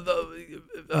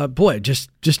 Boy, just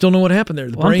don't know what happened there.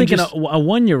 I'm thinking a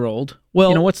 1-year-old.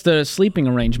 Well, what's the sleeping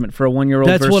arrangement for a 1-year-old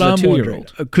versus what I'm a 2-year-old?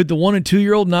 Wondering. Could the 1 and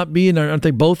 2-year-old not be aren't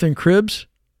they both in cribs?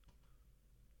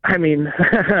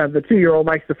 The 2-year-old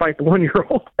likes to fight the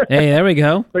 1-year-old. Hey, there we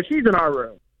go. But she's in our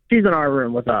room. She's in our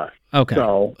room with us. Okay.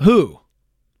 So who?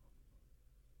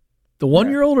 The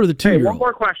 1-year-old or the 2-year-old? Hey, one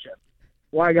more question.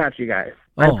 Well, I got you guys.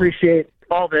 I appreciate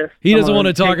all this. He doesn't want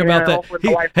to talk about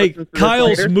that. Hey,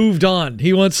 Kyle's moved on.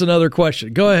 He wants another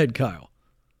question. Go ahead, Kyle.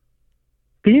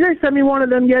 Can you guys send me one of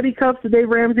them Yeti cups, the Dave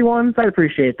Ramsey ones? I'd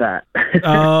appreciate that.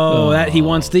 That he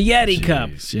wants the Yeti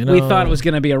cup. We thought it was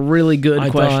going to be a really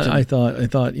good question. I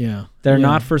thought, yeah. They're Yeah.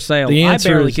 not for sale. The I answer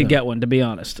barely is could no. get one, to be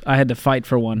honest. I had to fight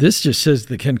for one. This just says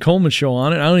the Ken Coleman Show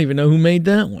on it. I don't even know who made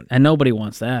that one. And nobody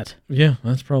wants that. Yeah,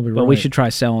 that's probably right. But we should try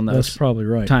selling those. That's probably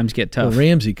right. Times get tough. The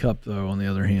Ramsey Cup, though, on the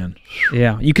other hand.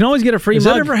 Yeah. You can always get a free Has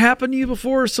mug. that ever happened to you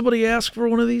before? Somebody asked for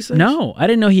one of these things? No, I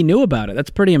didn't know he knew about it.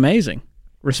 That's pretty amazing.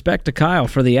 Respect to Kyle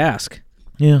for the ask.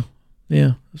 Yeah.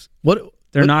 They're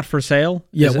not for sale?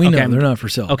 Yeah, Is it- we know okay. they're not for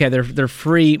sale. Okay, they're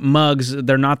free mugs.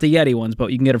 They're not the Yeti ones,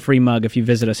 but you can get a free mug if you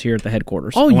visit us here at the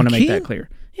headquarters. Oh, I want you to make can? that clear.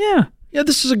 Yeah. Yeah,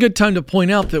 this is a good time to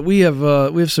point out that we have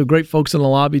some great folks in the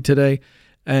lobby today,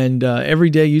 and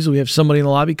every day usually we have somebody in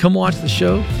the lobby. Come watch the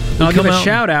show. I'll give a out.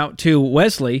 shout out to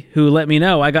Wesley, who let me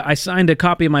know. I signed a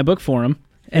copy of my book for him,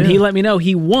 and he let me know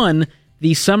he won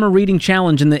the summer reading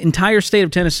challenge in the entire state of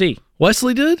Tennessee.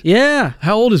 Wesley did? Yeah.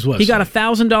 How old is Wesley? He got a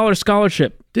 $1,000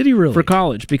 scholarship. Did he really? For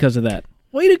college because of that.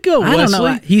 Way to go, I Wesley.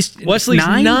 don't know. Wesley's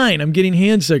 9? 9. I'm getting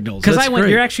hand signals. Because That's I went, great.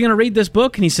 you're actually going to read this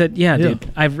book? And he said, yeah,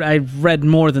 dude, I've read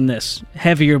more than this,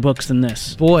 heavier books than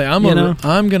this. Boy, I'm You going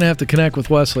know? to have to connect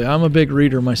with Wesley. I'm a big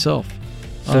reader myself.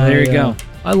 So there you go.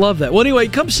 I love that. Well, anyway,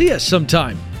 come see us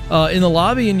sometime in the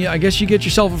lobby, and I guess you get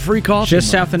yourself a free coffee. Just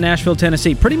south of Nashville,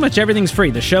 Tennessee. Pretty much everything's free.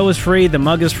 The show is free. The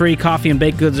mug is free. Coffee and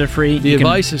baked goods are free. The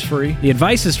advice is free. The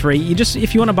advice is free. You just,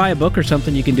 if you want to buy a book or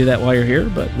something, you can do that while you're here.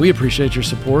 But we appreciate your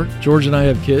support. George and I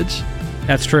have kids.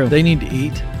 That's true. They need to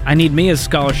eat. I need Mia's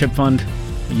scholarship fund.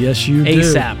 Yes, you do.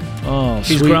 ASAP. Oh,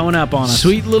 she's sweet, growing up on us.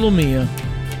 Sweet little Mia.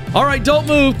 All right, don't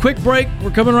move. Quick break.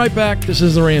 We're coming right back. This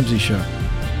is The Ramsey Show.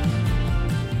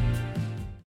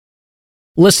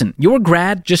 Listen, your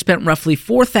grad just spent roughly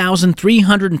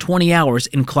 4,320 hours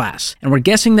in class, and we're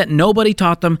guessing that nobody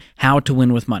taught them how to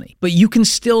win with money. But you can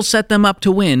still set them up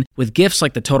to win with gifts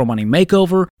like the Total Money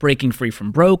Makeover, Breaking Free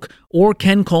from Broke, or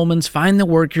Ken Coleman's Find the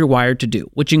Work You're Wired to Do,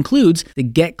 which includes the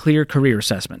Get Clear Career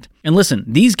Assessment. And listen,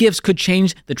 these gifts could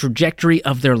change the trajectory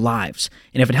of their lives.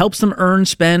 And if it helps them earn,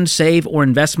 spend, save, or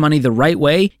invest money the right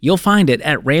way, you'll find it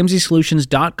at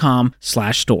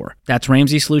RamseySolutions.com/store. That's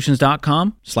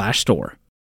RamseySolutions.com/store.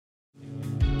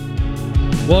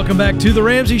 Welcome back to The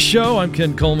Ramsey Show. I'm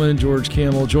Ken Coleman. George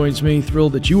Camel joins me.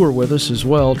 Thrilled that you are with us as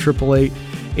well.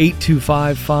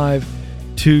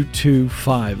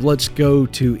 888-825-5225. Let's go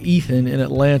to Ethan in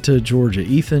Atlanta, Georgia.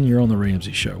 Ethan, you're on The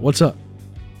Ramsey Show. What's up?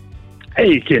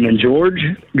 Hey, Ken and George.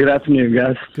 Good afternoon,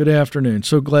 guys. Good afternoon.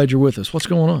 So glad you're with us. What's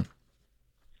going on?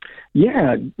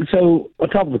 Yeah, so on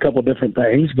top of a couple of different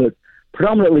things, but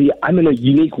predominantly I'm in a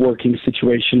unique working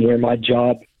situation where my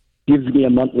job gives me a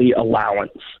monthly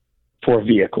allowance for a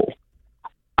vehicle.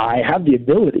 I have the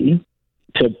ability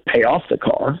to pay off the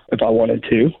car if I wanted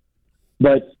to,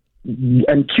 but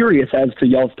I'm curious as to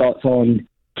y'all's thoughts on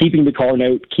keeping the car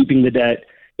note, keeping the debt,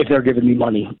 if they're giving me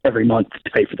money every month to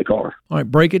pay for the car. All right,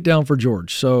 break it down for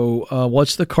George. So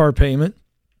what's the car payment?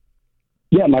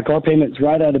 Yeah, my car payment's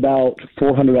right at about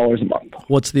 $400 a month.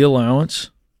 What's the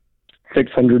allowance?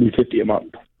 $650 a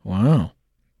month. Wow.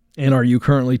 And are you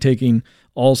currently taking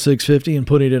all $650 and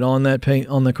putting it on that pay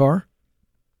on the car?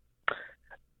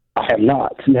 I have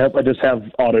not. Nope, I just have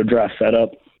auto draft set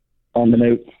up on the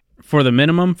note. For the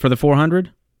minimum, for the $400?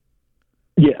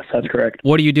 Yes, that's correct.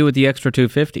 What do you do with the extra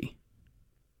 $250?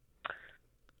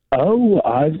 Oh,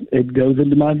 it goes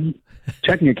into my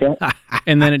checking account.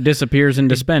 And then it disappears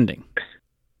into spending.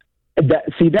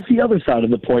 That's the other side of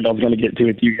the point I was going to get to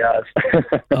with you guys.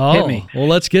 Oh, Hit me. Well,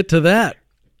 let's get to that.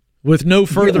 With no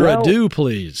further well, ado,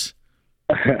 please.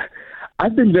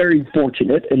 I've been very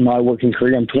fortunate in my working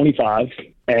career. I'm 25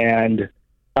 and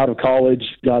out of college,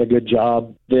 got a good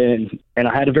job then, and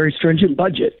I had a very stringent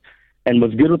budget and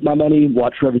was good with my money,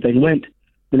 watched where everything went.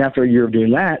 Then after a year of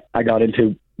doing that, I got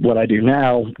into what I do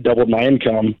now, doubled my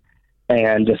income,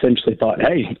 and essentially thought,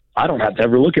 hey, I don't have to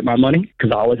ever look at my money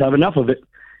because I always have enough of it.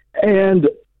 And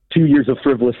 2 years of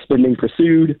frivolous spending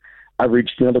pursued. I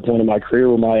reached another point in my career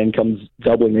where my income's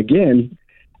doubling again,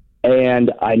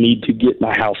 and I need to get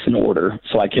my house in order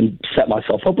so I can set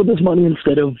myself up with this money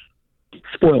instead of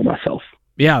spoil myself.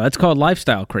 Yeah, that's called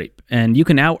lifestyle creep. And you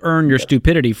can out-earn your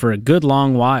stupidity for a good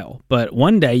long while. But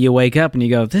one day you wake up and you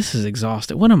go, this is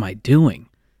exhausting. What am I doing?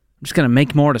 I'm just going to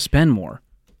make more to spend more.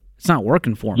 It's not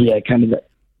working for me. Yeah, kind of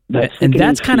that. And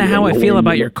that's kind of how I feel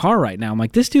about your car right now. I'm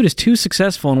like, this dude is too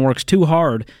successful and works too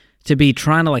hard to be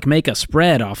trying to like make a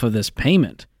spread off of this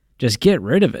payment. Just get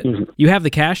rid of it. Mm-hmm. You have the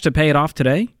cash to pay it off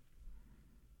today?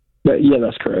 Yeah,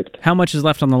 that's correct. How much is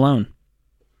left on the loan?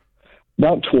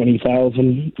 About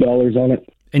 $20,000 on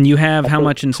it. And you have how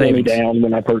much in savings? Down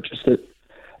when I purchased it.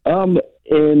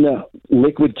 In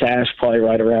liquid cash, probably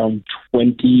right around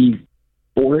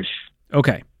 24-ish.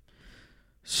 Okay.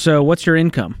 So what's your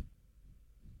income?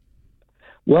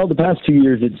 Well, the past 2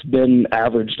 years, it's been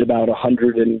averaged about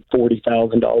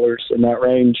 $140,000 in that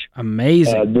range.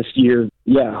 Amazing. This year,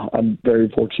 yeah, I'm very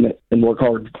fortunate and work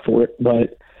hard for it.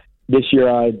 But this year,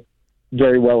 I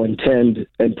very well intend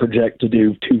and project to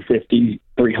do 250,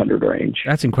 300 range.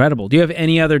 That's incredible. Do you have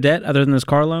any other debt other than this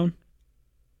car loan?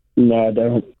 No, I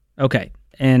don't. Okay.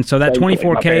 And so that Thankfully,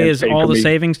 my $24K parents is paid all for the me.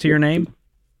 savings to your name?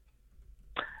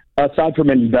 Aside from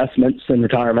investments and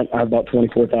retirement, I have about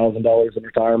 $24,000 in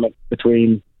retirement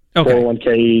between Okay.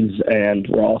 401ks and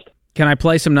Roth. Can I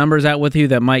play some numbers out with you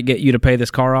that might get you to pay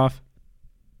this car off?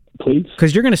 Please.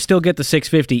 Because you're going to still get the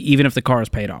 $650 even if the car is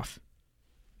paid off.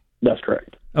 That's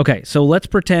correct. Okay, so let's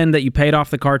pretend that you paid off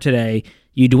the car today,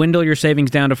 you dwindle your savings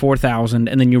down to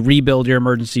 $4,000, and then you rebuild your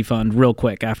emergency fund real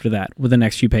quick after that with the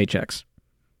next few paychecks.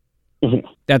 Mm-hmm.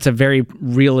 That's a very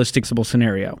realistic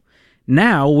scenario.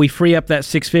 Now we free up that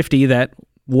 $650 that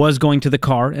was going to the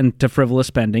car and to frivolous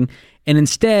spending, and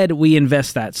instead we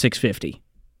invest that $650.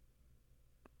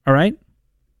 All right?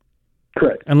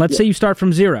 Correct. And let's say you start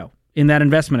from zero in that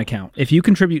investment account. If you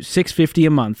contribute $650 a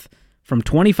month from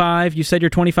 25, you said you're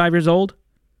 25 years old?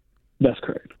 That's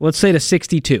correct. Let's say to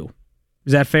 62.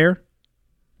 Is that fair?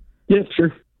 Yeah,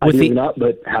 sure. Ideally not,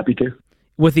 but happy to.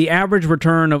 With the average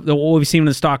return of what we've seen in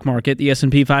the stock market, the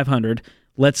S&P 500,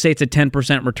 let's say it's a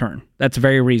 10% return. That's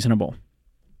very reasonable.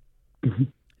 Mm-hmm.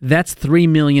 That's $3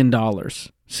 million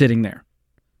sitting there.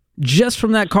 Just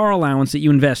from that car allowance that you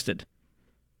invested.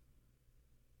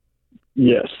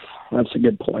 Yes, that's a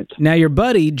good point. Now your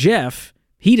buddy, Jeff,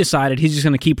 he decided he's just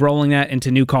going to keep rolling that into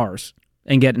new cars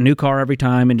and get a new car every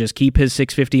time and just keep his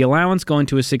 $650 allowance going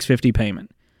to his $650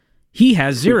 payment. He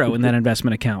has zero in that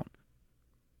investment account.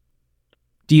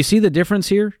 Do you see the difference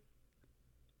here?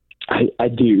 I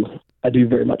do. I do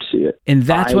very much see it. And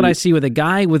that's what I see with a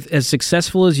guy with as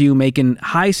successful as you, making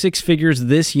high six figures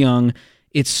this young.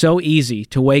 It's so easy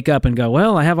to wake up and go,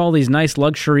 well, I have all these nice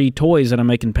luxury toys that I'm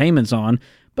making payments on,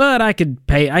 but I can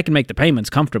make the payments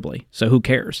comfortably, so who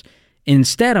cares?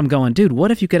 Instead, I'm going, dude,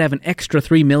 what if you could have an extra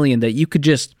 $3 million that you could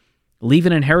just leave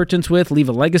an inheritance with, leave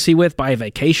a legacy with, buy a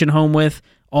vacation home with,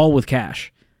 all with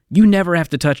cash? You never have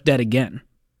to touch debt again.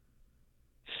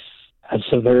 That's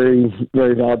a very,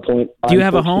 very valid point. Do you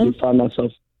have a home?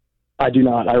 I do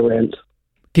not. I rent.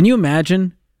 Can you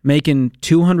imagine making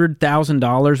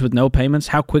 $200,000 with no payments?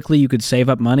 How quickly you could save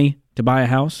up money to buy a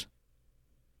house?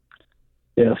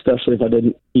 Yeah, especially if I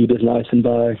didn't eat as nice and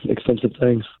buy expensive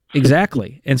things.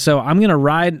 Exactly. And so I'm going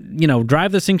to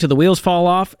drive this thing till the wheels fall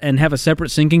off and have a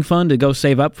separate sinking fund to go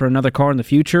save up for another car in the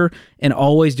future, and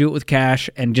always do it with cash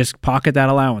and just pocket that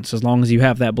allowance as long as you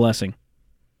have that blessing.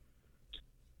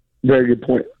 Very good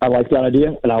point. I like that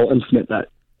idea, and I'll implement that.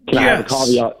 Can I have a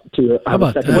caveat to it? How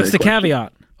about that? What's the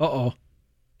caveat? Uh-oh.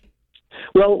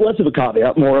 Well, less of a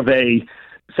caveat, more of a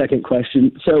second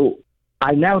question. So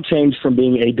I now changed from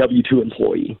being a W-2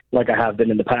 employee, like I have been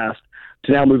in the past,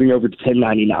 to now moving over to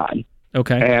 1099.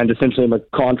 Okay. And essentially I'm a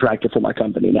contractor for my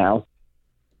company now.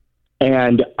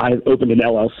 And I've opened an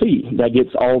LLC that gets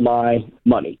all my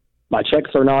money. My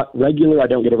checks are not regular. I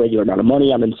don't get a regular amount of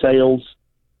money. I'm in sales,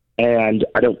 and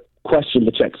I don't question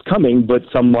the checks coming, but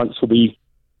some months will be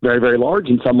very, very large,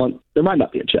 and some months there might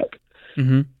not be a check.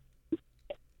 Mm-hmm.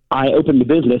 I opened the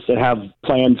business and have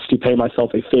plans to pay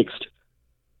myself a fixed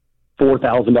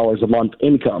 $4,000 a month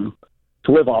income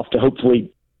to live off, to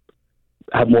hopefully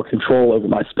have more control over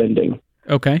my spending.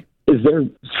 Okay. Is there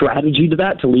strategy to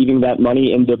that, to leaving that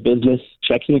money in the business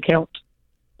checking account,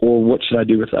 or what should I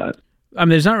do with that? I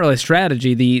mean, there's not really a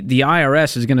strategy. The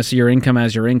IRS is going to see your income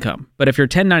as your income. But if you're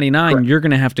 1099, correct, you're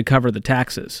going to have to cover the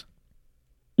taxes.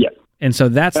 Yeah. And so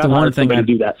that's the one thing I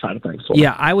do that side of things.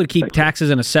 Yeah, I would keep taxes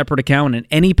in a separate account, and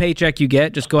any paycheck you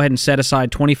get, just go ahead and set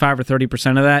aside 25 or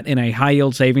 30% of that in a high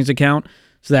yield savings account,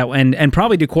 so that and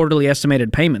probably do quarterly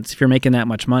estimated payments if you're making that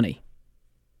much money.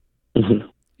 Mm-hmm.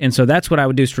 And so that's what I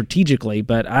would do strategically.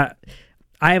 But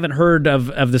I haven't heard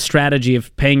of the strategy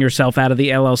of paying yourself out of the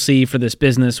LLC for this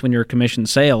business when you're commission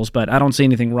sales, but I don't see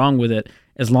anything wrong with it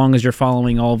as long as you're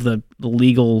following all of the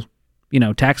legal,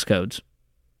 tax codes.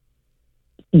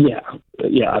 Yeah,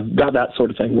 I've got that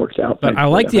sort of thing worked out. But I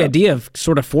like the idea of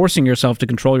sort of forcing yourself to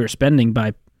control your spending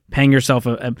by paying yourself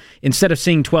instead of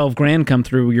seeing $12,000 come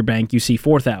through your bank, you see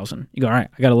 $4,000. You go, all right,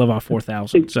 I got to live off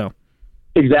 $4,000. So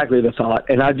exactly the thought,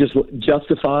 and I've just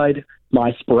justified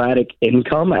my sporadic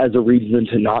income as a reason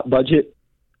to not budget,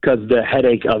 because the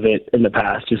headache of it in the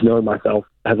past, just knowing myself,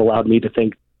 has allowed me to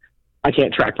think, I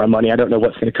can't track my money. I don't know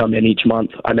what's going to come in each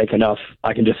month. I make enough.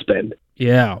 I can just spend.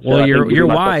 Yeah. Well, so you're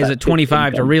wise at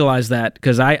 25 to realize that,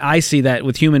 because I see that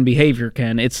with human behavior,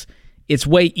 Ken. It's it's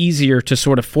way easier to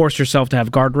sort of force yourself to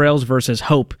have guardrails versus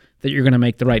hope that you're going to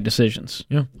make the right decisions.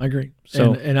 Yeah, I agree.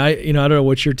 So, and I don't know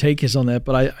what your take is on that,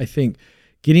 but I think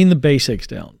getting the basics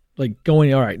down, like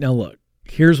going, all right, now look,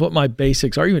 here's what my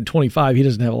basics are. Even 25, he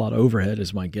doesn't have a lot of overhead,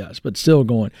 is my guess, but still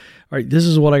going, all right, this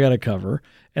is what I got to cover.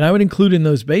 And I would include in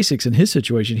those basics, in his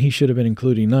situation, he should have been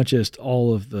including not just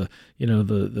all of the,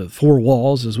 the four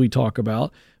walls as we talk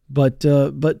about, but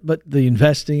the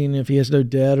investing, if he has no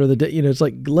debt, or the debt, it's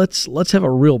like, let's have a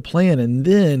real plan. And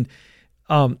then,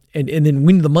 and then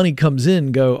when the money comes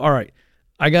in, go, all right,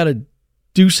 I got to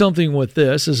do something with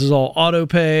this. This is all auto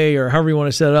pay or however you want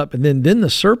to set it up. And then the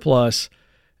surplus,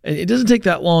 and it doesn't take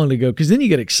that long to go, because then you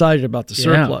get excited about the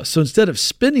surplus. So instead of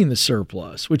spending the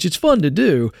surplus, which it's fun to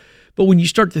do, but when you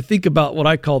start to think about what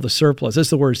I call the surplus, that's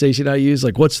the word Stacey and I use,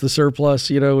 like, what's the surplus?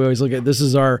 We always look at, this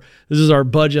is our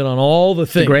budget on all the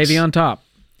things. The gravy on top.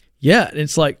 Yeah. And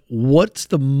it's like, what's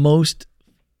the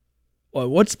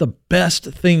best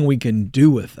thing we can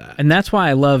do with that? And that's why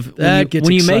I love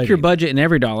when you make your budget in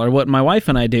every dollar. What my wife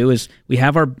and I do is we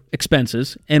have our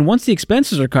expenses, and once the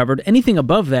expenses are covered, anything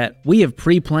above that we have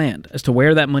pre-planned as to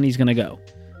where that money's going to go,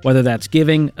 whether that's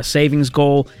giving, a savings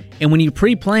goal. And when you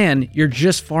pre-plan, you're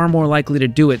just far more likely to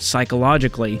do it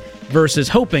psychologically versus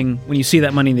hoping when you see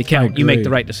that money in the account, you make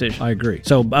the right decision. I agree.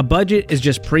 So a budget is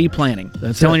just pre-planning.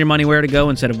 That's telling your money where to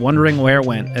go instead of wondering where it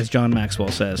went, as John Maxwell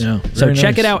says. Yeah, so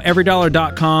check it out,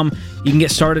 everydollar.com. You can get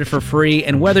started for free.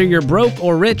 And whether you're broke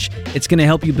or rich, it's going to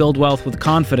help you build wealth with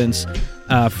confidence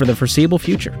for the foreseeable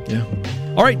future. Yeah.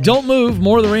 All right, don't move.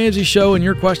 More of The Ramsey Show and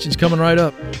your questions coming right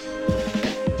up.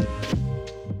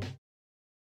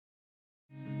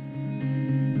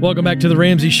 Welcome back to The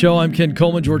Ramsey Show. I'm Ken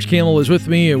Coleman. George Camel is with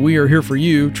me, and we are here for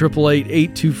you.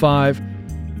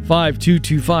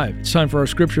 888-825-5225. It's time for our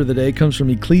scripture of the day. It comes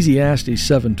from Ecclesiastes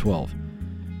 7:12.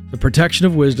 The protection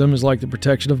of wisdom is like the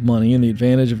protection of money, and the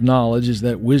advantage of knowledge is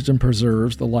that wisdom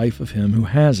preserves the life of him who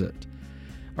has it.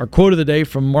 Our quote of the day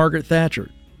from Margaret Thatcher.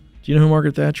 Do you know who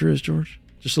Margaret Thatcher is, George?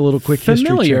 Just a little quick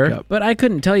history checkup. But I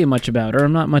couldn't tell you much about her.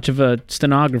 I'm not much of a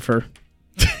stenographer.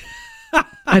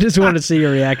 I just wanted to see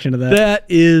your reaction to that. That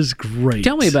is great.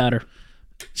 Tell me about her.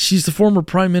 She's the former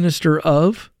Prime Minister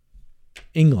of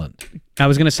England. I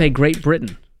was going to say Great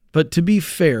Britain. But to be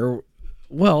fair,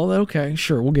 well, okay,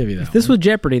 sure, we'll give you that. If this was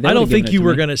Jeopardy, I don't think you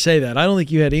were going to say that. I don't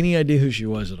think you had any idea who she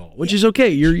was at all, which is okay.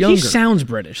 You're younger. She sounds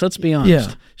British, let's be honest.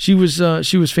 Yeah, she was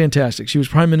fantastic. She was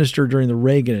Prime Minister during the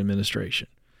Reagan administration.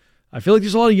 I feel like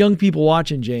there's a lot of young people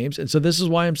watching, James, and so this is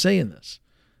why I'm saying this.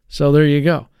 So there you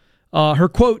go. Her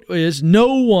quote is,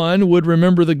 "No one would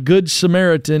remember the Good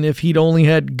Samaritan if he'd only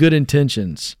had good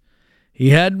intentions. He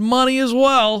had money as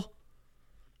well."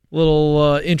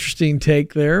 Little interesting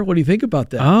take there. What do you think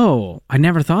about that? Oh, I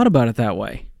never thought about it that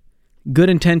way. Good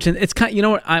intention. It's kind. You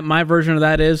know what my version of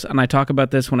that is, and I talk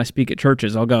about this when I speak at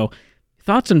churches. I'll go,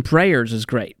 thoughts and prayers is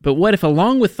great, but what if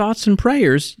along with thoughts and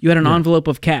prayers, you had an envelope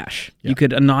of cash you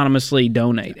could anonymously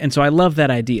donate? And so I love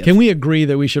that idea. Can we agree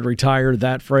that we should retire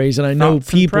that phrase? And I know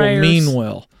people mean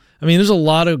well. I mean, there's a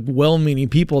lot of well-meaning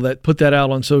people that put that out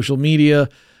on social media,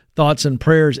 thoughts and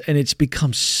prayers, and it's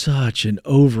become such an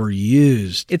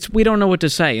overused. We don't know what to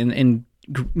say in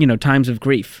times of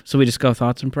grief, so we just go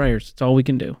thoughts and prayers. It's all we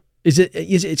can do.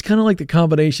 It's kind of like the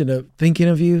combination of thinking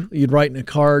of you. You'd write in a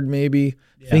card maybe.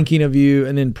 Thinking of you,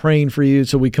 and then praying for you.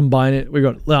 So we combine it. We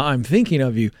go, well, I'm thinking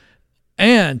of you,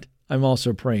 and I'm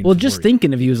also praying for you. Well, just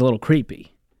thinking of you is a little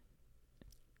creepy.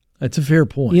 That's a fair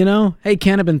point. Hey,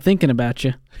 Ken, I've been thinking about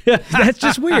you. That's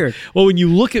just weird. Well, when you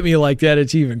look at me like that,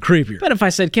 it's even creepier. But if I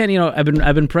said, Ken, I've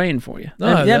been praying for you.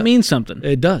 That means something.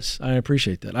 It does. I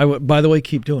appreciate that. By the way,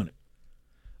 keep doing it.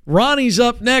 Ronnie's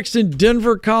up next in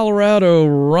Denver, Colorado.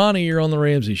 Ronnie, you're on The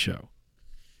Ramsey Show.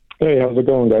 Hey, how's it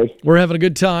going, guys? We're having a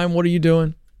good time. What are you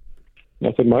doing?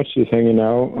 Nothing much, just hanging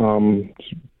out,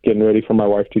 just getting ready for my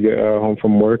wife to get home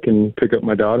from work and pick up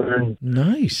my daughter. And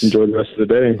nice. Enjoy the rest of the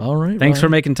day. All right. Thanks for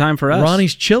making time for us.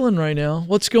 Ronnie's chilling right now.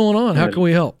 What's going on? How can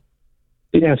we help?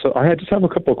 Yeah, so I just have a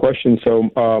couple of questions.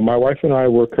 So my wife and I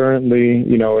were currently,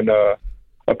 in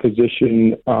a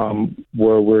position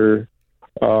where we're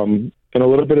in a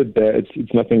little bit of debt.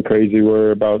 It's nothing crazy. We're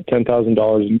about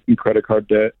 $10,000 in credit card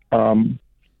debt.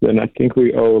 Then I think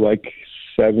we owe like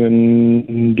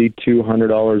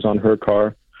 $7,200 on her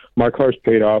car. My car's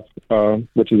paid off,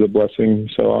 which is a blessing.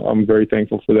 So I'm very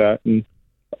thankful for that. And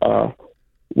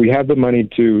we have the money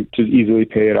to easily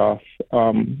pay it off.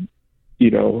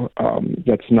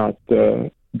 That's not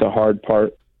the hard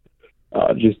part.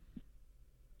 Just,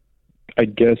 I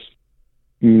guess,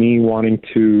 me wanting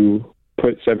to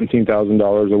put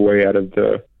 $17,000 away out of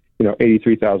the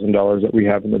 $83,000 that we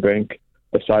have in the bank.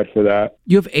 aside for that,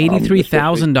 You have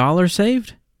 $83,000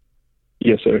 saved?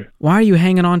 yes, sir. Why are you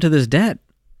hanging on to this debt?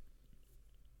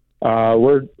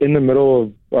 We're in the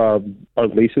middle of our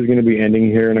lease is going to be ending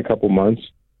here in a couple months,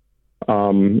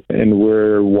 and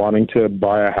we're wanting to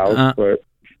buy a house, but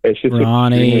it's just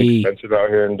extremely expensive out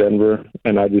here in Denver,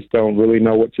 and I just don't really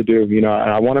know what to do. And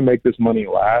I want to make this money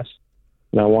last,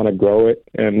 and I want to grow it.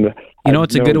 And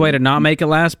It's a good way to not make it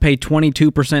last? Pay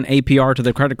 22% APR to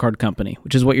the credit card company,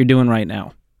 which is what you're doing right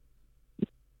now.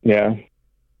 Yeah.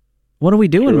 What are we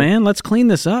doing, man? Let's clean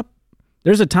this up.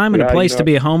 There's a time and a place to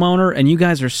be a homeowner, and you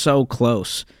guys are so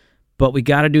close. But we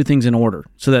got to do things in order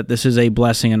so that this is a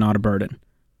blessing and not a burden.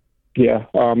 Yeah.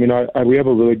 We have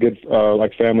a really good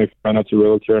family friend that's a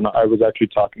realtor, and I was actually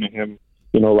talking to him,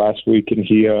 last week, and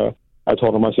I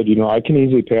told him, I said, I can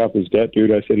easily pay off his debt,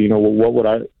 dude. I said,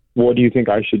 what do you think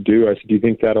I should do? I said, do you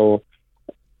think that'll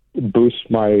boost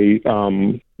my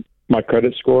my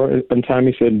credit score in time?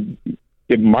 He said,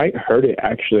 it might hurt it,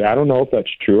 actually. I don't know if that's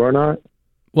true or not.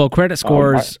 Well, credit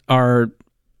scores are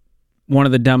one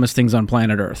of the dumbest things on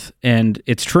planet Earth. And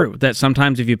it's true that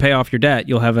sometimes if you pay off your debt,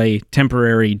 you'll have a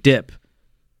temporary dip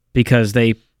because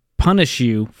they punish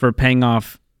you for paying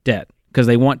off debt because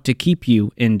they want to keep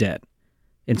you in debt.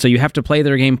 And so you have to play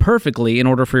their game perfectly in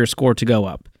order for your score to go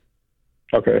up.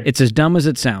 Okay. It's as dumb as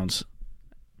it sounds.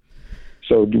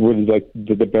 So what is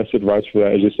the best advice for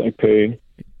that is just pay?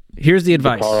 Here's the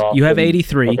advice. You have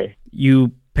 83. Okay.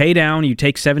 You pay down, you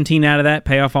take 17 out of that,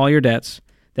 pay off all your debts.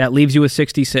 That leaves you with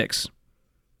 66.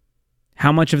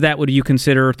 How much of that would you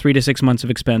consider 3 to 6 months of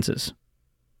expenses?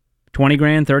 20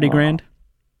 grand, 30 grand?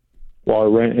 Well, our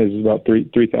rent is about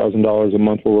 $3,000 a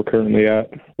month where we're currently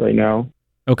at right now.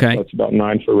 Okay. That's about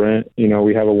 $9,000 for rent.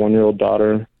 We have a 1-year-old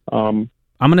daughter. I'm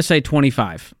going to say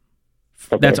 25.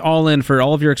 Okay. That's all in for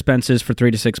all of your expenses for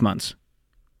 3 to 6 months.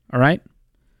 All right?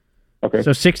 Okay.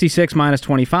 So 66 minus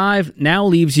 25 now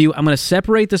leaves you, I'm going to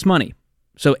separate this money.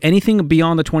 So anything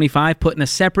beyond the 25, put in a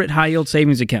separate high-yield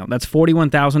savings account. That's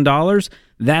 $41,000.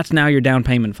 That's now your down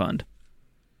payment fund.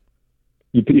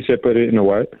 You said put it in a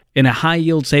what? In a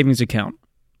high-yield savings account.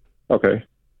 Okay.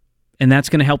 And that's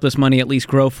going to help this money at least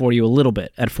grow for you a little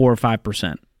bit at 4 or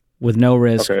 5% with no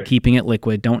risk, keeping it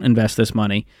liquid. Don't invest this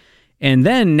money. And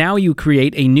then now you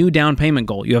create a new down payment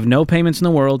goal. You have no payments in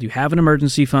the world. You have an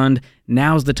emergency fund.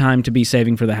 Now's the time to be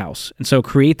saving for the house. And so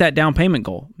create that down payment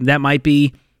goal. That might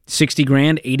be 60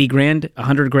 grand, 80 grand,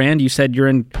 100 grand. You said you're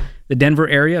in the Denver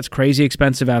area. It's crazy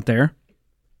expensive out there.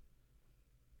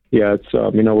 Yeah, it's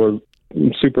we're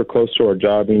super close to our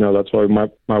job. That's why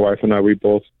my wife and I, we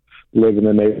both live in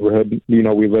the neighborhood. We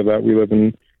live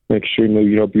in an extremely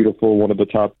beautiful, one of the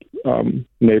top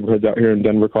neighborhoods out here in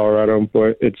Denver, Colorado.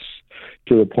 But it's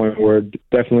to the point where it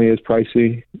definitely is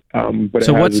pricey. But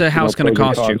so what's a house going to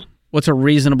cost you? What's a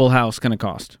reasonable house going to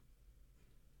cost?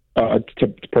 To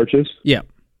purchase? Yeah.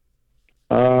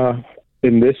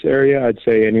 In this area, I'd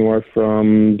say anywhere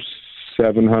from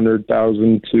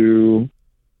 $700,000 to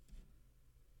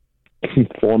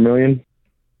 $4 million.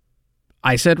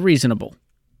 I said reasonable.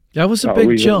 That was a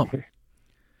big jump.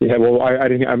 Yeah, well, I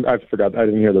didn't. I forgot. I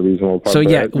didn't hear the reasonable part. So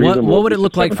yeah, what would it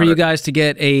look like for you guys to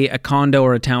get a condo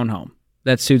or a townhome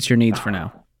that suits your needs for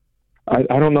now?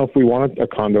 I don't know if we want a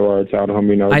condo or a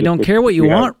townhome. I don't care what you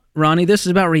want, Ronnie. This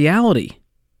is about reality.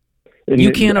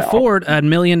 You can't afford $1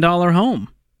 million home.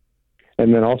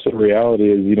 And then also reality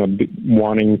is,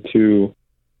 wanting to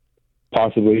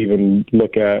possibly even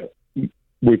look at,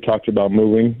 we've talked about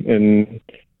moving and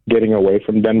getting away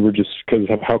from Denver just because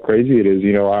of how crazy it is.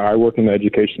 I work in the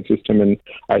education system and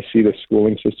I see the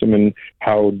schooling system and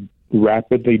how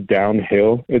rapidly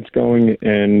downhill it's going.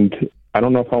 And I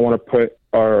don't know if I want to put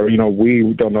we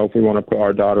don't know if we want to put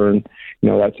our daughter in,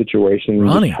 that situation.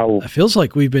 Ronnie, it feels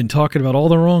like we've been talking about all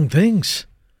the wrong things.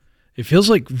 It feels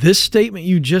like this statement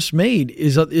you just made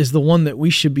is the one that we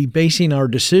should be basing our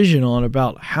decision on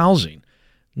about housing.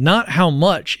 Not how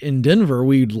much in Denver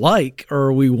we'd like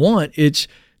or we want. It's,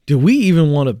 do we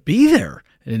even want to be there?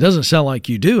 And it doesn't sound like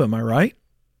you do. Am I right?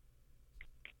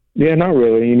 Yeah, not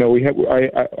really. We have,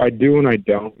 I do and I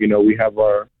don't. We have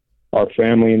our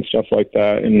family and stuff like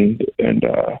that. And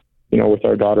with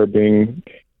our daughter being,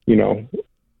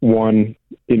 one,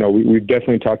 we've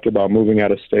definitely talked about moving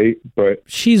out of state, but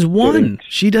she's one.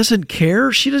 She doesn't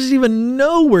care. She doesn't even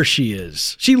know where she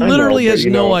is. She literally has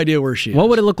no idea where she is. What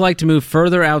would it look like to move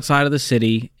further outside of the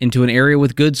city into an area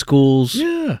with good schools?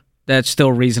 Yeah. That's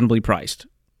still reasonably priced.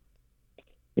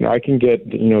 I can get,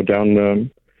 down to,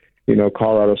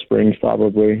 Colorado Springs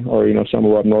probably, or,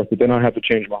 somewhere up north, but then I have to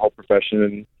change my whole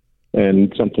profession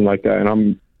and something like that. And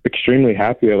I'm extremely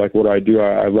happy. I like what I do.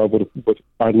 I love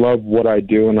what I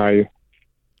do. And I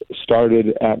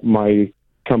started at my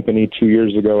company 2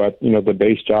 years ago at the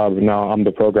base job, and now I'm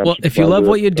the program. Well, if you love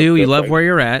what you do, you love where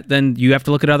you're at, then you have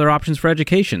to look at other options for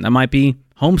education. That might be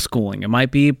homeschooling, it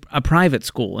might be a private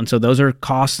school, and so those are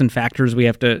costs and factors we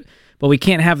have to. But we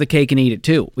can't have the cake and eat it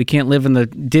too. We can't live in the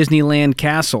Disneyland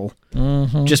castle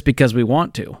just because we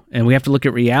want to, and we have to look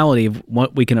at reality of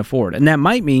what we can afford, and that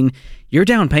might mean your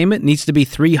down payment needs to be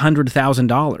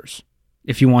 $300,000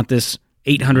 if you want this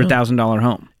 $800,000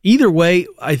 home. Either way,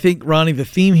 I think, Ronnie, the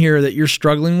theme here that you're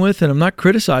struggling with, and I'm not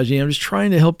criticizing you, I'm just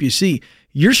trying to help you see,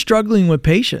 you're struggling with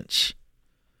patience.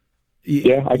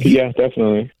 Yeah,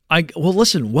 definitely. Well,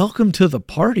 listen, welcome to the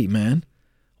party, man.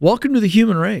 Welcome to the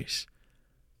human race.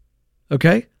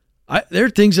 Okay? There are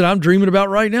things that I'm dreaming about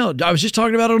right now. I was just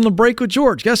talking about it on the break with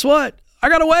George. Guess what? I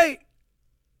got to wait.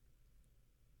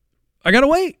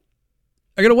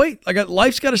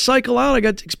 Life's got to cycle out. I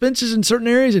got expenses in certain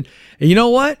areas. And you know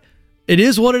what? It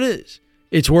is what it is.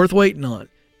 It's worth waiting on.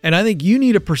 And I think you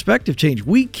need a perspective change.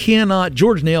 We cannot,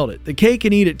 George nailed it. The cake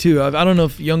and eat it too. I don't know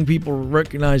if young people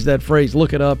recognize that phrase.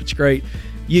 Look it up. It's great.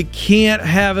 You can't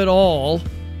have it all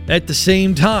at the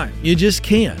same time. You just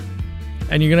can't.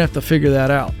 And you're going to have to figure that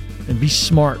out and be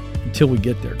smart until we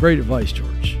get there. Great advice,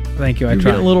 George. Thank you. You're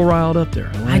getting a little riled up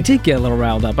there. I did get a little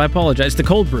riled up. I apologize. The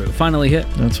cold brew finally hit.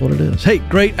 That's what it is. Hey,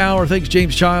 great hour. Thanks,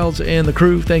 James Childs and the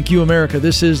crew. Thank you, America.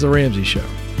 This is The Ramsey Show.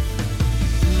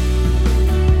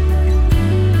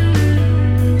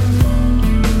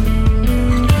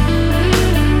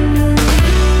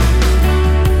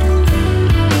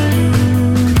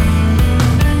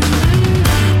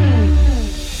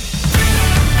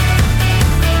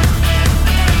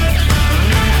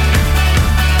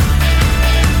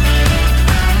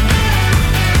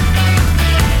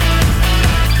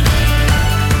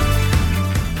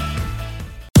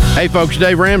 Hey folks,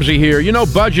 Dave Ramsey here. You know,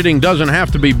 budgeting doesn't have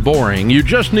to be boring. You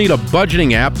just need a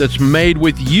budgeting app that's made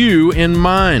with you in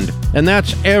mind. And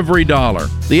that's EveryDollar.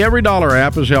 The EveryDollar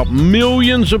app has helped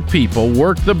millions of people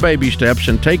work the baby steps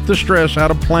and take the stress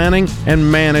out of planning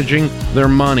and managing their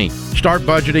money. Start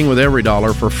budgeting with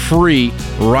EveryDollar for free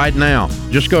right now.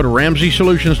 Just go to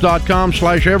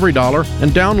RamseySolutions.com/EveryDollar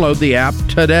and download the app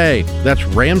today. That's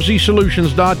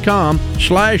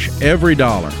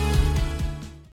RamseySolutions.com/EveryDollar.